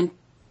became,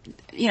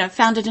 you know,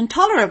 found it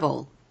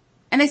intolerable,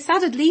 and they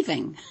started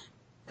leaving.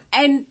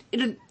 And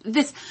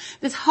this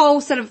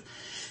whole sort of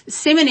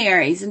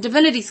seminaries and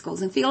divinity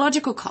schools and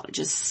theological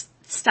colleges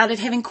started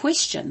having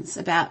questions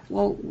about,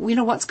 well, you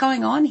know, what's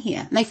going on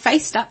here? And they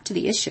faced up to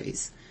the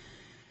issues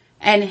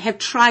and have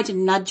tried to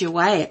nudge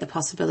away at the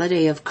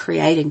possibility of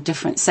creating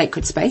different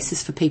sacred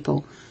spaces for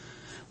people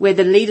where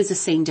the leaders are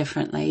seen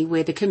differently,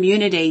 where the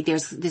community,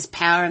 there's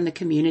power in the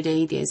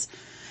community, there's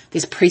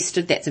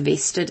priesthood that's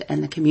vested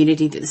in the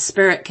community, that the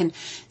Spirit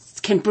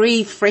can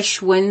breathe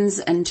fresh winds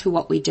into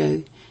what we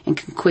do and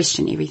can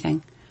question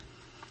everything.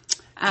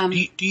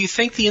 Do you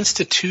think the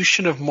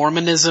institution of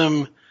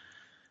Mormonism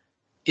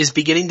is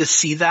beginning to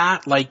see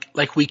that?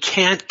 Like we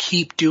can't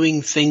keep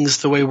doing things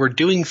the way we're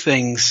doing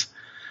things.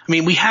 I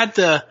mean, we had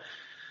the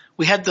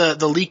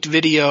leaked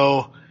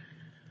video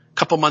a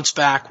couple months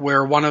back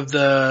where one of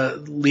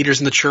the leaders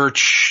in the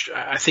church,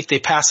 I think they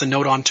passed a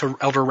note on to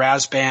Elder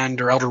Rasband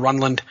or Elder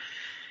Runland,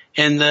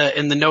 and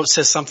the note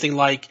says something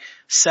like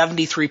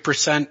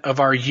 73%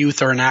 of our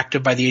youth are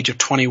inactive by the age of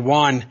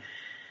 21.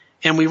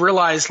 And we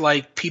realize,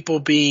 like, people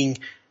being,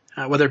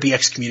 whether it be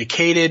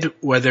excommunicated,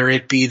 whether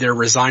it be they're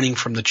resigning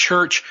from the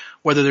church,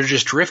 whether they're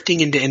just drifting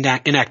into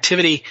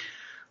inactivity,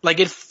 like,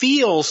 it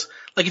feels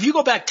like if you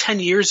go back 10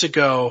 years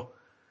ago,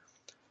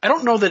 I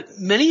don't know that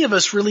many of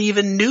us really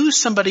even knew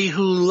somebody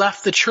who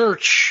left the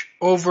church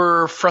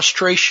over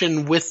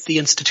frustration with the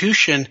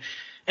institution.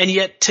 And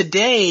yet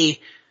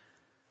today,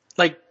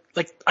 like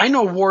I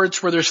know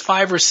wards where there's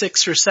 5 or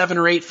 6 or 7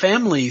 or 8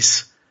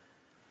 families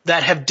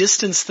that have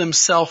distanced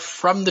themselves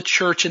from the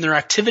church in their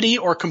activity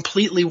or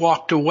completely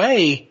walked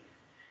away.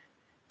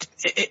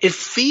 It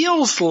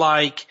feels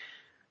like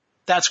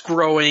that's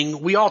growing.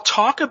 We all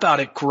talk about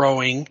it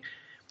growing.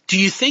 Do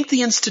you think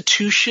the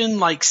institution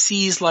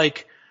sees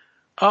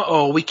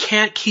we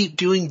can't keep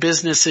doing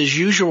business as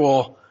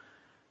usual?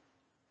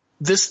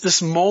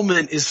 This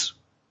moment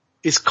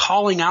is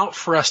calling out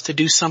for us to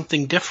do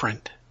something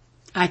different.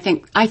 I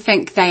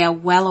think they are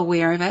well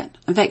aware of it.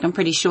 In fact, I'm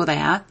pretty sure they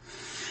are.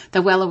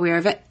 They're well aware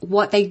of it.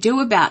 What they do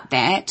about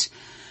that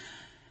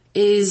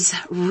is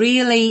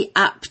really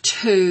up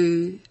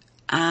to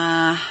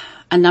a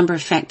number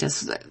of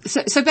factors.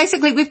 So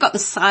basically, we've got the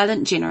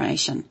silent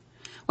generation.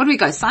 What do we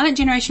go? Silent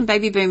generation,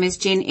 baby boomers,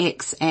 Gen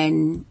X,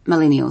 and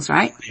millennials,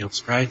 right?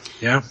 Millennials, right?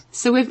 Yeah.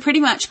 So we've pretty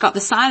much got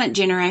the silent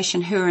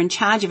generation who are in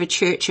charge of a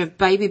church of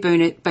baby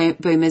boomers,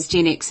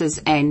 Gen Xers,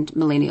 and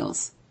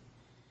millennials.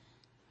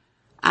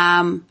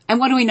 And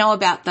what do we know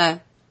about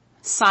the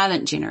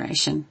silent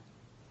generation?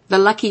 The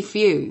lucky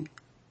few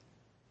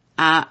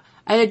are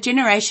a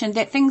generation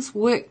that things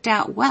worked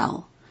out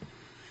well.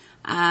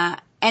 And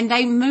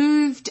they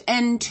moved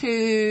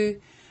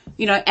into,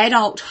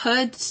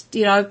 adulthood,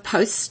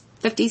 post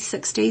 50s,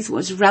 60s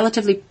was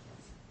relatively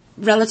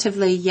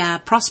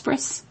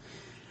prosperous.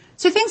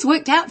 So things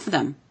worked out for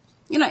them.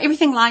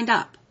 Everything lined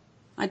up.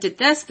 I did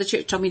this, the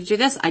church told me to do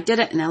this, I did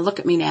it, and now look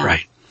at me now.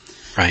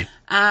 Right.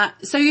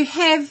 So you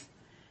have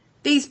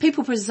these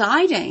people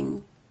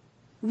presiding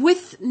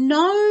with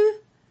no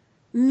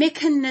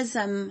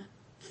mechanism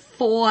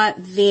for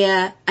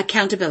their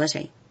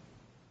accountability.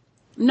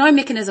 No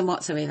mechanism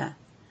whatsoever.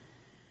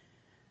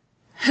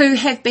 Who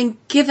have been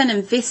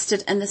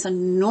invested in this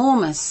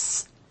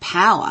enormous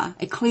power,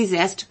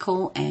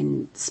 ecclesiastical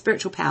and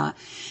spiritual power,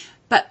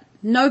 but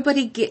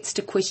nobody gets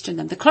to question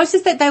them. The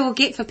closest that they will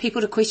get for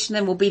people to question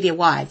them will be their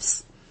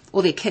wives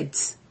or their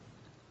kids.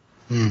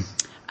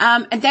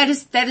 And that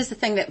is the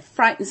thing that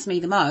frightens me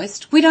the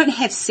most. We don't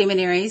have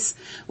seminaries.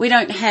 We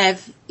don't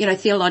have,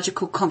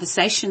 theological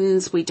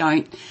conversations. We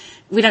don't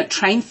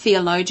train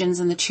theologians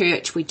in the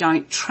church. We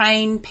don't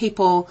train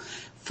people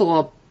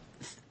for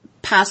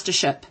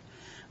pastorship.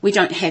 We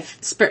don't have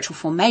spiritual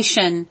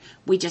formation.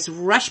 We just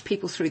rush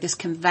people through this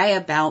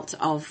conveyor belt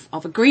of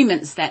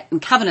agreements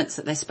and covenants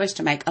that they're supposed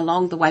to make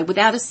along the way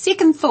without a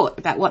second thought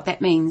about what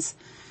that means.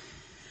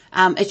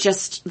 It's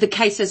just the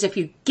case is if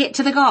you get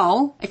to the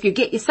goal, if you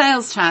get your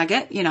sales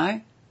target,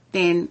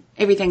 then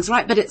everything's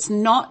right. But it's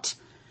not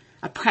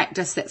a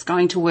practice that's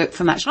going to work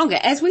for much longer,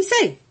 as we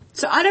see.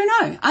 So I don't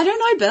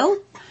know, Bill.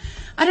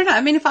 I don't know.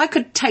 I mean, if I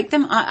could take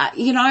them,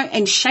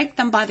 and shake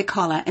them by the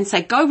collar and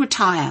say, go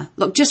retire.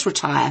 Look, just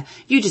retire.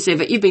 You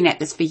deserve it. You've been at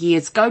this for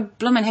years. Go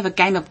bloom and have a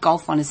game of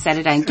golf on a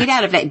Saturday and get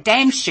out of that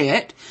damn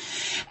shirt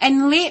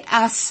and let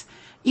us,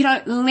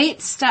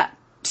 let's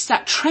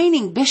start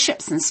training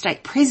bishops and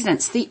stake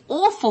presidents. The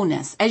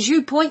awfulness, as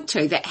you point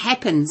to, that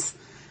happens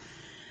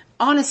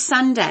on a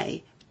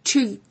Sunday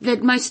to the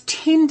most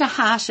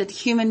tender-hearted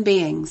human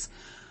beings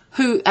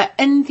who are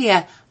in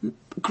their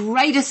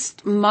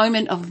greatest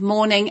moment of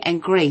mourning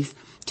and grief.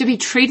 To be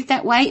treated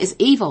that way is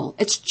evil.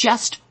 It's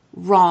just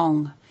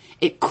wrong.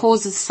 It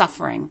causes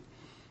suffering.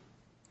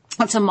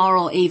 It's a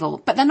moral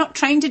evil. But they're not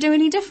trained to do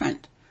any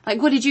different.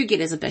 Like, what did you get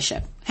as a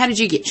bishop? How did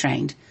you get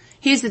trained?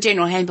 Here's the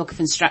General Handbook of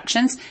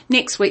Instructions.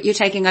 Next week you're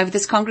taking over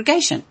this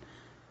congregation.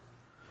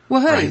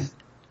 Woohoo. Right.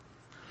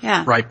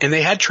 Yeah. Right. And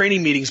they had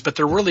training meetings, but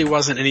there really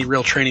wasn't any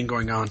real training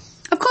going on.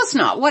 Of course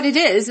not. What it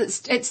is,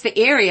 it's the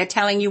area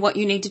telling you what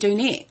you need to do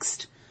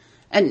next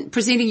and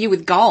presenting you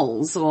with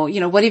goals or,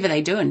 whatever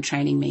they do in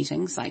training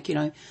meetings. Like,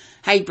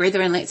 hey,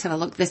 brethren, let's have a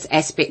look at this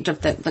aspect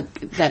of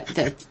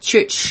the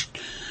church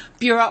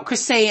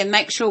bureaucracy and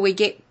make sure we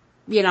get,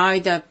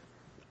 the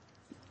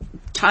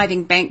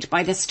tithing banked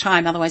by this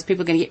time, otherwise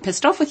people are going to get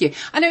pissed off with you.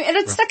 I know, and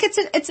it's like,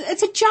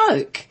 it's a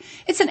joke.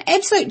 It's an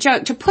absolute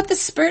joke to put the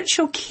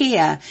spiritual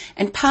care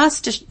and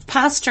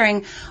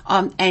pastoring,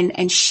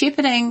 and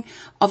shepherding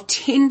of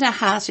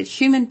tender-hearted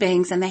human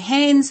beings in the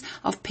hands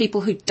of people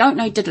who don't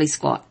know diddly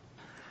squat.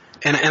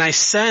 And I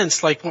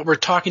sense, like what we're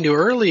talking to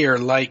earlier,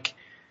 like,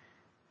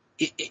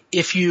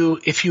 if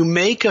you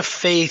make a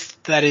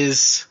faith that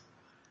is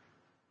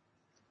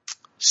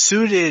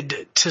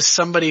suited to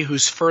somebody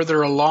who's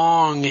further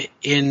along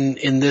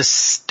in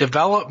this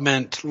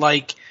development,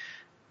 like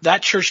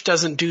that church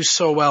doesn't do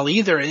so well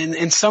either.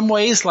 In some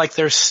ways, like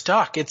they're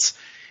stuck. It's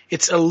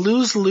a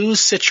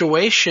lose-lose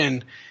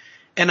situation.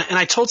 And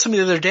I told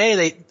somebody the other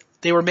day,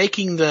 they were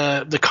making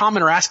the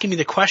comment or asking me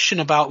the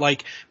question about,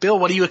 like, Bill,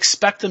 what do you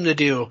expect them to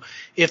do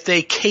if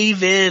they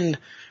cave in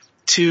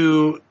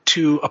to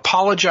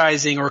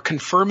apologizing or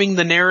confirming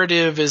the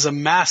narrative is a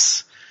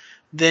mess?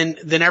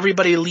 Then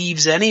everybody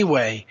leaves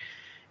anyway.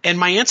 And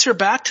my answer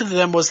back to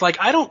them was like,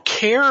 I don't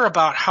care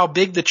about how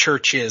big the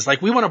church is.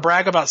 Like, we want to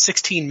brag about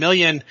 16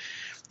 million.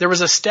 There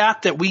was a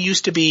stat that we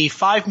used to be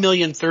 5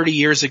 million 30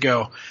 years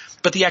ago,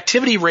 but the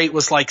activity rate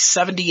was like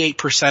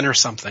 78% or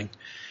something.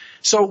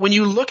 So when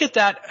you look at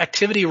that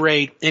activity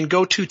rate and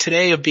go to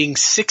today of being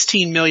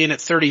 16 million at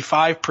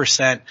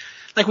 35%,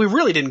 like we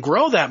really didn't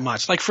grow that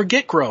much. Like,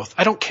 forget growth.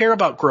 I don't care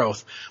about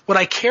growth. What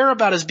I care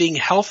about is being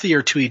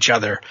healthier to each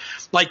other.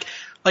 Like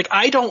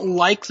I don't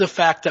like the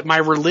fact that my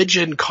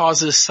religion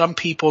causes some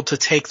people to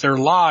take their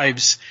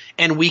lives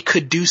and we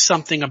could do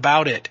something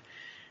about it.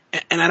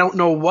 And I don't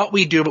know what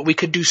we do, but we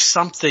could do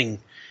something,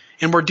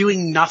 and we're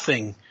doing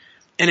nothing.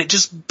 And it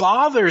just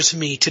bothers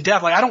me to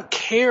death. Like, I don't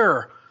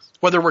care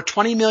whether we're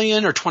 20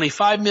 million or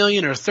 25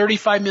 million or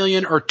 35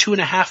 million or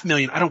 2.5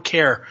 million. I don't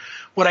care.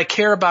 What I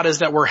care about is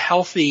that we're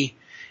healthy,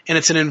 and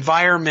it's an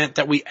environment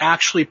that we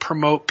actually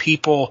promote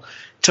people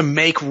to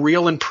make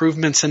real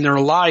improvements in their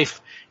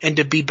life and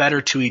to be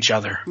better to each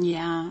other.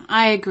 Yeah,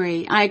 I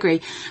agree.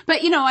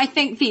 But, I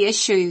think the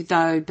issue,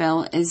 though,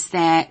 Bill, is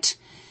that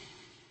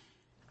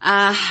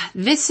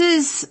this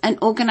is an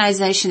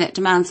organization that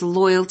demands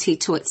loyalty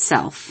to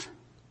itself.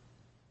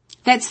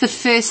 That's the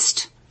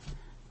first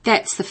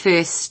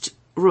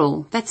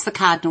rule. That's the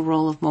cardinal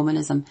rule of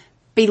Mormonism.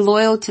 Be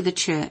loyal to the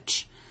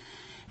church.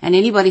 And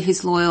anybody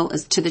who's loyal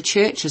to the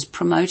church is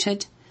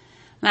promoted.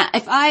 Now,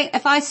 if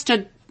I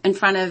stood in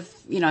front of,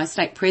 a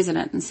stake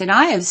president and said,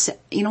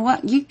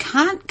 you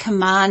can't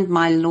command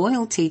my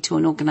loyalty to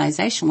an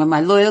organization when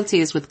my loyalty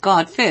is with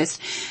God first.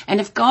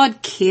 And if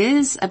God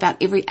cares about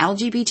every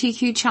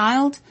LGBTQ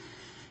child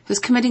who's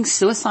committing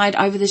suicide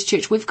over this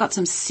church, we've got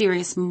some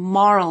serious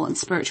moral and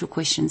spiritual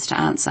questions to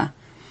answer.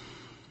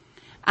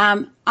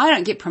 I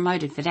don't get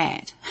promoted for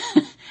that.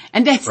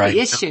 And that's right. The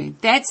issue.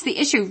 That's the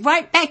issue.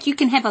 Right back, you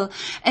can have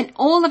and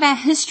all of our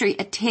history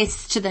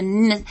attests to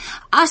the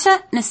utter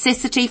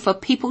necessity for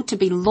people to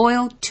be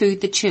loyal to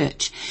the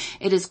church.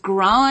 It has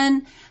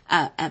grown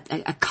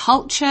a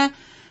culture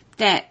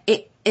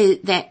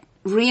that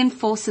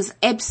reinforces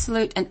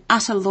absolute and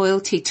utter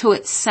loyalty to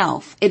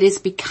itself. It has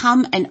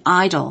become an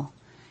idol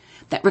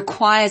that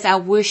requires our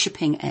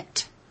worshipping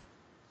it.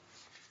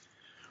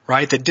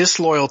 Right? That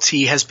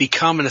disloyalty has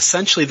become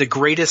essentially the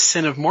greatest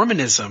sin of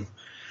Mormonism.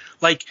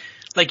 Like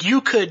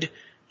you could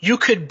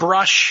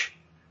brush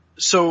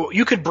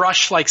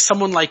like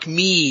someone like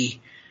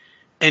me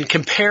and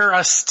compare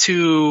us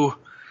to,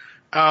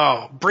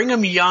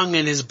 Brigham Young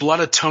and his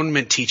blood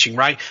atonement teaching,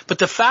 right? But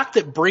the fact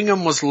that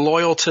Brigham was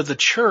loyal to the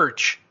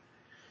church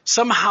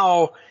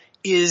somehow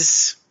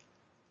it's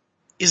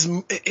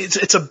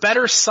a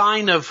better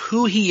sign of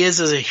who he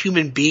is as a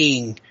human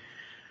being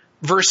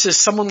versus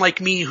someone like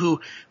me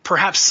who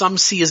perhaps some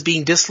see as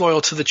being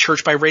disloyal to the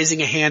church by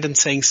raising a hand and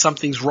saying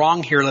something's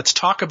wrong here. Let's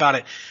talk about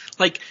it.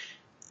 Like,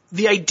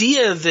 the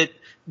idea that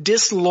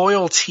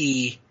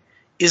disloyalty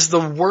is the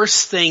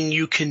worst thing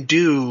you can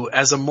do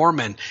as a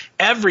Mormon.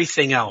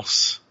 Everything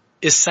else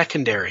is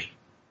secondary.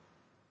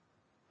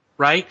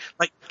 Right?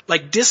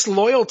 Like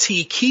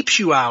disloyalty keeps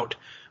you out,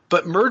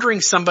 but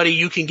murdering somebody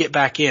you can get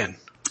back in.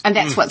 And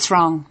that's what's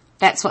wrong.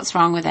 That's what's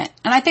wrong with it.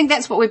 And I think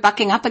that's what we're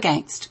bucking up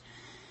against.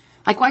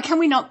 Like, why can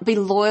we not be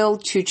loyal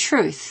to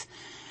truth,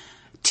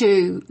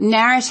 to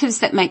narratives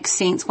that make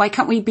sense? Why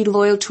can't we be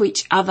loyal to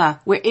each other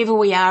wherever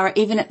we are,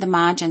 even at the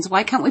margins?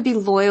 Why can't we be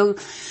loyal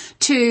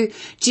to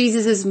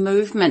Jesus's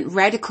movement,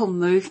 radical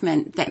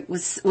movement that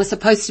was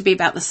supposed to be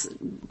about this,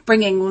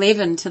 bringing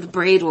leaven to the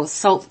bread or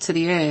salt to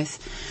the earth?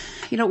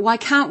 Why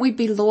can't we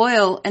be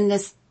loyal in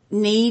this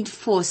need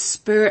for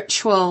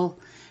spiritual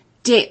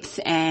depth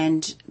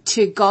and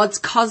to God's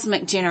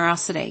cosmic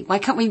generosity? Why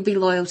can't we be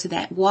loyal to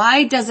that?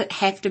 Why does it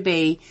have to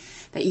be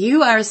that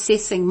you are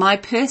assessing my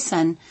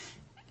person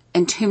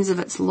in terms of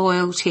its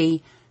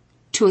loyalty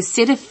to a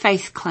set of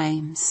faith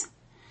claims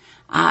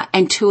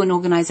and to an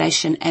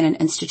organization and an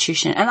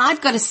institution? And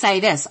I've got to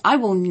say this, I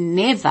will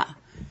never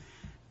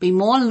be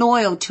more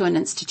loyal to an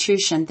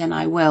institution than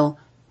I will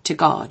to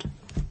God.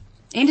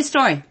 End of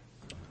story.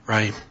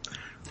 Right.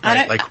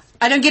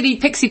 I don't get any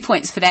pixie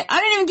points for that.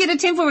 I don't even get a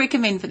temple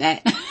recommend for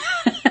that.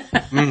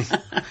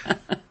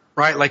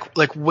 right?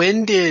 Like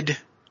when did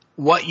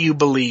what you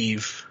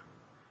believe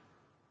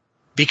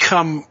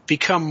become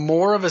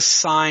more of a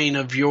sign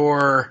of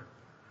your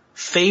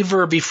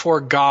favor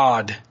before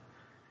God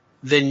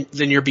than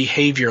your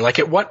behavior? Like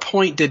at what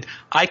point did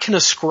I can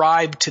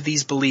ascribe to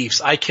these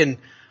beliefs? I can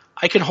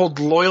hold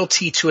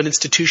loyalty to an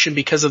institution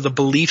because of the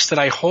beliefs that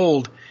I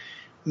hold.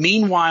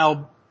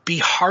 Meanwhile, be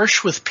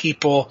harsh with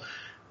people,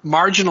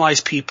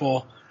 marginalize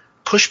people,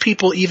 push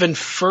people even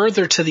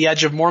further to the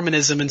edge of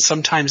Mormonism and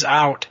sometimes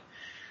out.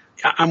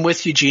 I'm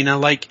with you, Gina.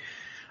 Like,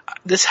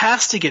 this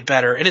has to get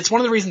better. And it's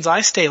one of the reasons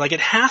I stay. Like, it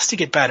has to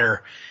get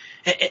better.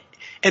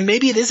 And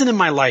maybe it isn't in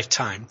my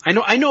lifetime.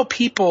 I know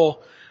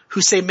people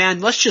who say,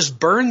 man, let's just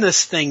burn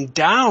this thing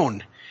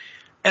down.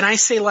 And I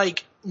say,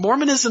 like,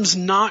 Mormonism's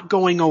not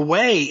going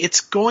away.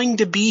 It's going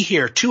to be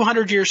here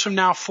 200 years from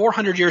now,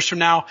 400 years from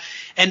now.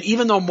 And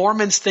even though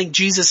Mormons think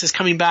Jesus is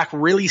coming back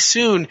really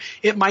soon,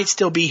 it might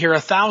still be here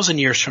 1,000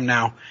 years from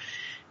now.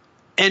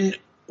 And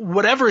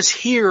whatever's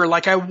here,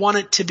 like, I want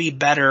it to be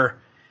better.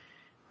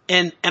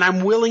 And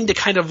I'm willing to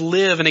kind of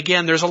live. And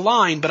again, there's a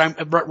line,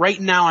 but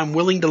right now I'm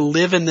willing to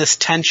live in this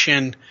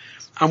tension.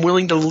 I'm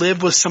willing to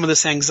live with some of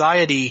this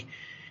anxiety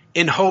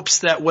in hopes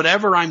that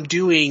whatever I'm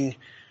doing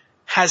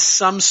has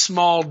some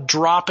small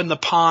drop in the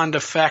pond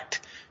effect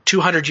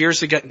 200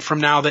 years from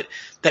now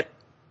that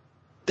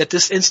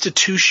this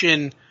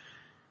institution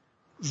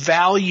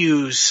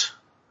values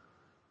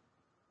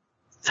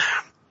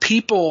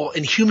people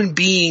and human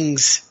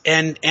beings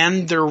and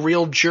their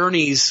real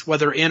journeys,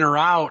 whether in or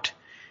out,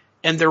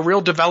 and their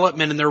real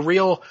development and their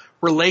real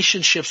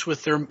relationships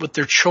with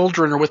their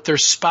children or with their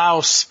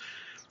spouse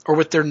or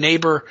with their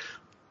neighbor.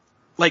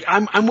 Like,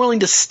 I'm willing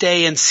to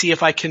stay and see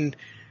if I can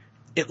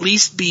at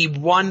least be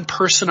one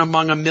person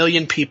among a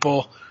million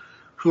people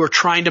who are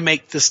trying to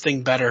make this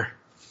thing better.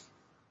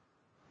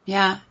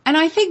 Yeah. And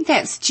I think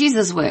that's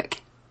Jesus' work.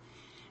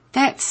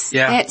 That's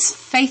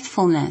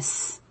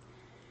faithfulness.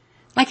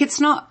 Like, it's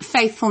not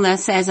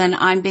faithfulness as in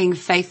I'm being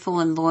faithful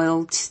and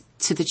loyal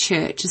to the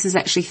church. This is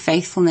actually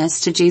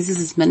faithfulness to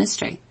Jesus'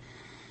 ministry.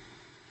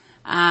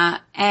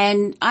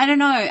 And I don't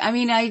know. I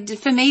mean,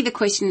 for me, the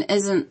question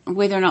isn't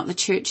whether or not the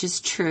church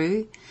is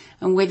true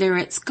and whether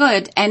it's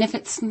good. And if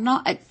it's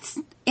not,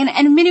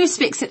 in many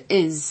respects it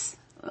is.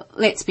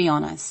 Let's be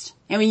honest.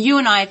 I mean, you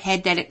and I have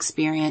had that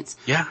experience.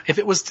 Yeah. If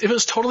it was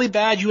totally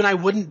bad, you and I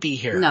wouldn't be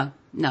here.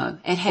 No.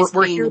 It has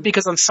We're here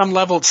because on some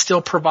level it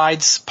still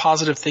provides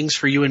positive things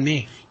for you and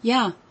me.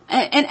 Yeah.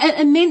 And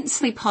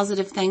immensely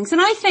positive things. And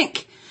I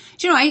think,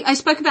 I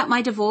spoke about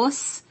my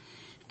divorce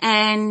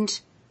and,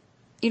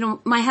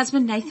 my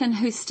husband Nathan,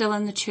 who's still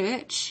in the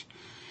church,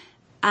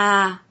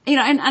 and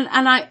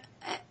I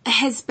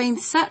has been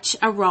such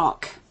a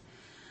rock,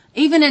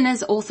 even in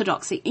his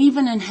orthodoxy,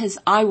 even in his,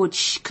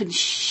 could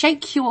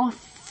shake your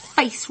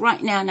face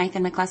right now,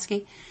 Nathan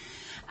McCluskey.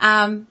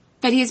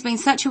 But he has been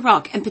such a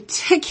rock, and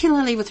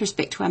particularly with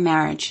respect to our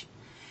marriage.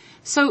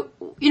 So,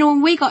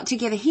 when we got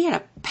together, he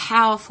had a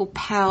powerful,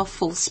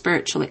 powerful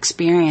spiritual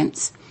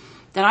experience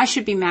that I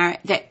should be married,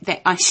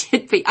 that I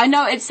should be. I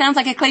know it sounds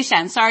like a cliche.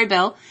 I'm sorry,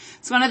 Bill.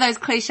 It's one of those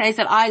cliches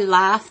that I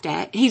laughed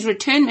at. He's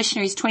returned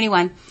missionary. He's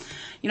 21.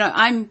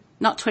 I'm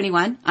not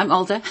 21. I'm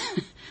older.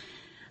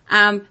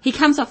 He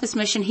comes off his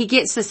mission. He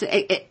gets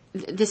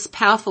this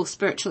powerful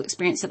spiritual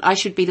experience that I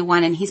should be the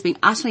one, and he's been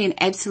utterly and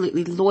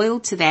absolutely loyal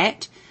to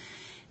that.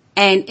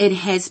 And it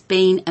has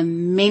been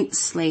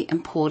immensely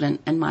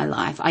important in my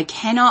life. I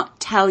cannot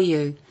tell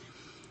you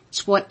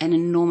what an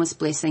enormous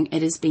blessing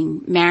it has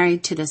been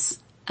married to this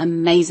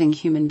amazing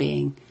human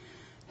being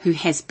who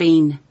has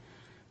been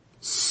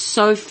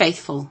so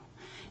faithful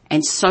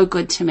and so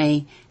good to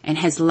me and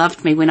has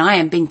loved me when I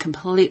am being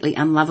completely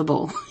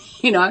unlovable,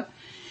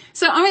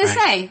 So I'm going to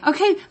say,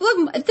 okay,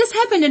 look, if this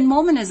happened in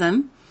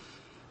Mormonism,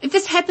 if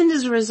this happened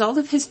as a result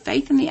of his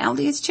faith in the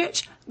LDS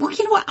Church, well,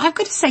 you know what? I've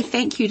got to say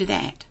thank you to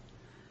that.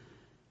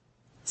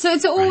 So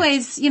it's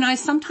always,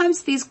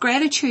 sometimes there's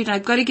gratitude.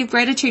 I've got to give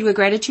gratitude where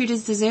gratitude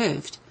is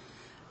deserved.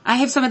 I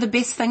have some of the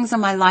best things in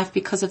my life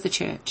because of the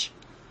church.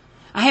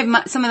 I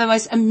have some of the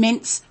most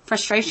immense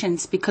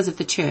frustrations because of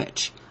the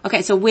church.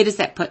 Okay, so where does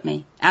that put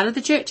me? Out of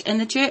the church? In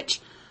the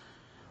church?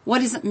 What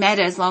does it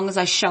matter as long as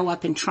I show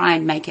up and try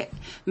and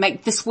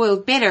make this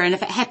world better? And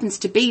if it happens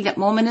to be that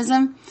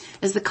Mormonism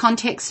is the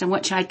context in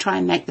which I try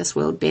and make this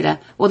world better,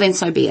 well then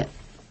so be it.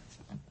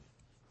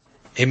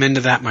 Amen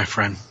to that, my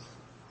friend.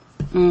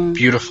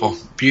 Beautiful,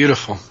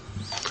 beautiful.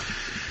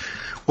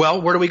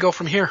 Well, where do we go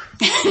from here?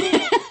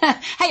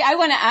 Hey, I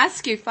want to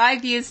ask you,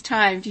 5 years'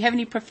 time, do you have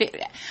any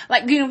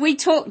we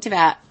talked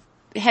about,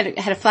 had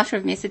a flutter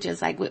of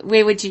messages, like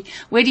where do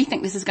you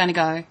think this is going to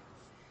go?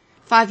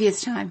 5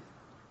 years' time.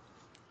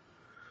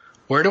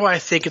 Where do I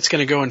think it's going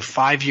to go in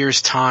 5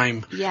 years'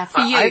 time? Yeah,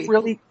 for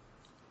you.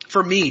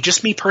 For me,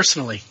 just me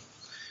personally.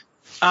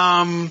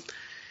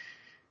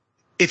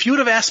 If you would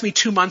have asked me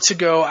 2 months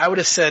ago, I would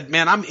have said,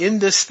 man, I'm in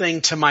this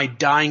thing to my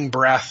dying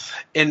breath.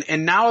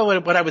 And now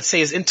what I would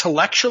say is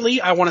intellectually,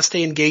 I want to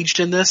stay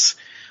engaged in this.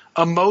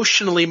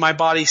 Emotionally, my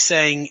body's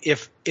saying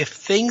if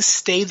things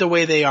stay the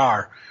way they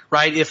are,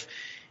 right?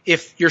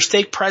 if your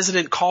stake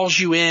president calls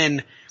you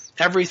in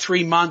every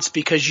 3 months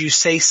because you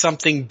say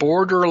something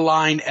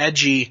borderline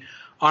edgy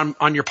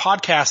on your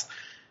podcast,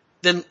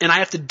 and I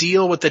have to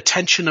deal with the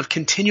tension of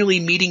continually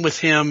meeting with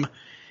him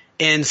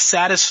and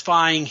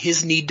satisfying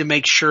his need to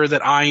make sure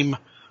that I'm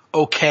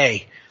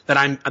okay, that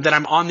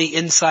I'm on the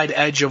inside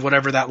edge of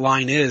whatever that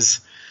line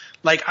is.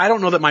 Like, I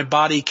don't know that my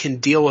body can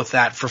deal with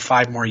that for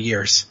 5 more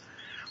years.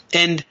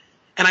 And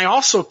I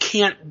also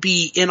can't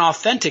be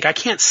inauthentic. I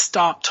can't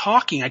stop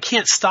talking. I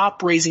can't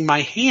stop raising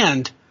my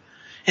hand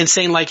and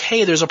saying like,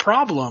 hey, there's a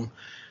problem.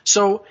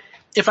 So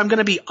if I'm going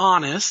to be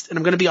honest and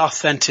I'm going to be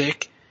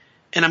authentic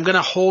and I'm going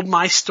to hold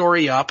my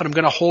story up and I'm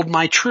going to hold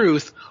my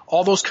truth,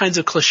 all those kinds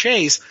of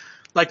cliches,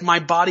 like my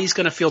body's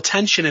going to feel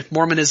tension if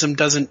Mormonism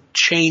doesn't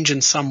change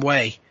in some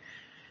way.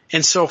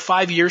 And so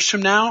 5 years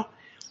from now,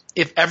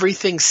 if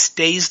everything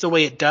stays the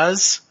way it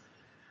does,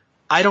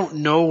 I don't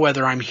know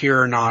whether I'm here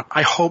or not.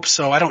 I hope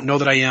so. I don't know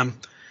that I am.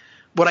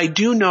 What I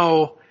do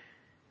know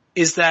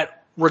is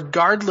that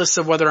regardless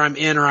of whether I'm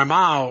in or I'm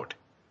out,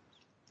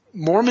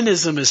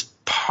 Mormonism is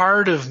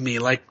part of me.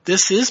 Like,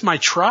 this is my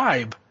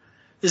tribe.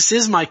 This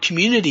is my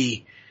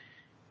community.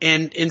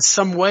 And in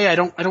some way, I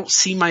don't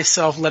see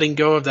myself letting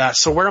go of that.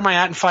 So where am I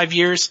at in 5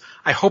 years?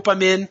 I hope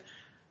I'm in.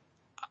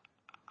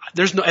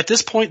 At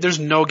this point, there's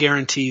no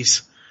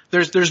guarantees.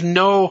 There's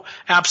no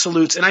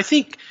absolutes. And I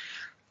think,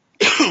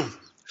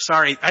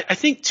 I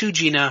think too,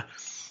 Gina,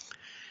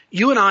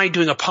 you and I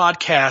doing a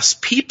podcast,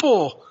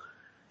 people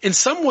in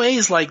some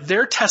ways, like,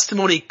 their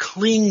testimony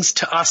clings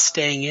to us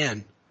staying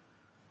in,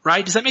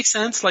 right? Does that make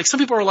sense? Like, some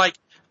people are like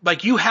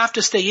you have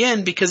to stay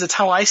in because it's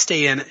how I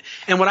stay in.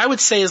 And what I would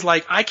say is,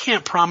 like, I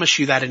can't promise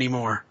you that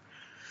anymore.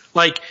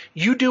 Like,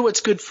 you do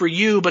what's good for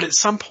you, but at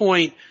some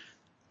point,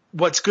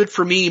 what's good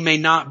for me may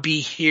not be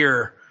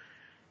here.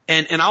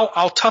 And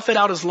I'll tough it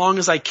out as long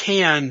as I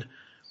can,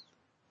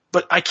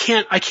 but I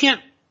can't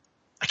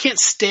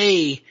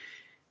stay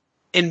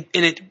in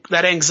it,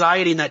 that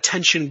anxiety and that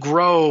tension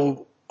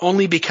grow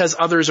only because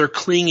others are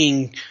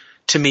clinging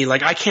to me.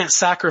 Like, I can't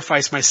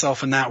sacrifice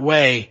myself in that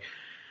way.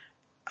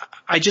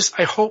 I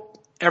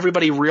hope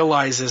everybody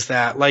realizes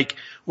that, like,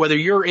 whether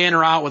you're in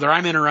or out, whether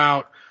I'm in or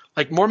out,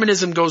 like,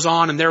 Mormonism goes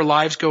on and their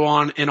lives go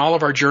on and all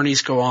of our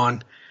journeys go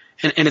on.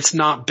 And it's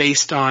not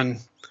based on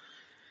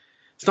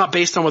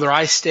whether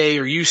I stay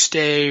or you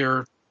stay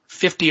or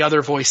 50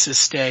 other voices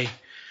stay.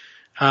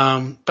 But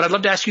I'd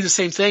love to ask you the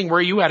same thing. Where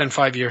are you at in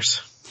 5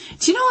 years?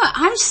 Do you know what?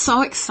 I'm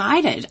so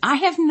excited. I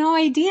have no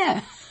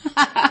idea.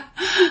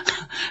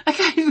 Like,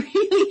 I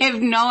really have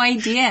no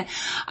idea.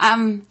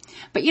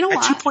 But you know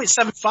what? At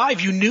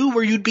 2.75, you knew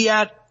where you'd be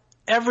at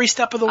every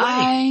step of the way.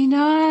 I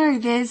know.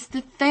 There's the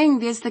thing.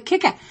 There's the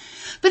kicker.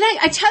 But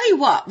I tell you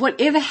what,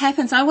 whatever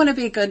happens, I want to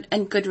be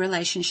in good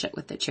relationship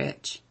with the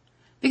church,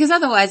 because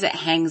otherwise it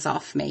hangs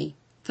off me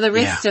for the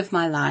rest of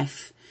my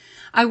life.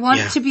 I want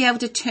to be able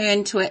to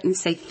turn to it and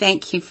say,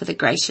 thank you for the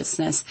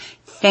graciousness.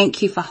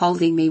 Thank you for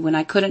holding me when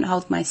I couldn't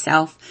hold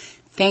myself.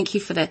 Thank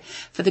you for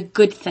the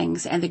good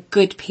things and the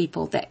good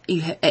people that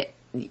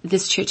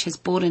this church has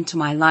brought into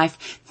my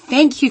life.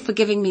 Thank you for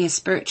giving me a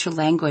spiritual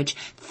language.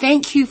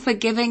 Thank you for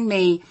giving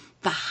me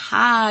the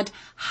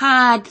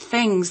hard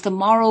things, the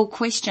moral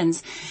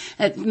questions.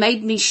 It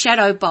made me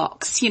shadow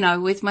box,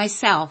 with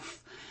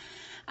myself,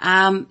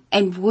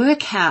 and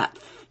work out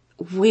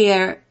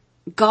where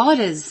God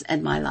is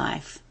in my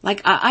life.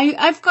 Like,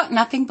 I've got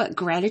nothing but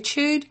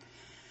gratitude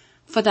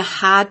for the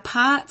hard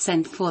parts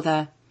and for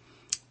the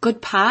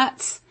good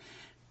parts.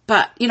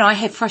 But, I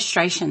have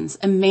frustrations,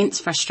 immense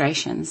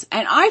frustrations.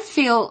 And I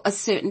feel a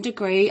certain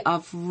degree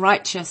of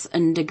righteous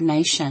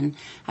indignation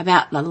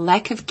about the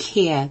lack of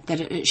care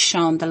that it is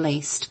shown the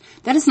least.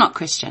 That is not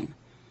Christian.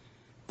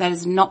 That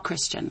is not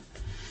Christian.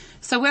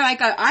 So where I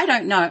go, I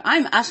don't know.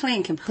 I'm utterly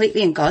and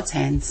completely in God's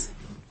hands.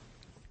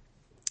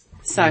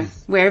 So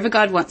wherever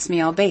God wants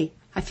me, I'll be.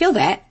 I feel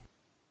that.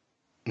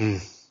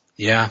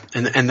 Yeah.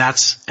 And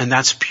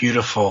that's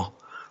beautiful.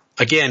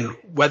 Again,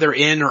 whether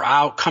in or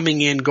out,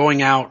 coming in,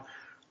 going out,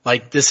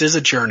 like, this is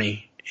a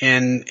journey,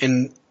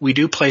 and we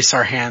do place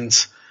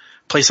ourselves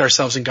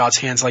in God's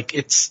hands. Like,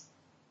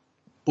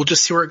 we'll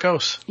just see where it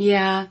goes.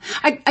 Yeah.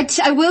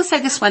 I will say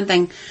this one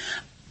thing.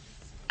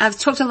 I've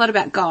talked a lot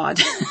about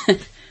God.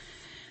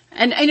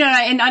 and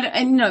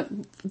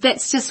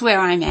that's just where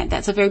I'm at.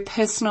 That's a very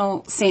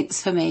personal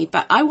sense for me.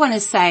 But I want to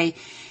say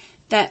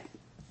that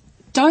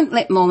don't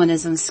let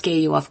Mormonism scare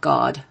you off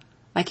God.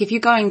 Like, if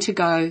you're going to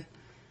go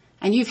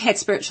and you've had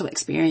spiritual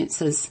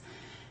experiences,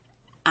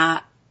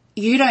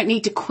 you don't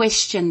need to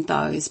question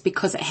those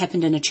because it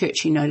happened in a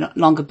church you no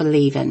longer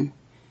believe in.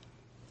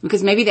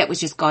 Because maybe that was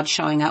just God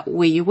showing up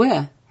where you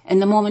were in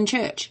the Mormon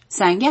church,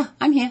 saying, yeah,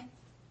 I'm here.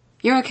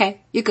 You're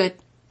okay. You're good.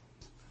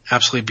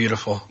 Absolutely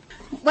beautiful.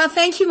 Well,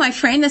 thank you, my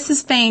friend. This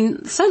has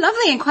been so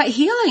lovely and quite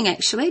healing,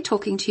 actually,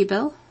 talking to you,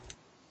 Bill.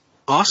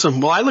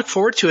 Awesome. Well, I look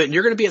forward to it. And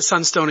you're going to be at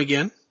Sunstone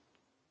again.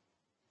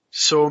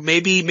 So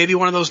maybe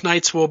one of those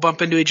nights we'll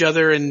bump into each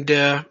other and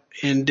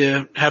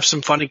have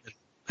some fun again.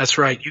 That's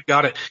right. You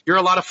got it. You're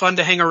a lot of fun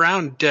to hang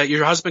around.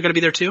 Your husband going to be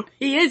there too?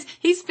 He is.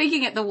 He's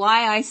speaking at the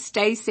Why I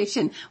Stay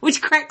session,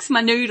 which cracks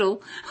my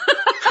noodle.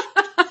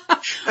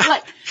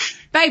 Like,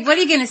 babe, what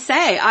are you going to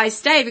say? I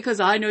stay because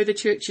I know the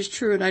church is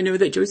true and I know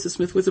that Joseph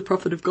Smith was a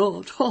prophet of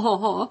God. Ha ha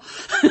ha.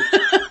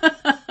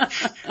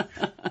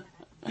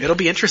 It'll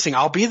be interesting.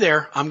 I'll be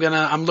there.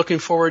 I'm looking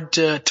forward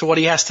to what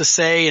he has to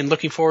say and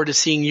looking forward to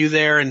seeing you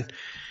there. And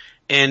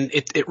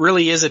it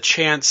really is a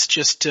chance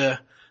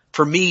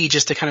for me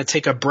to kind of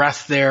take a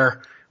breath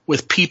there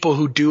with people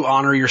who do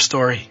honor your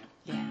story.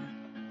 Yeah.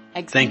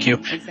 Exactly. Thank you.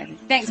 Exactly.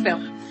 Thanks,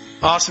 Bill.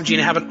 Awesome,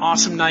 Gina. Have an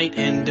awesome night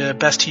and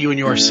best to you and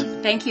yours.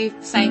 Thank you.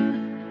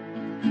 Same.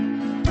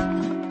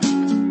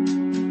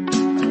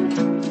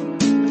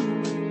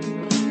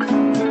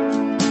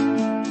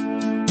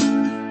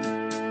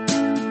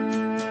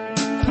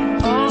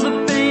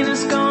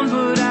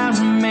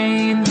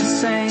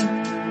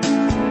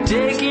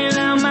 Taking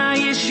out my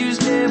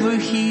issues never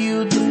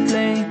healed the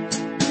flame,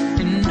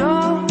 and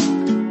all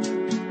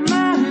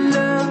my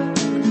love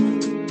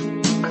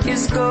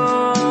is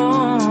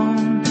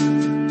gone.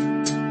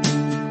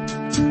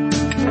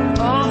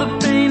 All the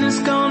pain is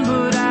gone,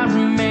 but I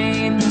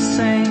remain the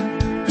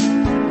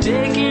same.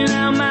 Taking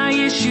out my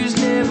issues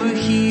never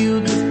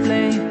healed the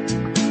flame,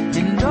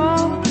 and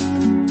all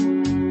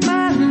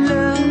my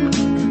love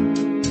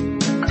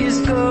is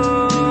gone.